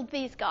to build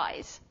these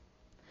guys.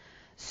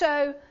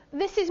 So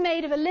this is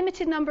made of a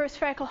limited number of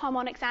spherical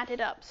harmonics added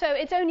up. So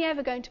it's only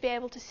ever going to be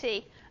able to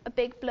see a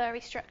big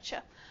blurry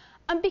structure.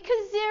 And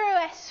because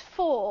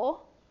 0S4,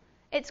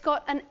 it's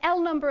got an L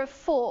number of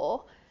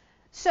 4,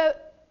 so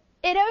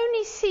it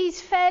only sees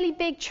fairly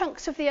big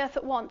chunks of the Earth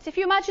at once. If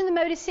you imagine the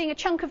mode is seeing a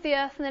chunk of the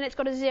Earth, and then it's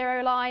got a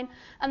 0 line,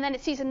 and then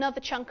it sees another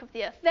chunk of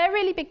the Earth. They're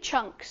really big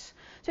chunks.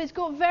 So it's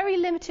got very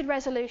limited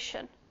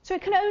resolution. So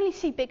it can only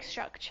see big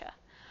structure.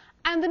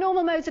 And the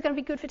normal modes are going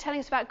to be good for telling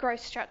us about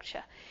gross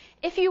structure.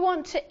 If you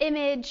want to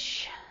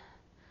image,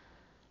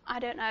 I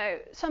don't know,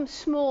 some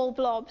small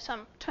blob,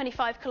 some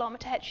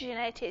 25-kilometer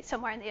heterogeneity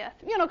somewhere in the Earth,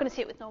 you're not going to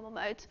see it with normal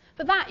modes.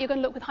 For that, you're going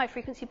to look with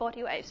high-frequency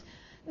body waves.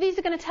 These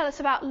are going to tell us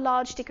about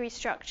large degree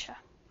structure,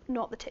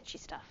 not the titchy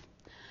stuff.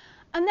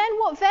 And then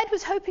what Ved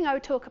was hoping I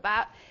would talk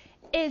about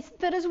is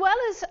that as well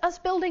as us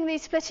building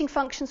these splitting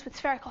functions with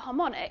spherical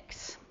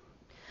harmonics,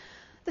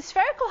 the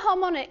spherical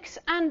harmonics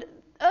and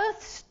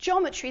Earth's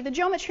geometry, the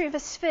geometry of a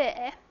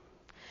sphere,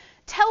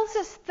 tells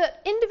us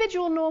that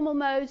individual normal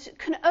modes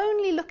can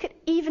only look at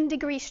even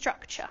degree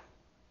structure.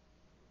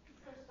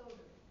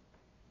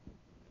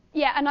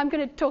 Yeah, and I'm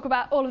going to talk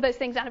about all of those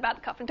things and about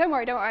the coupling. Don't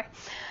worry, don't worry.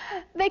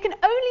 They can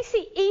only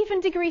see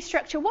even degree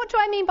structure. What do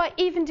I mean by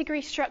even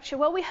degree structure?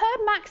 Well, we heard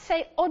Max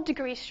say odd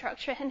degree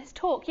structure in his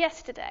talk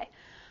yesterday.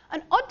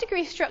 An odd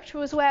degree structure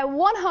was where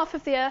one half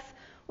of the Earth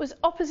was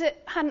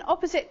had an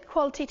opposite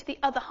quality to the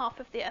other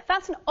half of the Earth.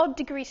 That's an odd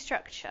degree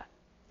structure.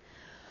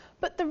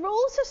 But the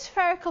rules of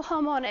spherical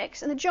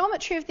harmonics and the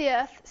geometry of the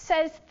Earth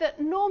says that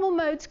normal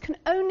modes can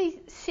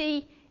only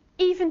see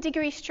even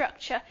degree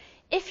structure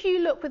if you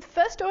look with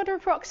first order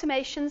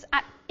approximations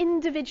at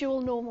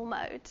individual normal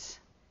modes.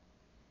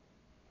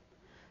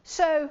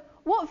 So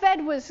what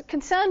Ved was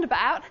concerned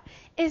about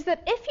is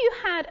that if you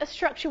had a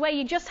structure where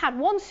you just had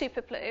one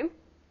superplume,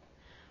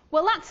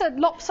 well, that's a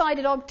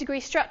lopsided odd degree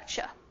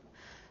structure.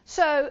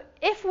 So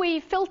if we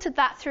filtered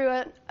that through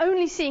an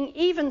only seeing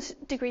even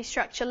degree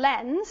structure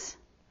lens,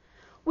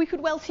 we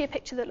could well see a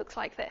picture that looks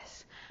like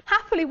this.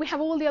 Happily, we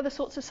have all the other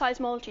sorts of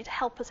seismology to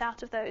help us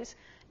out of those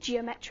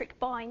geometric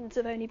binds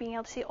of only being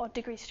able to see odd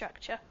degree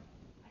structure.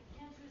 I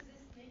can't resist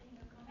making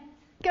a comment.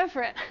 Go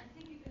for it. I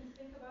think you can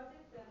think about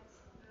it that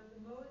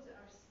the modes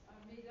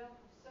are made up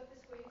of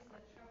surface waves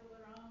that travel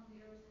around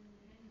the Earth in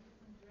many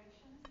different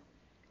directions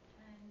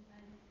and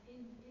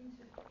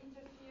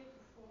interfere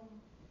to form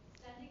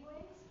standing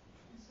waves.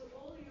 And so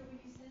all you're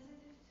really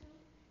sensitive to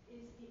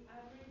is the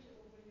average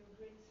over your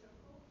great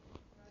circle,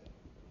 right?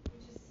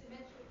 Which is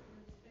symmetric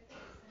with respect to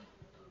the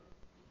center of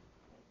the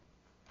Earth.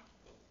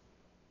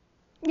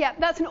 Yeah,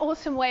 that's an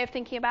awesome way of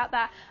thinking about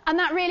that. And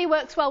that really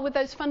works well with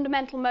those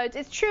fundamental modes.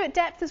 It's true at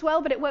depth as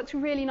well, but it works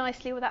really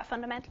nicely with that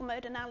fundamental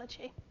mode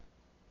analogy.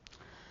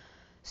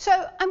 So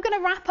I'm going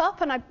to wrap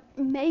up, and I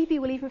maybe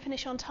will even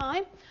finish on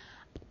time.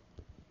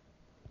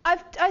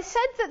 I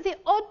said that the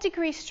odd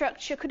degree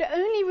structure could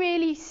only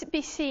really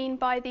be seen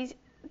by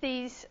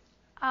these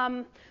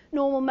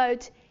normal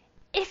modes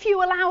if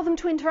you allow them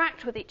to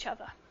interact with each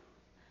other.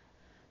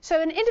 So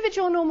an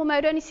individual normal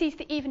mode only sees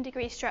the even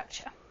degree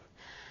structure.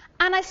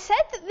 And I said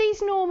that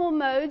these normal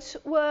modes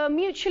were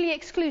mutually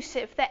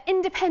exclusive. They're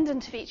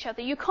independent of each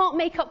other. You can't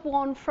make up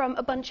one from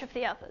a bunch of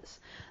the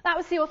others. That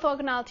was the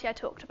orthogonality I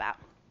talked about.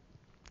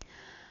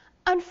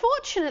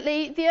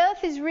 Unfortunately, the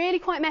Earth is really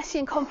quite messy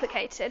and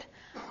complicated.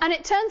 And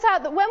it turns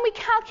out that when we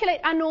calculate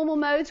our normal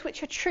modes,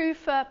 which are true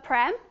for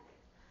Prem,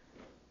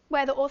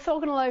 where they're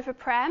orthogonal over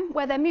Prem,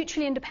 where they're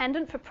mutually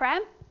independent for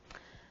Prem,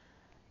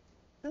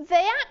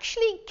 they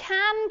actually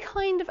can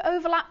kind of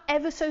overlap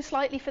ever so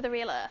slightly for the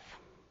real Earth.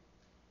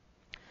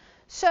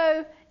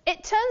 So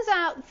it turns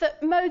out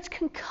that modes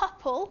can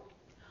couple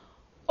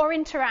or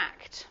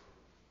interact.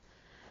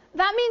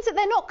 That means that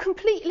they're not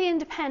completely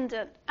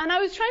independent. And I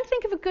was trying to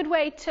think of a good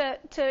way to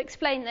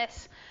explain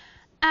this.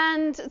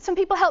 And some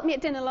people helped me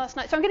at dinner last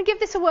night. So I'm going to give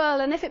this a whirl,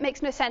 and if it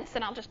makes no sense,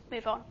 then I'll just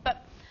move on.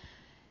 But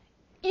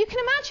you can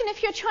imagine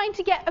if you're trying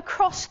to get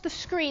across the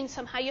screen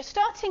somehow. You're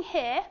starting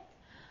here,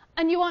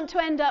 and you want to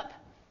end up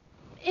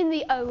in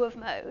the O of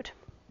mode.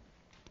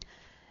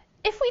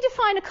 If we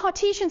define a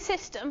Cartesian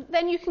system,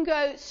 then you can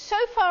go so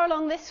far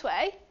along this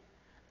way,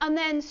 and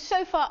then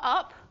so far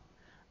up,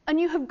 and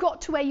you have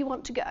got to where you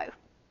want to go.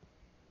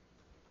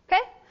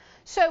 Okay?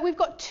 So we've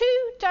got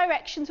two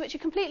directions which are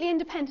completely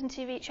independent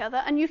of each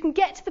other, and you can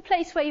get to the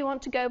place where you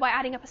want to go by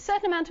adding up a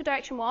certain amount of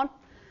direction 1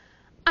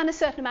 and a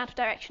certain amount of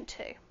direction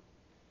 2.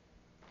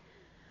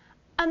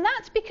 And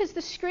that's because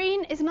the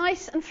screen is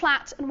nice and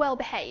flat and well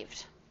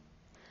behaved.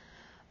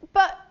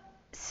 But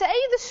say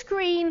the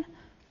screen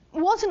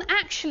wasn't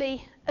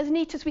actually as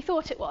neat as we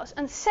thought it was,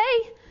 and say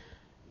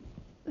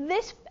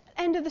this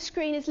end of the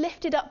screen is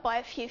lifted up by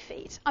a few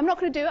feet. I'm not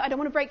going to do it, I don't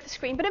want to break the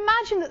screen, but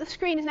imagine that the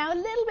screen is now a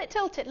little bit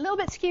tilted, a little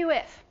bit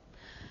skew-if.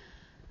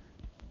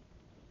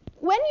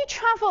 When you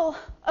travel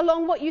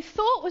along what you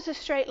thought was a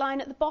straight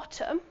line at the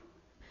bottom,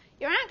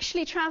 you're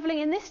actually traveling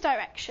in this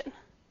direction.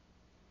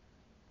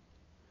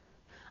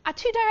 Our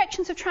two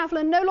directions of travel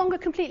are no longer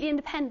completely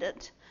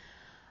independent.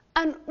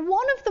 And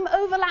one of them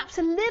overlaps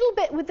a little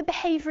bit with the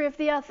behavior of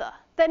the other.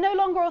 They're no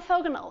longer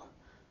orthogonal.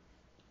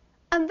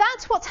 And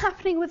that's what's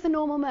happening with the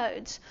normal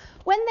modes.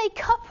 When they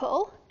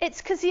couple,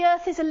 it's because the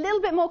Earth is a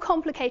little bit more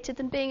complicated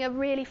than being a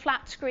really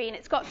flat screen.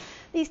 It's got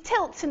these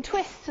tilts and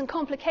twists and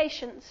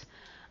complications.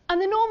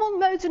 And the normal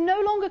modes are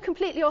no longer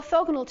completely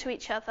orthogonal to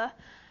each other.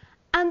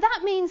 And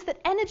that means that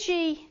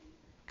energy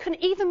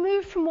can either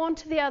move from one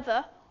to the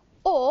other,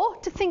 or,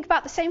 to think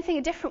about the same thing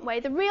a different way,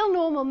 the real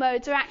normal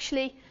modes are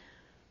actually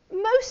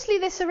mostly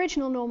this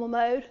original normal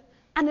mode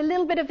and a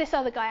little bit of this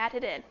other guy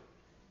added in.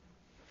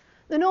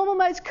 The normal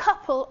modes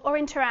couple or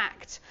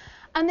interact.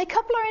 And they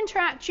couple or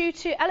interact due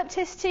to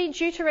ellipticity,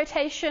 due to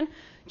rotation,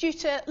 due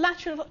to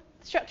lateral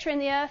structure in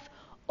the Earth,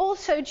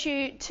 also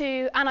due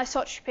to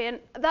anisotropy. And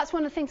that's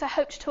one of the things I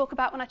hope to talk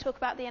about when I talk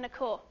about the inner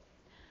core.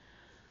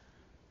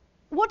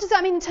 What does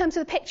that mean in terms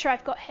of the picture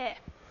I've got here?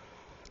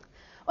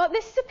 Well,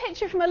 this is a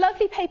picture from a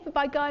lovely paper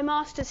by Guy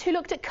Masters, who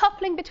looked at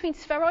coupling between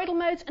spheroidal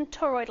modes and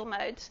toroidal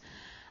modes.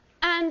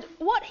 And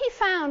what he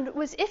found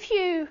was if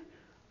you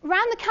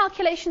ran the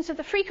calculations of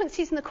the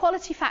frequencies and the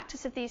quality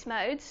factors of these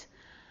modes,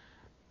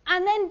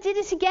 and then did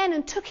it again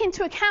and took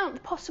into account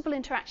the possible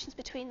interactions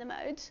between the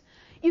modes,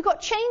 you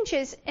got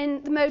changes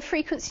in the mode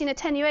frequency and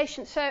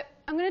attenuation. So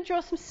I'm going to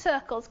draw some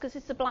circles because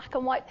it's a black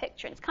and white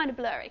picture and it's kind of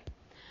blurry.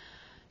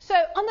 So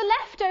on the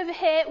left over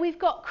here, we've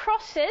got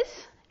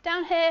crosses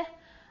down here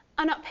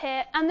and up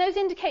here, and those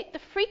indicate the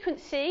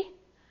frequency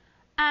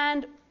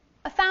and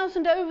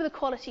 1,000 over the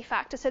quality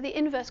factor, so the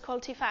inverse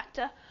quality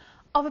factor,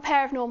 of a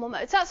pair of normal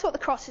modes. That's what the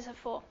crosses are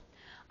for.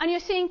 And you're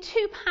seeing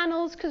two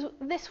panels because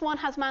this one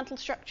has mantle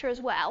structure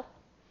as well.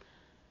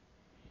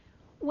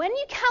 When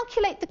you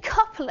calculate the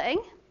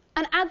coupling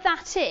and add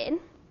that in,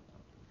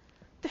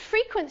 the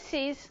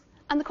frequencies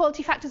and the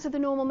quality factors of the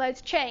normal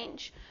modes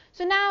change.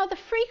 So now the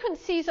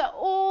frequencies are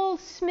all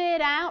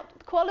smeared out,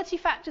 the quality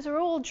factors are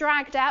all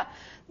dragged out.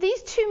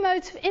 These two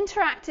modes have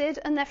interacted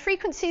and their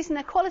frequencies and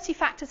their quality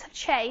factors have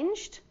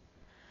changed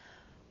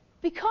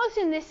because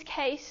in this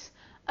case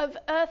of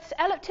Earth's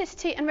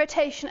ellipticity and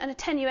rotation and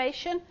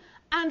attenuation,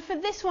 and for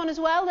this one as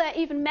well, they're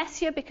even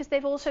messier because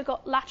they've also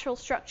got lateral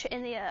structure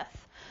in the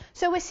Earth.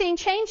 So we're seeing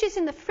changes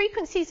in the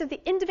frequencies of the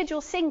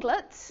individual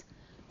singlets.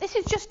 This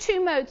is just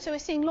two modes, so we're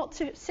seeing lots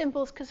of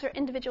symbols because they're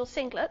individual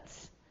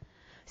singlets.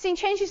 Seeing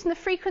changes in the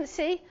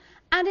frequency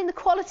and in the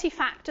quality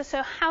factor,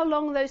 so how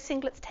long those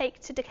singlets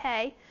take to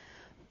decay,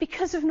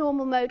 because of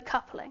normal mode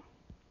coupling.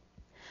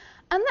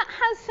 And that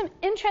has some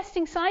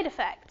interesting side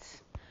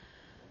effects.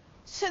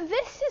 So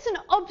this is an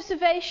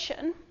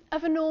observation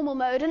of a normal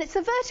mode, and it's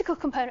the vertical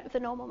component of the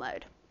normal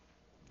mode.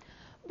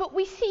 But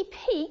we see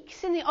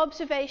peaks in the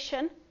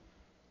observation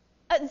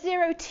at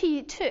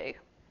 0T2.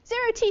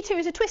 0T2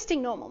 is a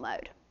twisting normal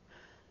mode.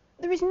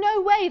 There is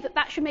no way that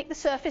that should make the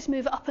surface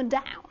move up and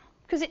down,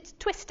 because it's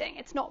twisting,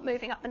 it's not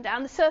moving up and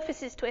down. The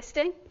surface is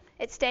twisting,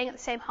 it's staying at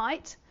the same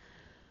height.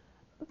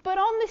 But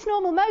on this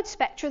normal mode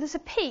spectra, there's a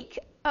peak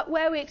at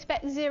where we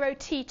expect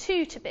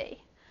 0T2 to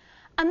be.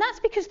 And that's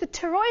because the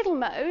toroidal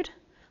mode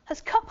has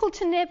coupled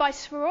to nearby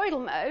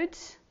spheroidal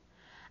modes,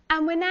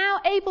 and we're now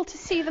able to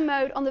see the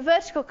mode on the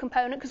vertical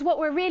component, because what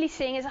we're really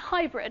seeing is a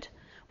hybrid,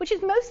 which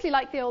is mostly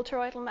like the old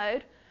toroidal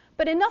mode,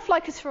 but enough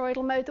like a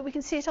spheroidal mode that we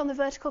can see it on the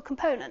vertical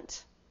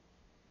component.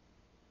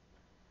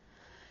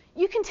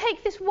 You can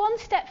take this one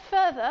step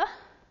further,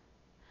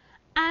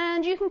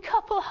 and you can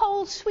couple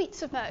whole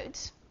suites of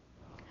modes.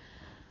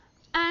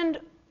 And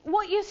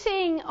what you're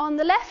seeing on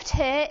the left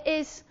here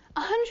is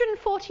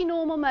 140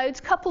 normal modes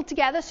coupled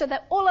together, so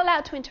they're all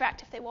allowed to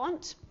interact if they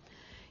want.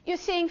 You're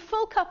seeing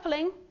full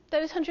coupling,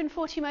 those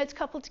 140 modes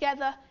coupled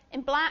together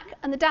in black,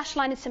 and the dashed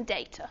line is some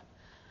data.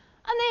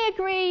 And they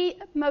agree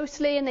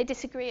mostly, and they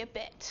disagree a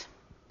bit.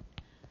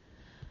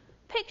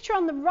 Picture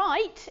on the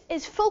right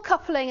is full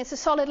coupling, it's a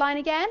solid line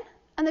again,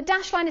 and the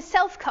dashed line is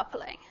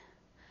self-coupling.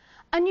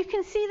 And you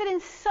can see that in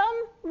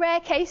some rare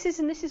cases,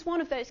 and this is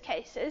one of those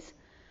cases,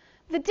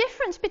 the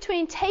difference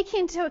between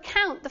taking into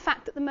account the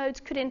fact that the modes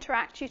could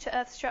interact due to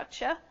Earth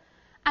structure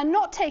and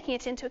not taking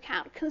it into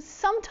account can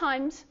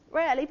sometimes,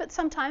 rarely, but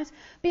sometimes,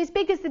 be as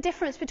big as the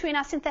difference between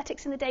our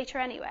synthetics and the data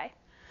anyway.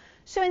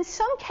 So in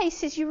some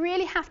cases, you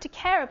really have to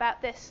care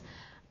about this.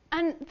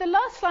 And the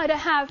last slide I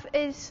have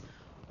is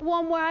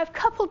one where I've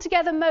coupled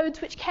together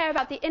modes which care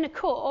about the inner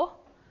core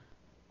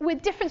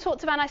with different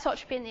sorts of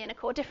anisotropy in the inner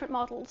core, different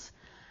models.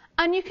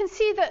 And you can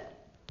see that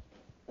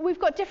we've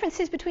got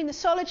differences between the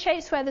solid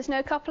shapes where there's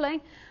no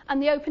coupling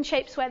and the open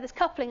shapes where there's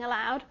coupling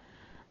allowed.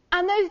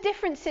 And those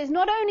differences,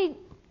 not only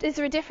is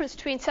there a difference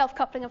between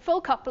self-coupling and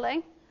full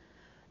coupling,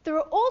 there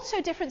are also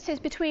differences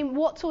between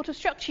what sort of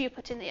structure you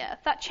put in the Earth.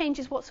 That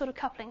changes what sort of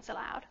coupling is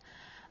allowed.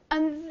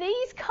 And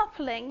these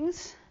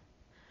couplings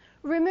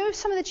remove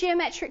some of the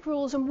geometric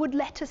rules and would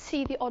let us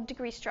see the odd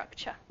degree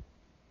structure.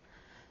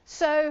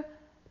 So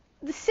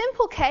the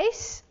simple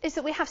case is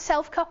that we have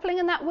self-coupling,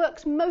 and that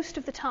works most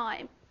of the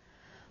time.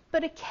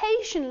 But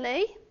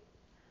occasionally,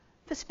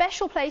 for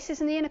special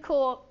places, in the inner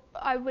core,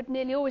 I would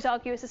nearly always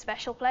argue is a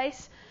special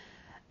place,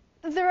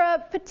 there are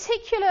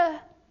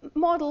particular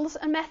models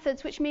and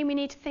methods which mean we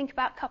need to think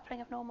about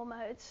coupling of normal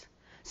modes.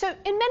 So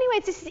in many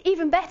ways, this is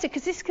even better,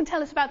 because this can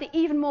tell us about the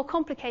even more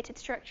complicated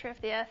structure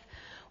of the Earth.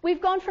 We've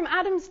gone from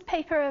Adams'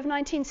 paper of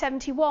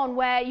 1971,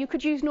 where you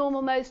could use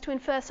normal modes to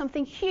infer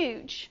something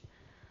huge,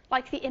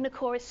 like the inner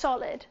core is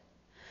solid,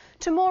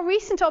 to more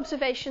recent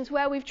observations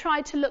where we've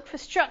tried to look for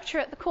structure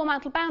at the core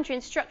mantle boundary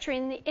and structure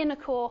in the inner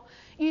core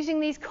using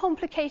these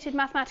complicated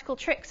mathematical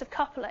tricks of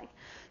coupling.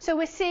 So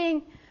we're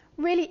seeing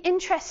really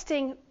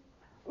interesting,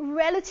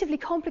 relatively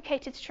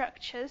complicated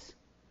structures,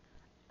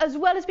 as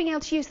well as being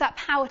able to use that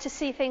power to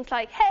see things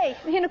like, hey,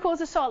 the inner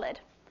cores are solid.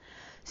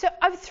 So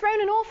I've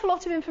thrown an awful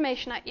lot of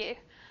information at you.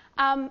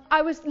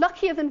 I was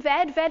luckier than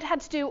Ved. Ved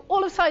had to do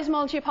all of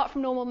seismology apart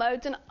from normal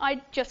modes, and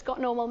I just got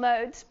normal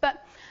modes.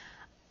 But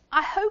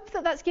I hope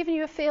that that's given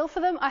you a feel for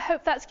them. I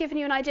hope that's given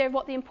you an idea of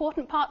what the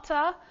important parts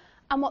are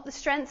and what the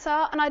strengths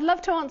are. And I'd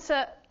love to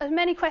answer as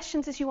many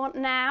questions as you want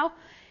now.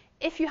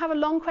 If you have a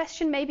long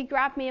question, maybe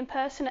grab me in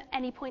person at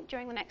any point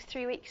during the next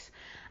 3 weeks.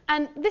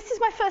 And this is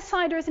my first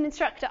CIDER as an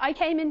instructor. I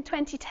came in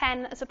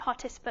 2010 as a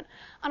participant,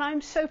 and I'm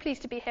so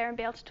pleased to be here and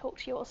be able to talk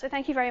to you all. So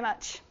thank you very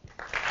much.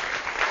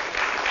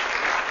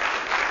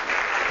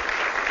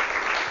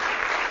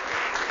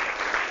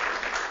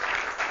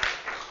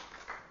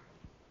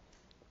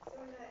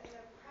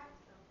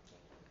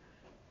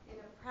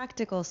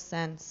 Practical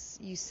sense,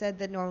 you said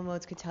that normal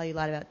modes could tell you a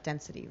lot about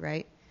density,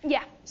 right?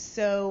 Yeah.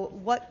 So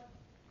what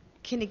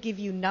can it give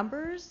you?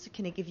 Numbers?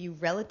 Can it give you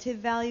relative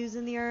values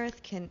in the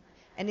Earth?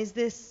 And is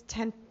this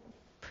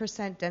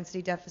 10%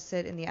 density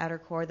deficit in the outer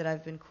core that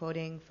I've been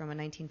quoting from a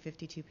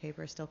 1952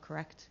 paper still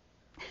correct?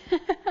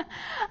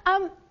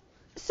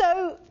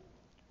 So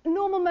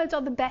normal modes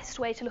are the best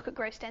way to look at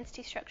gross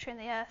density structure in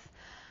the Earth.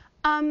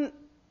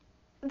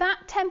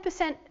 That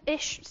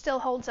 10%-ish still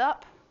holds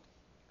up.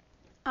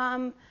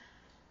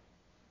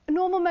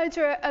 Normal modes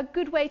are a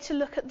good way to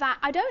look at that.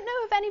 I don't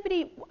know if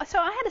anybody, so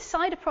I had a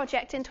CIDER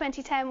project in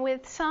 2010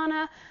 with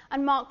Sana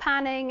and Mark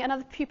Panning,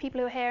 another few people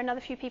who are here,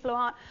 another few people who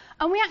aren't.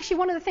 And we actually,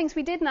 one of the things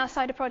we did in our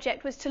CIDER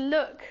project was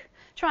to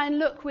try and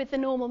look with the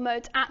normal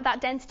modes at that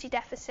density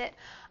deficit.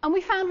 And we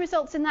found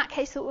results in that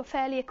case that were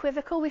fairly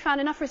equivocal. We found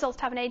enough results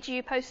to have an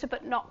AGU poster,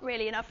 but not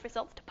really enough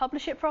results to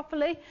publish it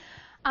properly.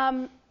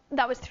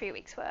 That was 3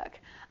 weeks' work.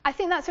 I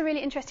think that's a really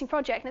interesting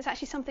project, and it's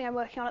actually something I'm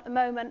working on at the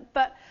moment.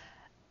 But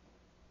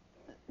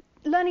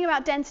learning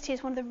about density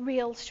is one of the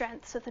real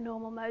strengths of the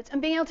normal modes,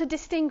 and being able to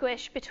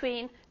distinguish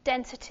between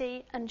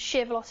density and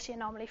shear velocity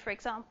anomaly, for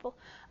example,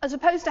 as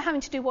opposed to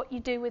having to do what you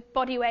do with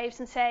body waves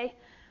and say,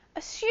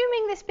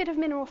 assuming this bit of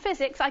mineral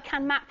physics, I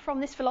can map from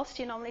this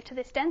velocity anomaly to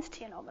this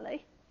density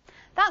anomaly.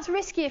 That's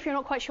risky if you're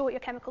not quite sure what your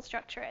chemical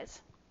structure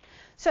is.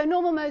 So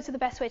normal modes are the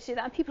best way to do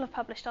that, and people have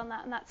published on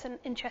that, and that's an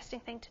interesting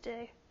thing to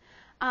do.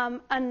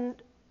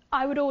 And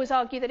I would always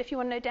argue that if you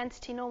want to know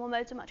density, normal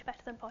modes are much better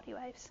than body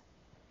waves.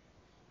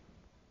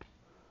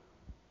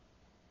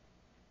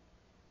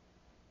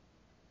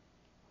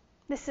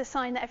 This is a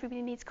sign that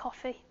everybody needs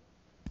coffee.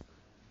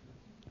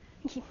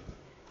 Thank you.